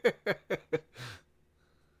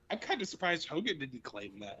 I'm kind of surprised Hogan didn't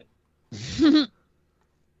claim that.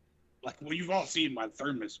 Like, well, you've all seen my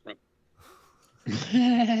thermos, bro.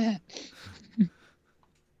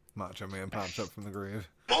 Macho Man pops up from the grave.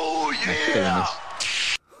 Oh, yeah!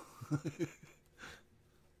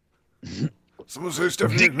 Someone say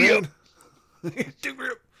Stephanie McMahon. Dig me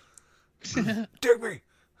up. Dig me.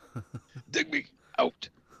 Dig me out.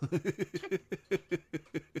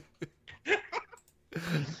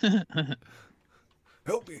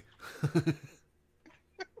 Help me.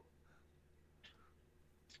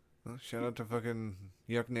 Well, shout out to fucking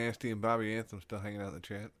Yuck Nasty and Bobby Anthem still hanging out in the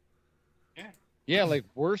chat. Yeah, like,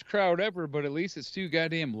 worst crowd ever, but at least it's two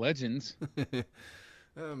goddamn legends.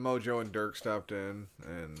 Mojo and Dirk stopped in,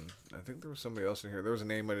 and I think there was somebody else in here. There was a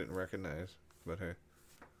name I didn't recognize, but hey.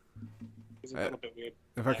 It's a little bit weird.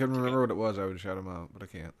 If I could remember what it was, I would shout him out, but I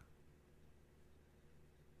can't.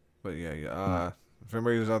 But yeah. If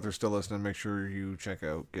anybody who's out there still listening, make sure you check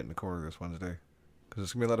out Get in the Corner this Wednesday, because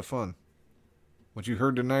it's going to be a lot of fun. What you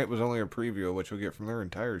heard tonight was only a preview of what you'll get from their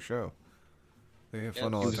entire show. They have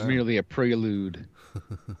fun all It the was time. merely a prelude.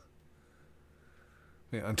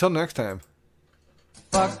 Yeah, until next time.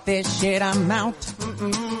 Fuck this shit, I'm out.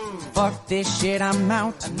 Fuck this shit, I'm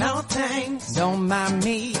out. No thanks. Don't mind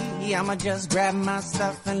me. I'ma just grab my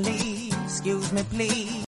stuff and leave. Excuse me, please.